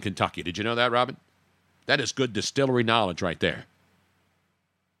in Kentucky. Did you know that, Robin? That is good distillery knowledge right there.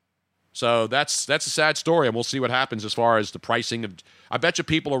 So that's a sad story, and we'll see what happens as far as the pricing of. I bet you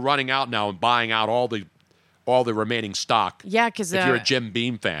people are running out now and buying out all the remaining stock. Yeah, because if you're a Jim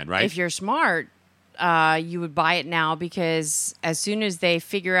Beam fan, right? If you're smart, you would buy it now because as soon as they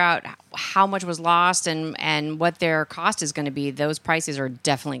figure out how much was lost and what their cost is going to be, those prices are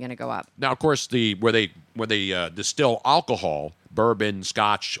definitely going to go up. Now, of course, where they distill alcohol, bourbon,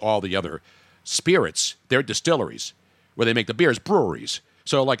 scotch, all the other spirits, they're distilleries. Where they make the beers, breweries.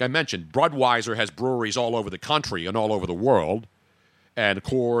 So, like I mentioned, Budweiser has breweries all over the country and all over the world. And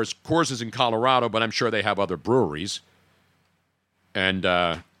Coors is in Colorado, but I'm sure they have other breweries. And,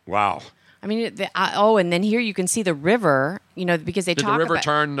 wow. I mean, and then here you can see the river, because they talk about... Did the river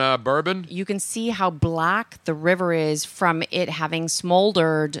turn bourbon? You can see how black the river is from it having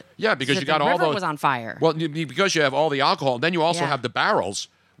smoldered. Yeah, because you got the all river those... was on fire. Well, because you have all the alcohol, then you also have the barrels,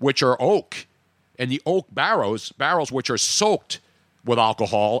 which are oak. And the oak barrels which are soaked with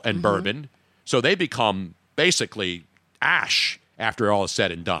alcohol and bourbon, so they become basically ash after all is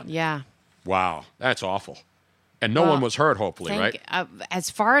said and done. Yeah. Wow, that's awful. And no one was hurt, hopefully, right? As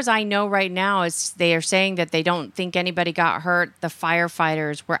far as I know right now, they are saying that they don't think anybody got hurt. The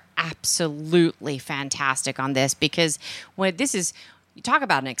firefighters were absolutely fantastic on this because you talk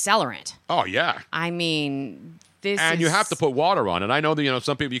about an accelerant. Oh, yeah. I mean... You have to put water on it. I know that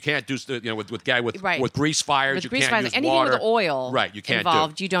some people you can't do with grease fires. With grease can't fires, use anything water. with oil you can't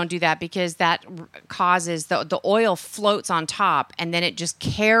involved. You don't do that because that causes the oil floats on top and then it just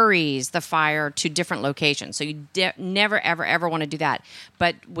carries the fire to different locations. So you never ever ever want to do that.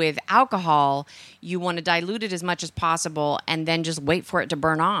 But with alcohol, you want to dilute it as much as possible and then just wait for it to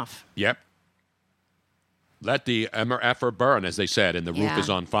burn off. Yep. Let the effer burn, as they said, and the roof is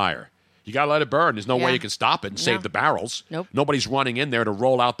on fire. You got to let it burn. There's no way you can stop it and save the barrels. Nope. Nobody's running in there to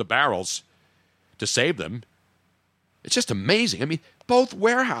roll out the barrels to save them. It's just amazing. I mean, both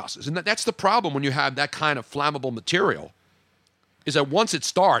warehouses. And that's the problem when you have that kind of flammable material, is that once it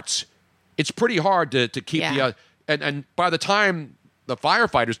starts, it's pretty hard to keep the... And by the time the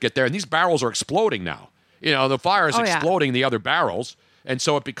firefighters get there, and these barrels are exploding now. The fire is exploding the other barrels. And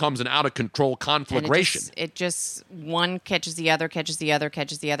so it becomes an out-of-control conflagration. It just one catches the other, catches the other,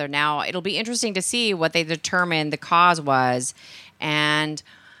 catches the other. Now, it'll be interesting to see what they determine the cause was. And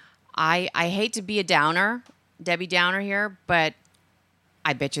I hate to be a downer, Debbie Downer here, but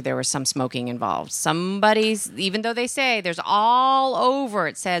I bet you there was some smoking involved. Somebody's, even though they say there's all over,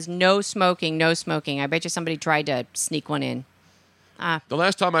 it says no smoking, no smoking. I bet you somebody tried to sneak one in. The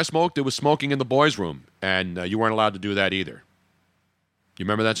last time I smoked, it was smoking in the boys' room, and you weren't allowed to do that either. You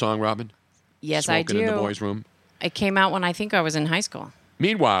remember that song, Robin? Yes, Smoking I do. in the boys' room. It came out when I think I was in high school.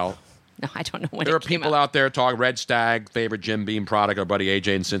 Meanwhile, no, I don't know when there it are came people out. out there talking Red Stag, favorite Jim Beam product, our buddy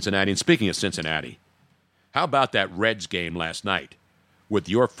AJ in Cincinnati. And speaking of Cincinnati, how about that Reds game last night with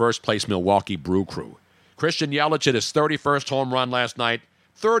your first-place Milwaukee Brew Crew? Christian Yelich hit his 31st home run last night,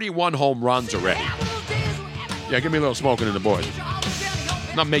 31 home runs already. Yeah, give me a little smoking in the boys.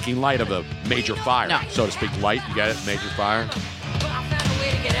 I'm not making light of a major fire, so to speak. Light, you got it? Major fire.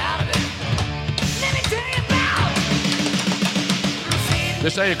 They're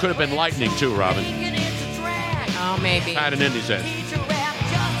saying it could have been lightning too, Robin. Oh, maybe. Pat and Indy says.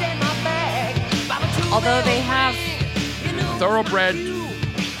 Although they have Thoroughbred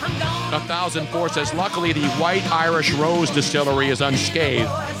 1004 says, luckily the White Irish Rose Distillery is unscathed,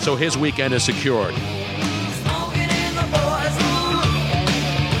 so his weekend is secured.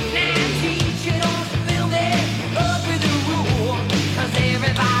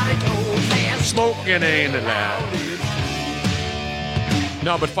 Smoking ain't allowed.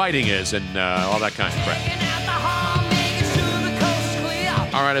 No, but fighting is, and all that kind of crap.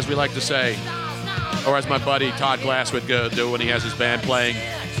 All right, as we like to say, or as my buddy Todd Glass would do when he has his band playing.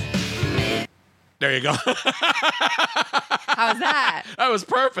 There you go. How's that? That was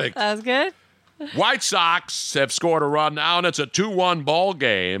perfect. That was good. White Sox have scored a run now, and it's a 2-1 ball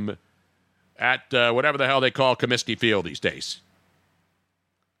game at whatever the hell they call Comiskey Field these days.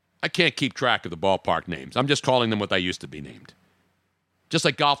 I can't keep track of the ballpark names. I'm just calling them what they used to be named. Just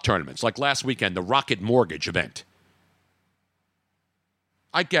like golf tournaments, like last weekend, the Rocket Mortgage event.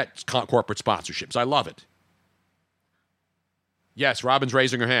 I get corporate sponsorships. I love it. Yes, Robin's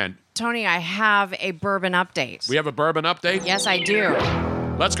raising her hand. Tony, I have a bourbon update. We have a bourbon update? Yes, I do.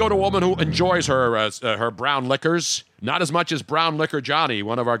 Let's go to a woman who enjoys her brown liquors, not as much as Brown Liquor Johnny,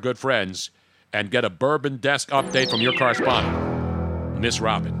 one of our good friends, and get a bourbon desk update from your correspondent, Miss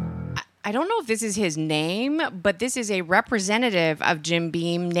Robin. I don't know if this is his name, but this is a representative of Jim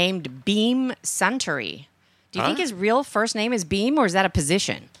Beam named Beam Suntory. Do you think his real first name is Beam, or is that a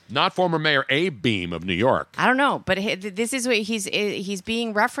position? Not former Mayor Abe Beam of New York. I don't know, but this is what he's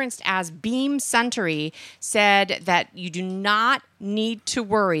being referenced as. Beam Suntory said that you do not need to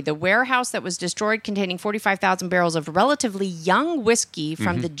worry. The warehouse that was destroyed containing 45,000 barrels of relatively young whiskey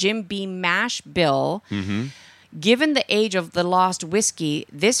from the Jim Beam mash bill. Given the age of the lost whiskey,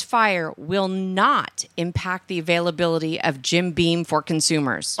 this fire will not impact the availability of Jim Beam for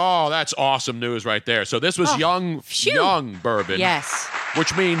consumers. Oh, that's awesome news right there. So this was young bourbon. Yes.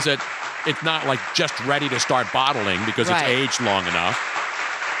 Which means that it's not like just ready to start bottling because it's aged long enough.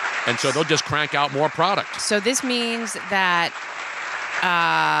 And so they'll just crank out more product. So this means that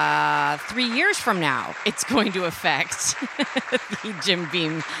 3 years from now, it's going to affect the Jim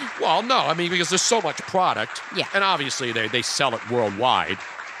Beam. Well, no, I mean, because there's so much product. Yeah. And obviously they sell it worldwide.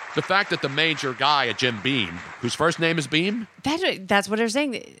 The fact that the major guy at Jim Beam, whose first name is Beam? That's what they're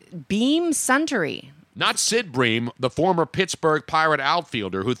saying. Beam Suntory. Not Sid Bream, the former Pittsburgh Pirate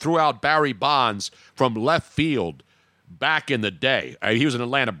outfielder who threw out Barry Bonds from left field back in the day. He was an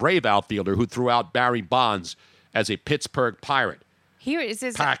Atlanta Brave outfielder who threw out Barry Bonds as a Pittsburgh Pirate. Here it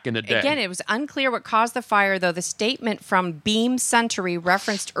says, back in the day. Again, it was unclear what caused the fire, though the statement from Beam Suntory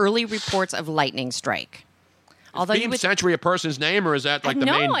referenced early reports of lightning strike. Although Beam Suntory a person's name, or is that like the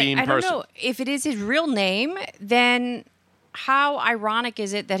main Beam person? I don't know. If it is his real name, then how ironic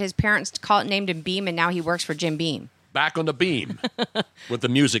is it that his parents named him Beam and now he works for Jim Beam? Back on the Beam with the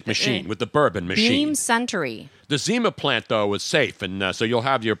music machine, with the bourbon machine. Beam Suntory. The Zima plant, though, is safe, and so you'll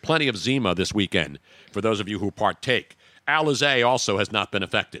have plenty of Zima this weekend for those of you who partake. Alizé also has not been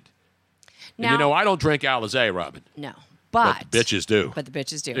affected. Now, and I don't drink Alizé, Robin. No, but the bitches do. But the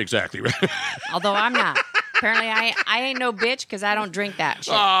bitches do. Exactly right. Although I'm not. Apparently, I ain't no bitch because I don't drink that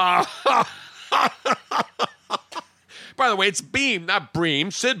shit. By the way, it's Beam, not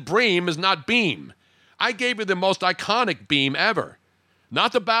Bream. Sid Bream is not Beam. I gave you the most iconic Beam ever.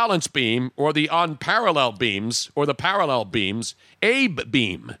 Not the balance beam or the unparalleled beams or the parallel beams. Abe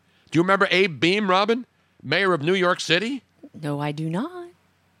Beam. Do you remember Abe Beam, Robin? Mayor of New York City? No, I do not.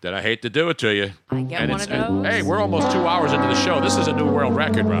 Then I hate to do it to you. I get one of those. Hey, we're almost 2 hours into the show. This is a new world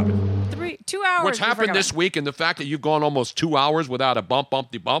record, Robin. 2 hours. What's happened this week and the fact that you've gone almost 2 hours without a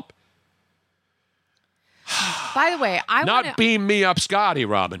bumpty bump? By the way, Not beam me up, Scotty,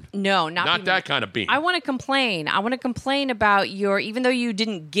 Robin. No, not that kind of beam. I want to complain. I want to complain about even though you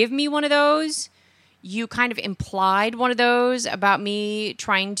didn't give me one of those, you kind of implied one of those about me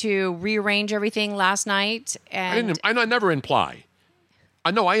trying to rearrange everything last night. And I never imply.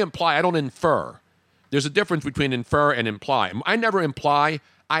 I imply. I don't infer. There's a difference between infer and imply. I never imply.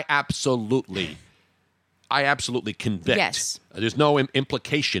 I absolutely convict. Yes. There's no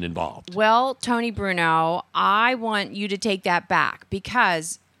implication involved. Well, Tony Bruno, I want you to take that back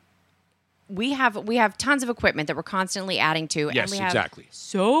because we have tons of equipment that we're constantly adding to. Yes, and we have exactly.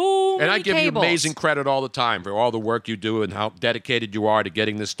 So many And I give cables. you amazing credit all the time for all the work you do and how dedicated you are to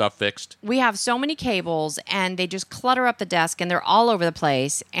getting this stuff fixed. We have so many cables and they just clutter up the desk and they're all over the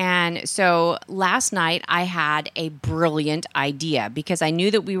place. And so last night I had a brilliant idea because I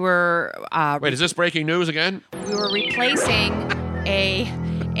knew that we were... Wait, is this breaking news again? We were replacing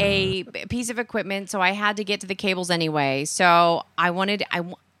a piece of equipment, so I had to get to the cables anyway. So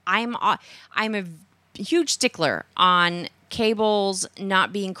I'm a huge stickler on cables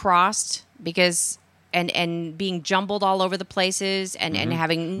not being crossed because and being jumbled all over the places and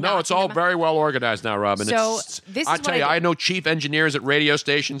having no, it's all very well organized now, Robin. So this I is tell what you, I I know chief engineers at radio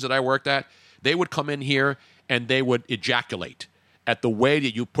stations that I worked at. They would come in here and they would ejaculate at the way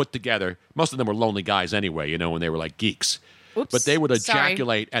that you put together. Most of them were lonely guys anyway, when they were like geeks. Oops, but they would sorry.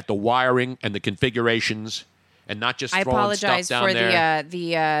 ejaculate at the wiring and the configurations and not just I throwing stuff apologize down for there.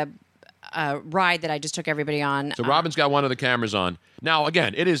 the ride that I just took everybody on. So Robin's got one of the cameras on. Now,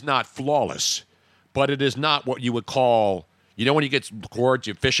 again, it is not flawless, but it is not what you would call, when you get cords,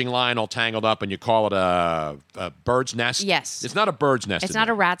 your fishing line all tangled up and you call it a bird's nest? Yes. It's not a bird's nest. It's not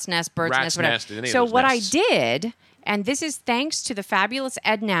a rat's nest, bird's Rat's nest, whatever. nest, any of So those what nests. I did, and this is thanks to the fabulous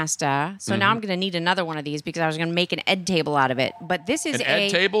Ed Nasta. So now I'm going to need another one of these because I was going to make an Ed table out of it. But this is An Ed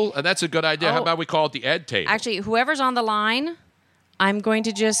table? That's a good idea. How Oh. about we call it the Ed table? Actually, whoever's on the line, I'm going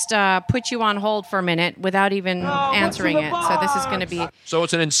to just put you on hold for a minute without even answering it. So this is going to be... So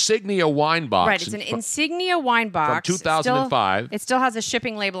it's an Insignia wine box. Right, it's an Insignia wine box. From 2005. It still has a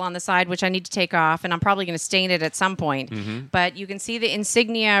shipping label on the side, which I need to take off, and I'm probably going to stain it at some point. Mm-hmm. But you can see the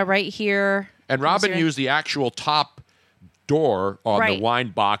insignia right here. And Robin used the actual top door on Right. the wine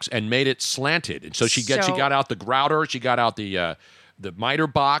box and made it slanted. And so she got out the grouter, she got out the miter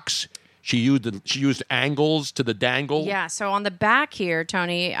box. She used angles to the dangle. Yeah, so on the back here,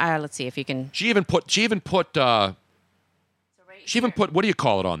 Tony, let's see if you can... She even put what do you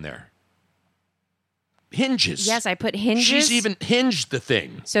call it on there? Hinges. Yes, I put hinges. She's even hinged the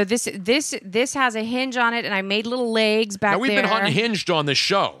thing. So this has a hinge on it, and I made little legs back there. Now we've been unhinged on this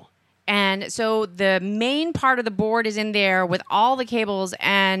show. And so the main part of the board is in there with all the cables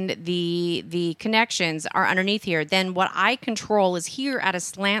and the connections are underneath here. Then what I control is here at a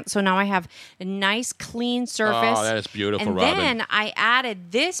slant. So now I have a nice clean surface. Oh, that is beautiful, and Robin. then I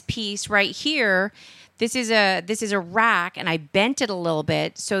added this piece right here. This is a rack, and I bent it a little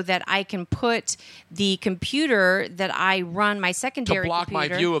bit so that I can put the computer that I run my secondary To block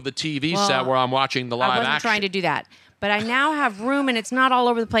computer. my view of the TV set where I'm watching the live I wasn't action. trying to do that. But I now have room, and it's not all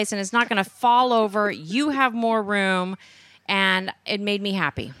over the place, and it's not going to fall over. You have more room, and it made me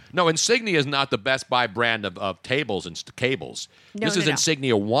happy. No, Insignia is not the Best Buy brand of tables and cables. No, this is no.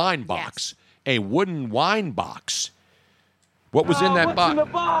 Insignia wine box, a wooden wine box. What was in that box?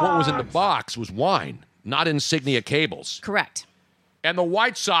 What was in the box was wine, not Insignia cables. Correct. And the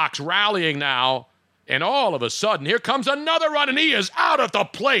White Sox rallying now, and all of a sudden, here comes another run, and he is out at the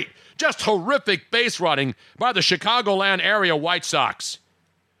plate. Just horrific base running by the Chicagoland area White Sox.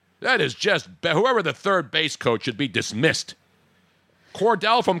 That is just, whoever the third base coach should be dismissed.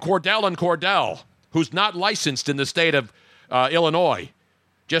 Cordell from Cordell and Cordell, who's not licensed in the state of Illinois,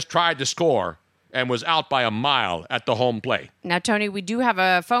 just tried to score and was out by a mile at the home plate. Now, Tony, we do have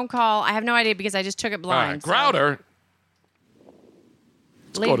a phone call. I have no idea because I just took it blind. Grouter.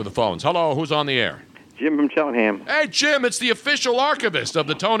 Let's go to the phones. Hello, who's on the air? Jim from Cheltenham. Hey, Jim, it's the official archivist of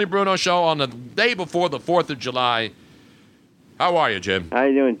the Tony Bruno Show on the day before the 4th of July. How are you, Jim? How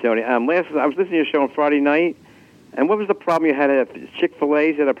you doing, Tony? I was listening to your show on Friday night, and what was the problem you had at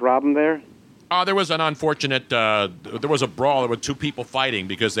Chick-fil-A's? You had a problem there? There was an unfortunate, there was a brawl. There were two people fighting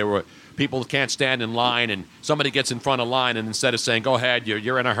because people can't stand in line, and somebody gets in front of line, and instead of saying, go ahead,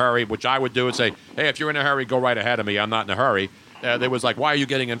 you're in a hurry, which I would do, and say, hey, if you're in a hurry, go right ahead of me. I'm not in a hurry. There was like, why are you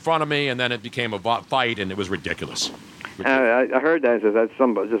getting in front of me? And then it became a fight, and it was ridiculous. I heard that.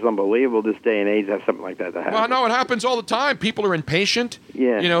 That's just unbelievable this day and age to have something like that to happen. Well, no, it happens all the time. People are impatient.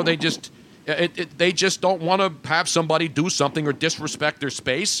 Yeah. They just, They just don't want to have somebody do something or disrespect their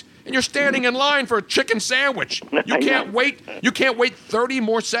space. And you're standing in line for a chicken sandwich. You can't wait. You can't wait 30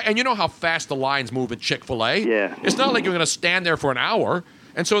 more seconds. And you know how fast the lines move at Chick-fil-A. Yeah. It's not like you're going to stand there for an hour.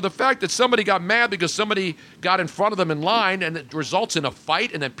 And so the fact that somebody got mad because somebody got in front of them in line and it results in a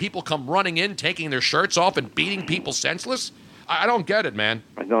fight and then people come running in, taking their shirts off and beating people senseless, I don't get it, man.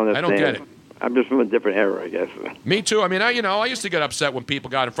 I don't understand. I don't get it. I'm just from a different era, I guess. Me too. I mean, I used to get upset when people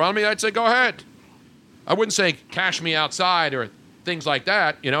got in front of me. I'd say, go ahead. I wouldn't say cash me outside or things like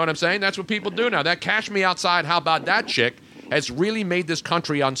that. You know what I'm saying? That's what people do now. That cash me outside, how about that chick, has really made this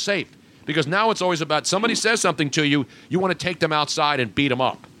country unsafe. Because now it's always about somebody says something to you, you want to take them outside and beat them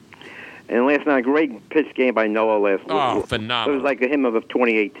up. And last night, great pitch game by Noah last week. Oh, phenomenal. It was like the hymn of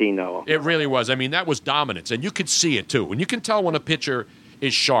 2018, Noah. It really was. I mean, that was dominance. And you could see it, too. And you can tell when a pitcher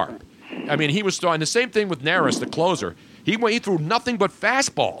is sharp. I mean, he was throwing the same thing with Neris, the closer. He threw nothing but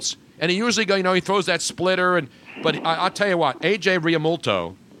fastballs. And he usually he throws that splitter. But I'll tell you what, A.J.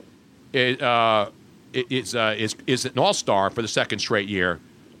 Riamulto is an all-star for the second straight year.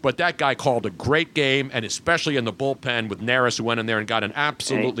 But that guy called a great game, and especially in the bullpen with Neris, who went in there and got an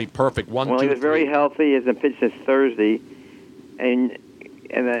absolutely perfect 1-2. Well, he was very healthy. He hasn't pitched since Thursday. And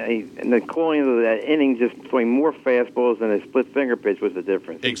the calling of that inning, just throwing more fastballs than a split finger pitch was the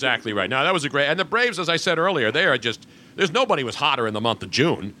difference. Exactly right. Now, that was a great... And the Braves, as I said earlier, they are just... There's nobody was hotter in the month of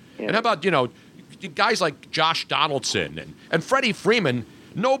June. Yeah. And how about, guys like Josh Donaldson and Freddie Freeman?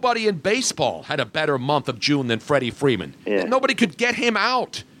 Nobody in baseball had a better month of June than Freddie Freeman. Yeah. Nobody could get him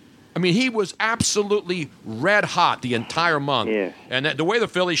out. I mean, he was absolutely red hot the entire month. Yeah. And the way the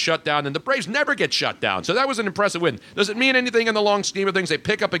Phillies shut down, and the Braves never get shut down. So that was an impressive win. Does it mean anything in the long scheme of things? They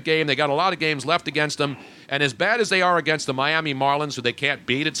pick up a game. They got a lot of games left against them. And as bad as they are against the Miami Marlins, who they can't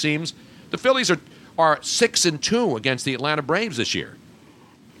beat, it seems, the Phillies are 6-2 against the Atlanta Braves this year.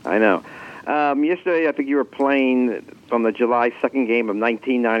 I know. Yesterday, I think you were playing from the July 2nd game of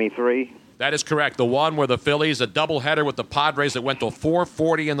 1993. That is correct. The one where the Phillies, a doubleheader with the Padres that went till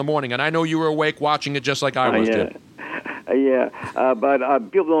 4:40 in the morning. And I know you were awake watching it just like I was, Jim.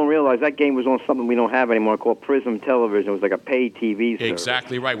 But people don't realize that game was on something we don't have anymore called Prism Television. It was like a paid TV service.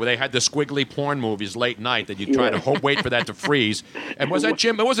 Exactly right, where they had the squiggly porn movies late night that you try to wait for that to freeze. And was that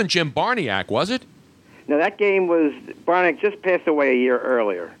Jim? It wasn't Jim Barniak, was it? No, that game was Barniak just passed away a year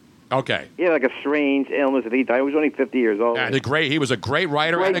earlier. Okay. He had like a strange illness that he died. He was only 50 years old. Yeah, he was a great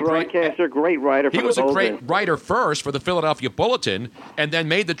writer. Great broadcaster, great writer. He was a great writer first for the Philadelphia Bulletin and then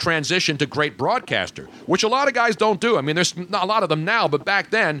made the transition to great broadcaster, which a lot of guys don't do. I mean, there's not a lot of them now, but back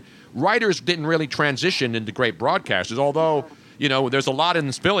then, writers didn't really transition into great broadcasters, although, there's a lot in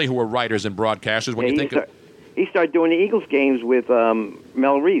Philly who were writers and broadcasters. He started doing the Eagles games with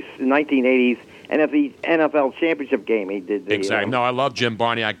Mel Reese in the 1980s. And at the NFL championship game, he did. Exactly. No, I love Jim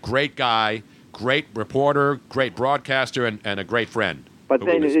Barniak. Great guy, great reporter, great broadcaster, and a great friend. But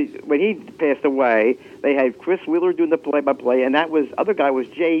then when he passed away, they had Chris Wheeler doing the play-by-play, and other guy was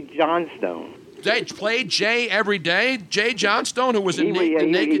Jay Johnstone. They played Jay every day? Jay Johnstone, who was in the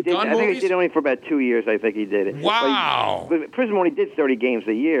Naked Gun movies? I think he did only for about 2 years, I think he did it. Wow. But Prism only did 30 games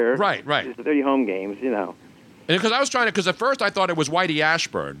a year. Right. Just 30 home games, And because at first I thought it was Whitey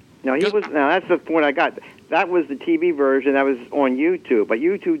Ashburn. No, that's the point I got. That was the TV version. That was on YouTube, but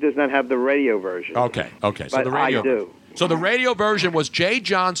YouTube does not have the radio version. Okay. So the radio. I do. So the radio version was Jay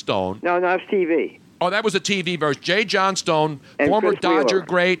Johnstone. No, it's TV. Oh, that was a TV version. Jay Johnstone, and former Chris Dodger Wheeler.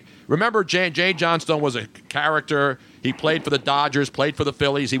 great. Remember, Jay Johnstone was a character. He played for the Dodgers, played for the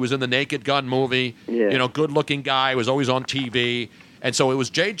Phillies. He was in the Naked Gun movie. Yeah. Good-looking guy. Was always on TV. And so it was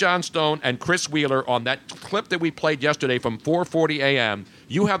Jay Johnstone and Chris Wheeler on that clip that we played yesterday from 4:40 a.m.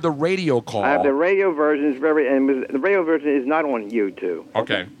 You have the radio call. I have the radio version. The radio version is not on YouTube.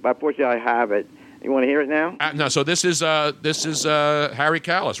 Okay. But fortunately, I have it. You want to hear it now? No. So this is Harry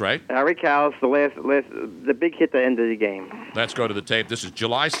Callis, right? Harry Callis, the big hit that ended the game. Let's go to the tape. This is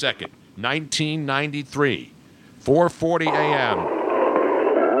July 2nd, 1993, 4:40 a.m.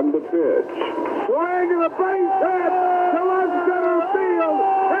 And the pitch. Swing to the base hit.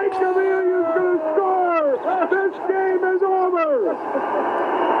 Cavaliers going to score. This game is over.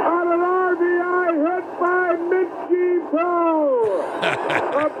 On an RBI hit by Mitchie Poe.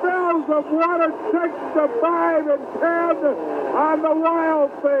 The Bells have won it 6-5 and 10 on the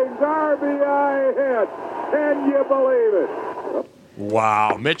Wild Things RBI hit. Can you believe it?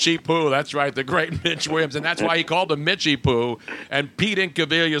 Wow, Mitchie Poo, that's right, the great Mitch Williams, and that's why he called him Mitchie Poo, and Pete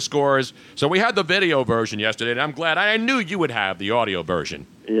Incaviglia scores. So we had the video version yesterday, and I'm glad. I knew you would have the audio version.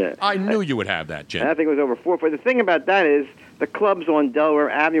 Yeah. I knew you would have that, Jim. I think it was over 4. But the thing about that is the clubs on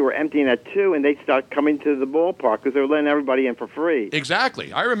Delaware Avenue were emptying at 2, and they start coming to the ballpark because they were letting everybody in for free.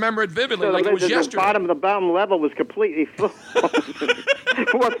 Exactly. I remember it vividly, So like it was yesterday. The bottom level was completely full.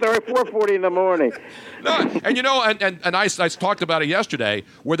 4:40 in the morning. No, and you know, and I talked about it yesterday,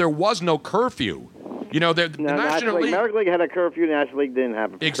 where there was no curfew. You know, the National League. American League had a curfew. National League didn't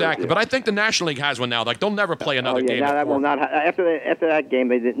have a curfew. Exactly, but I think the National League has one now. Like they'll never play another game. Now that will not. After that game,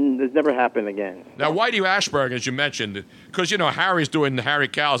 they didn't. It's never happened again. Now, Whitey Ashburn, as you mentioned, because you know Harry's doing the Harry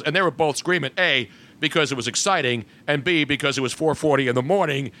Cows, and they were both screaming A, because it was exciting, and B, because it was 4:40 in the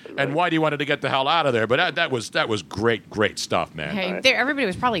morning, and Whitey wanted to get the hell out of there. But that was great stuff, man. Hey, everybody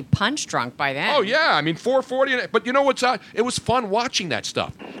was probably punch drunk by then. Oh yeah, I mean 4:40. But you know what's? It was fun watching that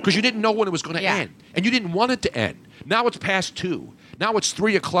stuff because you didn't know when it was going to end, and you didn't want it to end. Now it's past 2. Now it's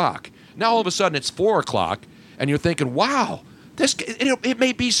 3 o'clock. Now all of a sudden it's 4 o'clock, and you're thinking, wow. It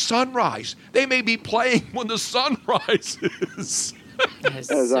may be sunrise. They may be playing when the sun rises. That is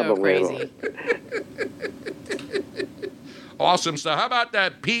so crazy. Awesome stuff. How about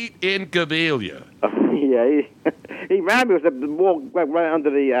that Pete Incaviglia? Yeah, he ran me with the ball right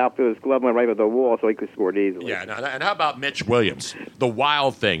under the outfielder's glove, went right with the wall, so he could score it easily. Yeah, and how about Mitch Williams, the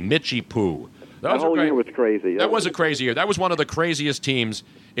wild thing, Mitchie Poo? The whole year was crazy. That was a crazy year. That was one of the craziest teams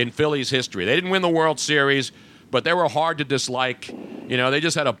in Phillies history. They didn't win the World Series, but they were hard to dislike. You know, they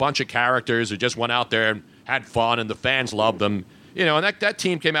just had a bunch of characters who just went out there and had fun, and the fans loved them. You know, and that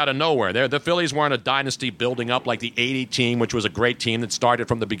team came out of nowhere. The Phillies weren't a dynasty building up like the 80 team, which was a great team that started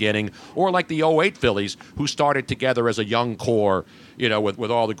from the beginning, or like the 08 Phillies, who started together as a young core, you know,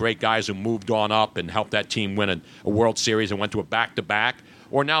 with all the great guys who moved on up and helped that team win a World Series and went to a back-to-back.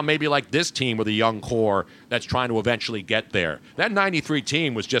 Or now maybe like this team with a young core that's trying to eventually get there. That 93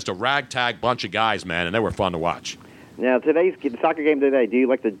 team was just a ragtag bunch of guys, man, and they were fun to watch. Now, the soccer game today, do you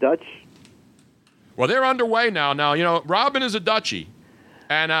like the Dutch? Well, they're underway now. Now, you know, Robin is a Dutchie,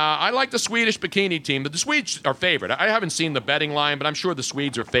 and I like the Swedish bikini team. The Swedes are favored. I haven't seen the betting line, but I'm sure the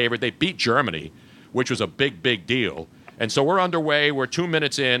Swedes are favored. They beat Germany, which was a big deal. And so we're underway. We're 2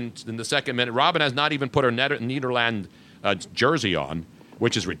 minutes in the second minute. Robin has not even put her Nederland jersey on,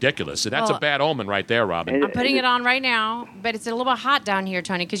 which is ridiculous. So that's a bad omen right there, Robin. I'm putting it on right now, but it's a little bit hot down here,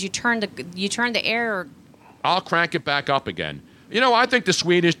 Tony, because you turned the air. I'll crank it back up again. You know, I think the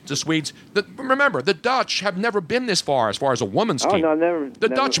Swedes. Remember, the Dutch have never been this far as a women's team. Oh no, never. The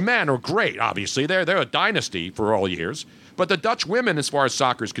Dutch men are great. Obviously, they're a dynasty for all years. But the Dutch women, as far as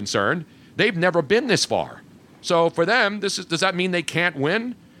soccer is concerned, they've never been this far. So for them, does that mean they can't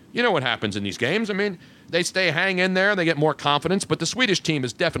win? You know what happens in these games. I mean, they hang in there, they get more confidence, but the Swedish team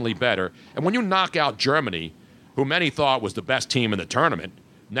is definitely better. And when you knock out Germany, who many thought was the best team in the tournament,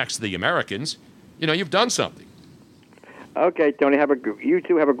 next to the Americans, you know, you've done something. Okay, Tony, you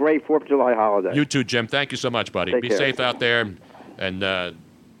two have a great 4th of July holiday. You too, Jim. Thank you so much, buddy. Take Be care. safe out there, and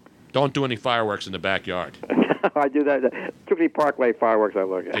don't do any fireworks in the backyard. I do that. Tookie Parkway fireworks I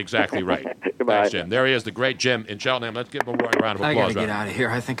look at. Exactly right. Goodbye. Thanks, Jim. There he is, the great Jim in Cheltenham. Let's give him a round of applause. I gotta get out of here.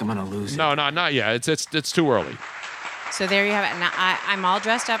 I think I'm gonna lose it. No, not yet. It's too early. So there you have it. Now, I'm all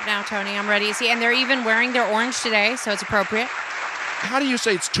dressed up now, Tony. I'm ready to see. And they're even wearing their orange today, so it's appropriate. How do you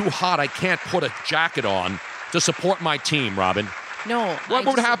say it's too hot? I can't put a jacket on to support my team, Robin. No. What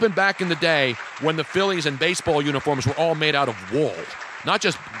would happen back in the day when the Phillies and baseball uniforms were all made out of wool? Not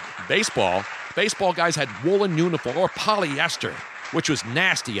just baseball. Baseball guys had woolen uniform or polyester, which was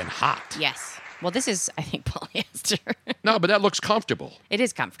nasty and hot. Yes. Well, this is, I think, polyester. No, but that looks comfortable. It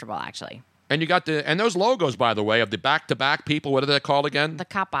is comfortable, actually. And you got those logos, by the way, of the back-to-back people. What are they called again? The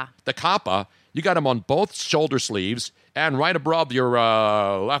kappa. The kappa. You got them on both shoulder sleeves and right above your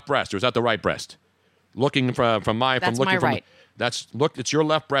left breast. Or is that the right breast? Looking from my That's from looking my from right. It's your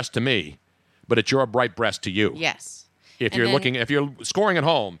left breast to me, but it's your right breast to you. Yes. If you're scoring at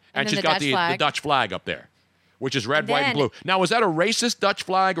home, and she's got the Dutch flag up there, which is red, white, and blue. Now, is that a racist Dutch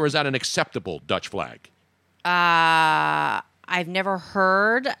flag or is that an acceptable Dutch flag? I've never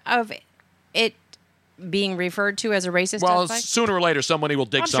heard of it being referred to as a racist Well, Dutch flag. sooner or later, somebody will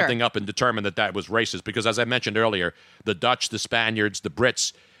dig I'm something sure. up and determine that was racist because, as I mentioned earlier, the Dutch, the Spaniards, the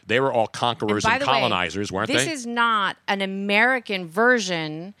Brits, they were all conquerors and colonizers, weren't they? This is not an American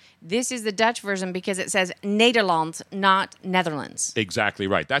version. This is the Dutch version because it says Nederland, not Netherlands. Exactly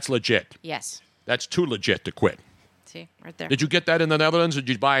right. That's legit. Yes. That's too legit to quit. See, right there. Did you get that in the Netherlands or did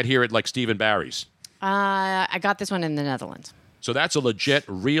you buy it here at like Stephen Barry's? I got this one in the Netherlands. So that's a legit,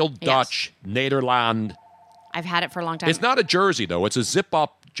 real Dutch Nederland. I've had it for a long time. It's not a jersey, though. It's a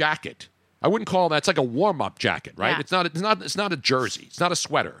zip-up jacket. I wouldn't call that. It's like a warm-up jacket, right? Yeah. It's not a jersey. It's not a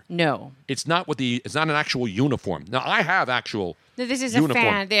sweater. No. It's not an actual uniform. Now I have actual No, this is uniform. a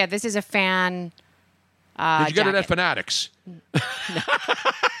fan. Yeah, this is a fan Did you get it at Fanatics?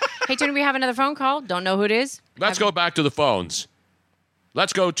 Hey, Tony, we have another phone call. Don't know who it is. Let's go back to the phones.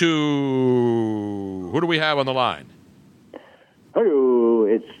 Let's go to... Who do we have on the line? Hello,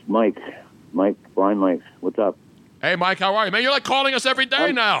 it's Mike. Blind Mike. What's up? Hey, Mike, how are you? Man, you're like calling us every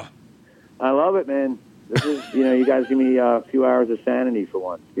day now. I love it, man. This is, you guys give me a few hours of sanity for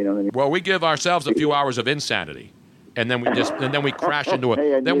once. You know what I mean? Well, we give ourselves a few hours of insanity, and then we crash into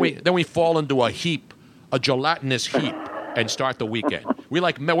then we fall into a gelatinous heap, and start the weekend. We're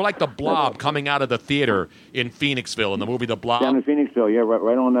like the Blob coming out of the theater in Phoenixville in the movie The Blob. Down in Phoenixville, yeah,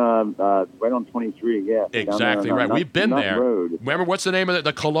 right on 23, yeah. Exactly right. We've been there. Road. Remember, what's the name of it?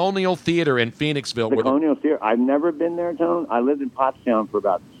 The Colonial Theater in Phoenixville. The Colonial Theater. I've never been there, Tone. I lived in Pottstown for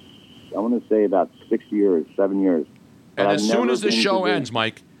about 7 years. And as soon as the show ends,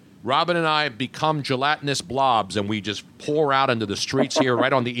 Mike, Robin and I become gelatinous blobs, and we just pour out into the streets here,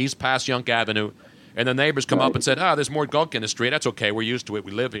 right on the East Pass Yonk Avenue. And the neighbors come up and said, there's more gunk in the street. That's okay. We're used to it.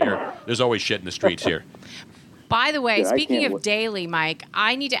 We live here. There's always shit in the streets here. By the way, speaking of daily, Mike,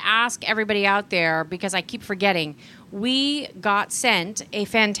 I need to ask everybody out there, because I keep forgetting, we got sent a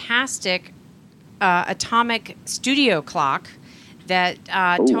fantastic atomic studio clock that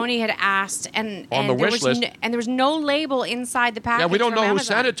Tony had asked, and the wish list. And there was no label inside the package. Yeah, we don't know from who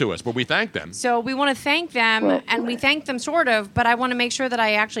Amazon. sent it to us, but we thank them. So we want to thank them, and we thank them sort of, but I want to make sure that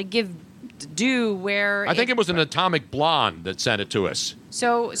I actually give due where. I think it was an atomic blonde that sent it to us.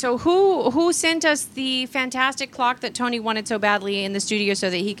 So who sent us the fantastic clock that Tony wanted so badly in the studio so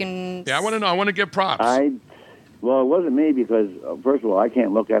that he can? Yeah, I want to know. I want to give props. Well, it wasn't me because first of all, I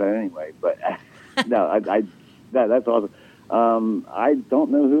can't look at it anyway. But no, that's awesome. I don't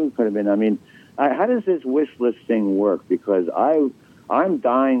know who it could have been. I mean, how does this wish list thing work? Because I'm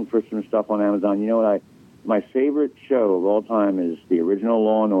dying for some stuff on Amazon. You know what? My favorite show of all time is the original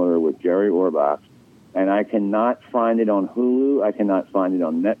Law and Order with Jerry Orbach, and I cannot find it on Hulu. I cannot find it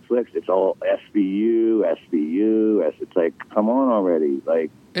on Netflix. It's all SVU. It's like, come on already!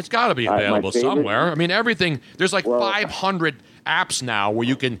 Like, it's got to be available somewhere. I mean, everything. There's like 500 apps now where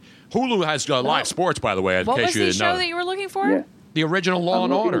you can. Hulu has live sports, by the way, in case you didn't know. What was the show that you were looking for? Yeah. The original Law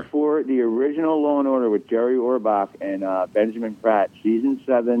and Order. For the original Law and Order with Jerry Orbach and Benjamin Pratt, season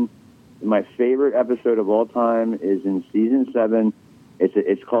 7. My favorite episode of all time is in season 7.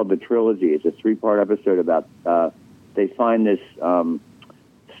 It's called The Trilogy. It's a 3-part episode about they find this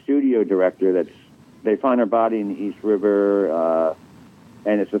studio director they find her body in the East River,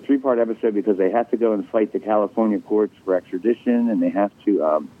 and it's a 3-part episode because they have to go and fight the California courts for extradition, and they have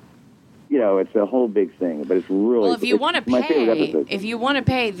to. It's a whole big thing, but it's really. Well, if you want to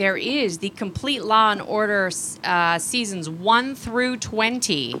pay, there is the complete Law and Order seasons 1 through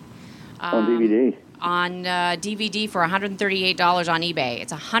 20 on DVD. On DVD for $138 on eBay.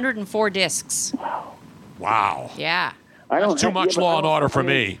 It's 104 discs. Wow. Yeah. That's too much Law and Order for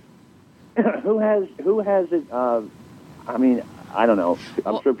me. Who has it? I mean, I don't know.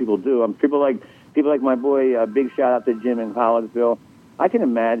 I'm sure people do. People like my boy. Big shout out to Jim in Collegeville. I can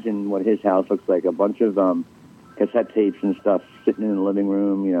imagine what his house looks like. A bunch of cassette tapes and stuff sitting in the living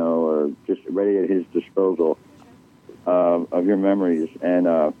room, or just ready at his disposal of your memories. And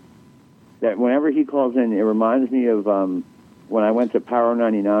that whenever he calls in, it reminds me of when I went to Power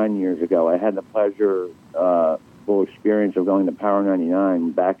 99 years ago. I had the pleasurable experience of going to Power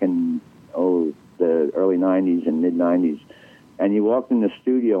 99 back in the early 90s and mid 90s. And you walked in the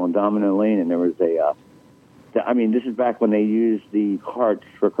studio on Domino Lane, and there was this is back when they used the carts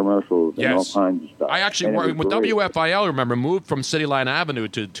for commercials and all kinds of stuff. I actually worked with WFIL, remember, moved from City Line Avenue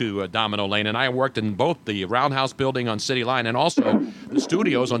to Domino Lane, and I worked in both the Roundhouse building on City Line and also the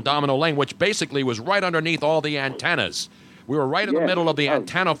studios on Domino Lane, which basically was right underneath all the antennas. We were right in the middle of the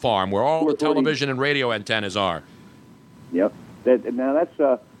antenna farm where all the television and radio antennas are. Yep. Now that's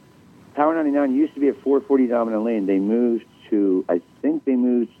Power 99 used to be at 440 Domino Lane. They moved to, I think they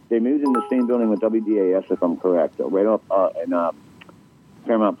moved in the same building with WDAS, if I'm correct, right off in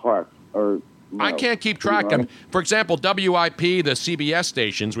Fairmount Park. I can't keep track. For example, WIP, the CBS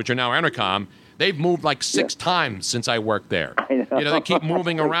stations, which are now Entercom, they've moved like 6 times since I worked there. They keep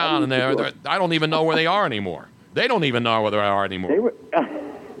moving around, and I don't even know where they are anymore. They don't even know where they are anymore.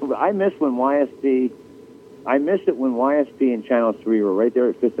 I missed when YSP. I missed it when YSP and Channel 3 were right there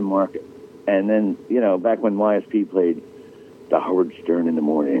at 5th and Market. And then, back when YSP played the Howard Stern in the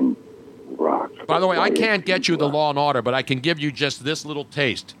morning rock. By the way, I can't get you the Law and Order, but I can give you just this little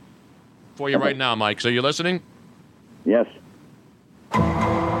taste for you right now, Mike. So you listening? Yes.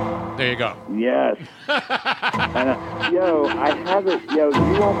 There you go. Yes. And, I have it. You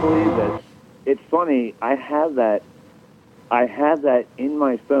won't believe this. It's funny. I have that I have that in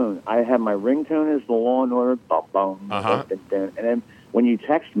my phone. I have my ringtone is the Law and Order, bum, bum, Uh-huh. dun, dun, dun. And then when you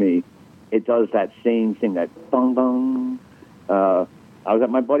text me, it does that same thing, that bum, bum. I was at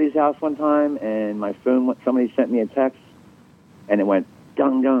my buddy's house one time, and my phone, somebody sent me a text, and it went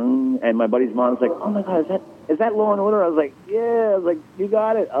dung dung, and my buddy's mom was like, "Oh my God, is that Law and Order?" I was like, "Yeah." I was like, "You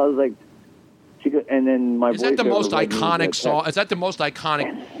got it." I was like, "She could," and then my Is voice that the over most read me iconic that song? text. Is that the most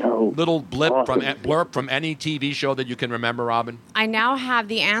iconic little blurb from any TV show that you can remember, Robin? I now have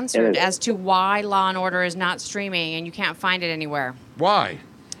the answer It is. as to why Law and Order is not streaming and you can't find it anywhere. Why?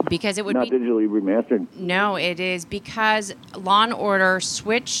 Because it would Not be digitally remastered. No, it is because Law and Order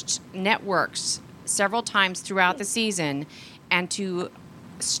switched networks several times throughout the season, and to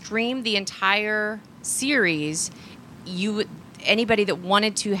stream the entire series, anybody that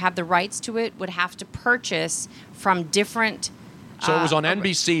wanted to have the rights to it would have to purchase from different. So it was on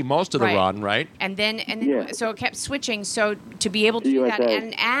NBC most of the right. run, right? And then Yeah. so it kept switching. So to be able to do that,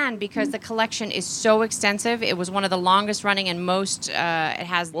 USA. and because the collection is so extensive, it was one of the longest running and most. It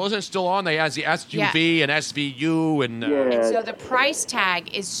has. Well, isn't it still on? They has the SUV and SVU and. And so the price tag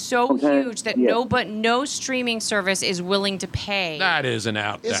is so Sometimes- huge that yeah. no streaming service is willing to pay. That is an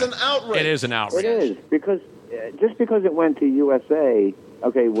outrage. It's an outrage. It is an outrage. It is, because just because it went to USA,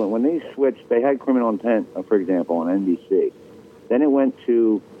 okay, when they switched, they had Criminal Intent, for example, on NBC. Then it went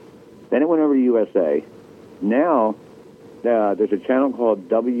over to USA. Now there's a channel called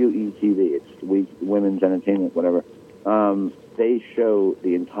WETV. It's Women's Entertainment, whatever. They show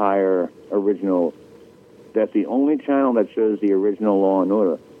the entire original. That's the only channel that shows the original Law and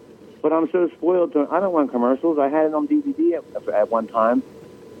Order. But I'm so spoiled. I don't want commercials. I had it on DVD at one time.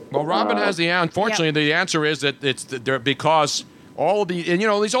 Well, Robin has the. Unfortunately, the answer is that it's because all of the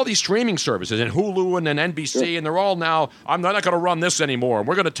all these streaming services and Hulu and then NBC and they're all now. I'm not going to run this anymore.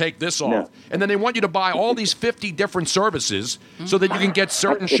 We're going to take this off, No. and then they want you to buy all these 50 different services so that you can get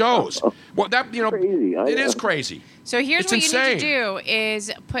certain shows. Well, that Crazy. it is crazy. So here's It's what you need insane. to do: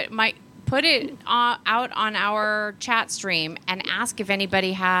 is put it out on our chat stream and ask if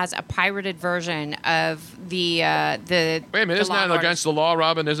anybody has a pirated version of the. Wait a minute, isn't that against the law,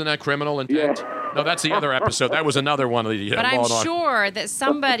 Robin? Isn't that criminal intent? Yeah. No, that's the other episode. That was another one of the. But Law I'm and Order. sure that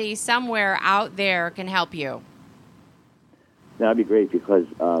somebody somewhere out there can help you. That'd be great because,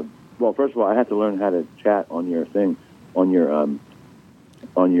 well, first of all, I have to learn how to chat on your thing, on your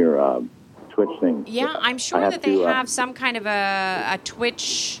Twitch thing. Yeah, I'm sure I have that they to, have some kind of a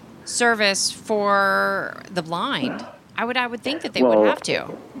Twitch service for the blind. I would think that they would have to.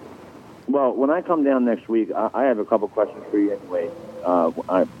 Well, when I come down next week, I have a couple questions for you anyway.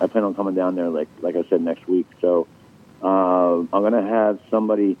 I plan on coming down there, like I said, next week. So I'm going to have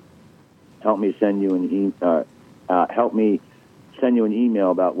somebody help me send you an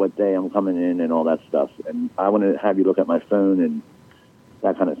email about what day I'm coming in and all that stuff. And I want to have you look at my phone and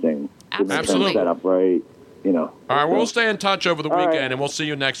that kind of thing. Absolutely. Set up right, All right, we'll stay in touch over the All weekend, right. and we'll see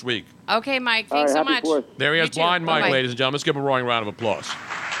you next week. Okay, Mike. Thanks so much. There he is, You too. Blind Mike, Bye-bye. ladies and gentlemen. Let's give him a roaring round of applause.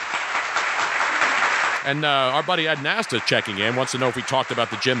 And our buddy Ed Nasta checking in, wants to know if we talked about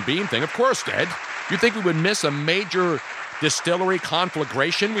the Jim Beam thing. Of course, Ed. You think we would miss a major distillery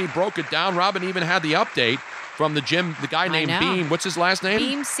conflagration? We broke it down. Robin even had the update from the guy named know. Beam. What's his last name?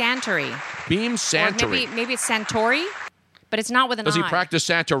 Beam Santory. Beam Or Santory. maybe it's Santori, but it's not with an Does he I. practice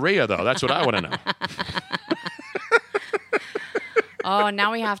Santeria, though? That's what I want to know. Oh,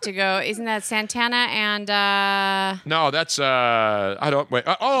 now we have to go. Isn't that Santana and No, that's I don't wait.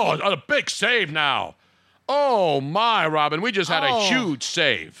 A big save now. Oh my, Robin, we just had a Oh. huge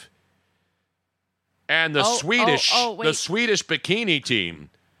save. And the Oh, Swedish oh, wait. the Swedish bikini team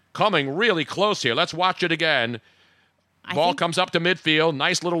coming really close here. Let's watch it again. Ball comes up to midfield.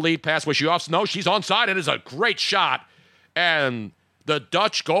 Nice little lead pass. Was she off? No, she's onside. It is a great shot. And the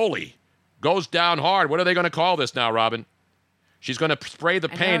Dutch goalie goes down hard. What are they going to call this now, Robin? She's going to spray the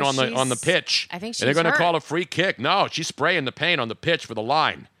I paint know, on the pitch. I think And they're she's going to call hurt. a free kick. No, she's spraying the paint on the pitch for the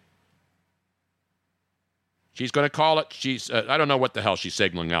line. She's going to call it. I don't know what the hell she's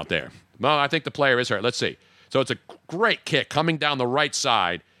signaling out there. Well, I think the player is hurt. Let's see. So it's a great kick coming down the right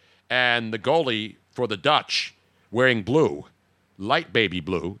side. And the goalie for the Dutch wearing blue, light baby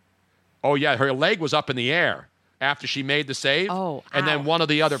blue. Oh, yeah, her leg was up in the air after she made the save. Oh, and then ow. one of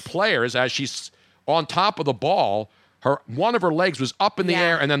the other players, as she's on top of the ball, one of her legs was up in the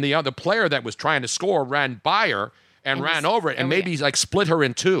air, and then the other player that was trying to score ran by her and ran over it, and maybe split her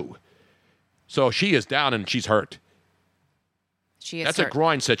in two. So she is down and she's hurt. That's a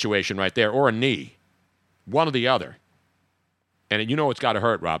groin situation right there, or a knee. One or the other. And you know it's got to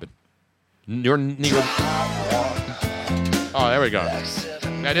hurt, Robin. Your knee. Oh, there we go.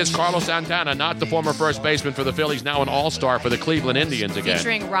 That is Carlos Santana, not the former first baseman for the Phillies, now an all-star for the Cleveland Indians again.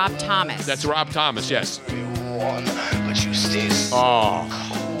 Featuring Rob Thomas. That's Rob Thomas, yes.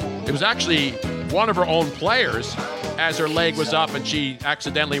 Oh. It was actually one of her own players as her leg was up and she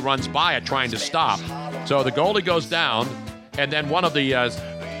accidentally runs by it trying to stop. So the goalie goes down, and then one of the,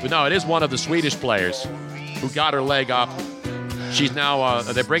 it is one of the Swedish players who got her leg up. She's now,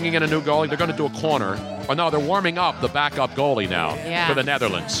 they're bringing in a new goalie. They're going to do a corner. Oh, no, they're warming up the backup goalie now for the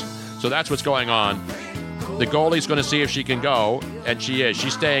Netherlands. So that's what's going on. The goalie's going to see if she can go, and she is.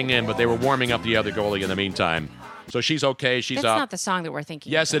 She's staying in, but they were warming up the other goalie in the meantime. So she's okay. She's up. That's not the song that we're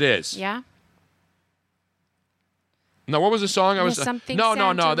thinking. Yes, it is. Yeah? No, what was the song? I was something no,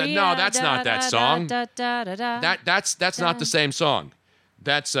 Santeria, that's not that song. That's not the same song.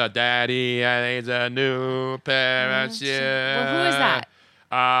 That's Daddy needs a new pair of shoes. Well, who is that?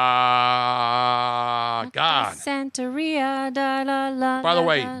 God. Santeria, da, la, la, By the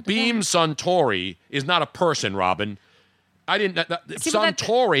way, da, da, Beam Suntory is not a person, Robin. I didn't.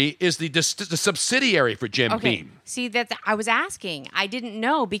 Suntory is the subsidiary for Jim Beam. See, that I was asking. I didn't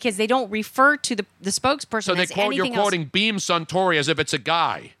know because they don't refer to the spokesperson So as anything you're quoting Beam Suntory as if it's a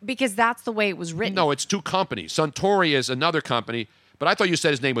guy. Because that's the way it was written. No, it's two companies. Suntory is another company. But I thought you said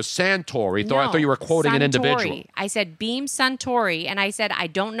his name was Santori. No, I thought you were quoting an Suntory. individual. I said Beam Suntory, and I said I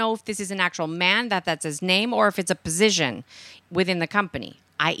don't know if this is an actual man, that's his name, or if it's a position within the company.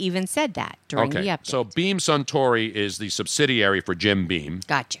 I even said that during the update. So Beam Suntory is the subsidiary for Jim Beam.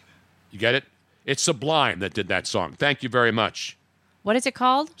 Gotcha. You get it? It's Sublime that did that song. Thank you very much. What is it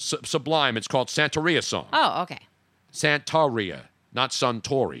called? Sublime. It's called Santeria song. Oh, okay. Santeria, not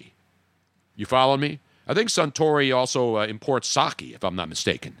Suntory. You follow me? I think Suntory also imports sake, if I'm not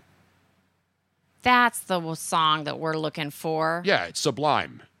mistaken. That's the song that we're looking for. Yeah, it's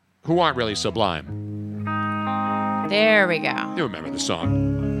Sublime. Who aren't really Sublime? There we go. You remember the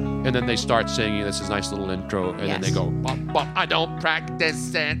song. And then they start singing. This is a nice little intro. And then they go, I don't practice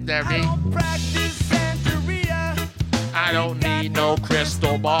Santeria. I don't need no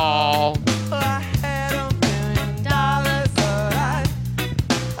crystal ball.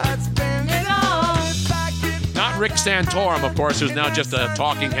 Not Rick Santorum, of course, who's now just a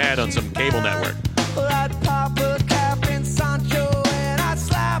talking head on some cable network.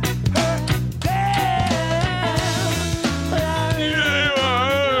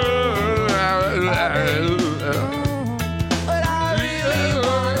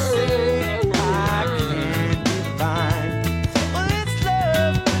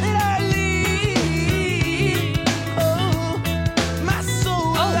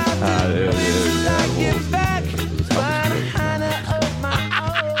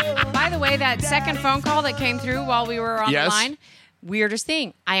 That second phone call that came through while we were on the line, weirdest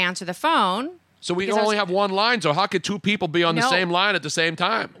thing. I answer the phone. So we only have one line, so how could two people be on the same line at the same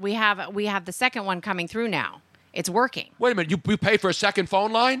time? We have the second one coming through now. It's working. Wait a minute, you pay for a second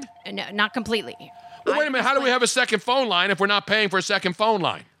phone line? No, not completely. Well, wait a minute, how do we have a second phone line if we're not paying for a second phone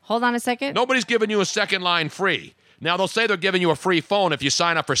line? Hold on a second. Nobody's giving you a second line free. Now, they'll say they're giving you a free phone if you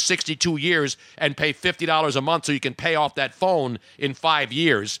sign up for 62 years and pay $50 a month so you can pay off that phone in 5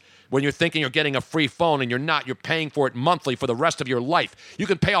 years. When you're thinking you're getting a free phone and you're not, you're paying for it monthly for the rest of your life. You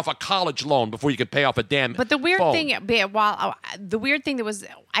can pay off a college loan before you can pay off a damn But the weird phone. thing, the weird thing that was,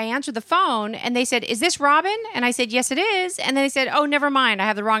 I answered the phone and they said, "Is this Robin?" And I said, "Yes, it is." And then they said, "Oh, never mind, I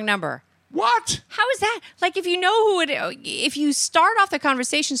have the wrong number." What? How is that? Like, if you know who if you start off the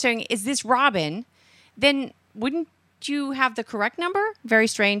conversation saying, "Is this Robin?" then wouldn't you have the correct number? Very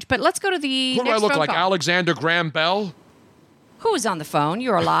strange. But let's go to the Who next do I look phone like, call. Alexander Graham Bell? Who's on the phone?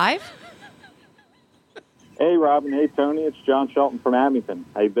 You're alive. Hey, Robin. Hey, Tony. It's John Shelton from Abington.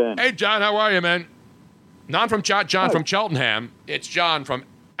 How you been? Hey, John. How are you, man? Not from John from Cheltenham. It's John from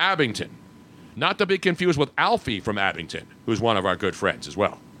Abington. Not to be confused with Alfie from Abington, who's one of our good friends as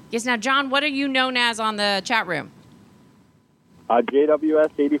well. Yes. Now, John, what are you known as on the chat room? JWS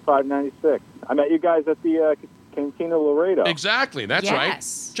 8596. I met you guys at the Cantina Laredo. Exactly. That's right.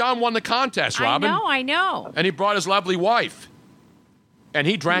 John won the contest, Robin. I know. And he brought his lovely wife. And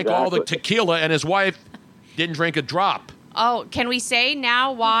he drank all the tequila, and his wife didn't drink a drop. Oh, can we say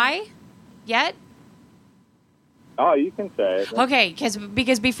now why yet? Oh, you can say it. Okay,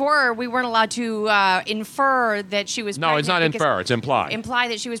 because before we weren't allowed to infer that she was pregnant. No, it's not infer. It's imply. Imply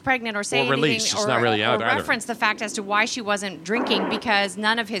that she was pregnant or say or release. anything. It's not really or either. reference the fact as to why she wasn't drinking because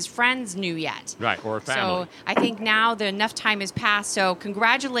none of his friends knew yet. Right, or family. So I think now enough time has passed. So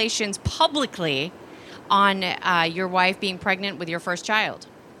congratulations publicly on your wife being pregnant with your first child.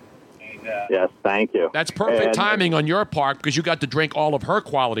 Yes, thank you. That's perfect timing on your part because you got to drink all of her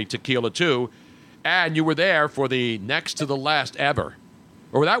quality tequila too. And you were there for the next to the last ever.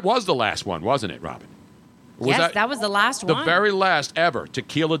 Or that was the last one, wasn't it, Robin? Or was Yes, that was the last the one. very last ever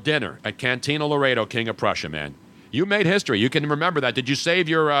tequila dinner at Cantina Laredo, King of Prussia, man. You made history. You can remember that. Did you save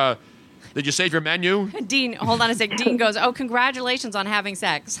your menu? Dean, hold on a sec. Dean goes, "Oh, congratulations on having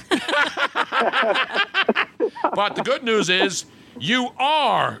sex." But the good news is you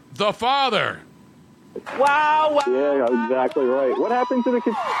are the father. Wow, wow. Yeah, exactly right. What happened to the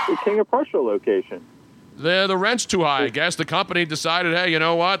King of Prussia location? The rent's too high, I guess. The company decided, hey, you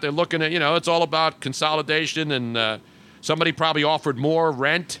know what? They're looking at, it's all about consolidation, and somebody probably offered more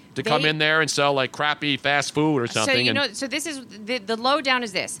rent to come in there and sell like crappy fast food or something. So this is the lowdown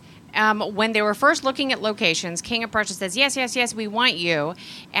is this. When they were first looking at locations, King of Prussia says, yes, we want you.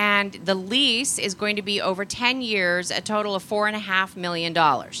 And the lease is going to be over 10 years, a total of $4.5 million.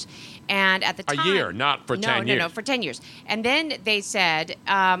 And at the time... A year, not for 10 years. No, for 10 years. And then they said,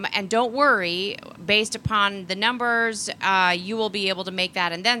 and don't worry, based upon the numbers, you will be able to make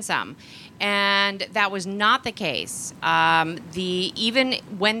that and then some. And that was not the case. Even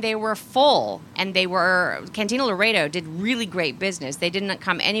when they were full, and Cantina Laredo did really great business. They didn't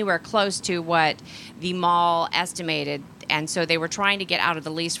come anywhere close to what the mall estimated, and so they were trying to get out of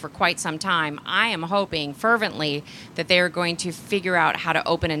the lease for quite some time. I am hoping fervently that they are going to figure out how to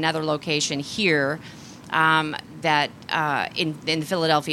open another location here in the Philadelphia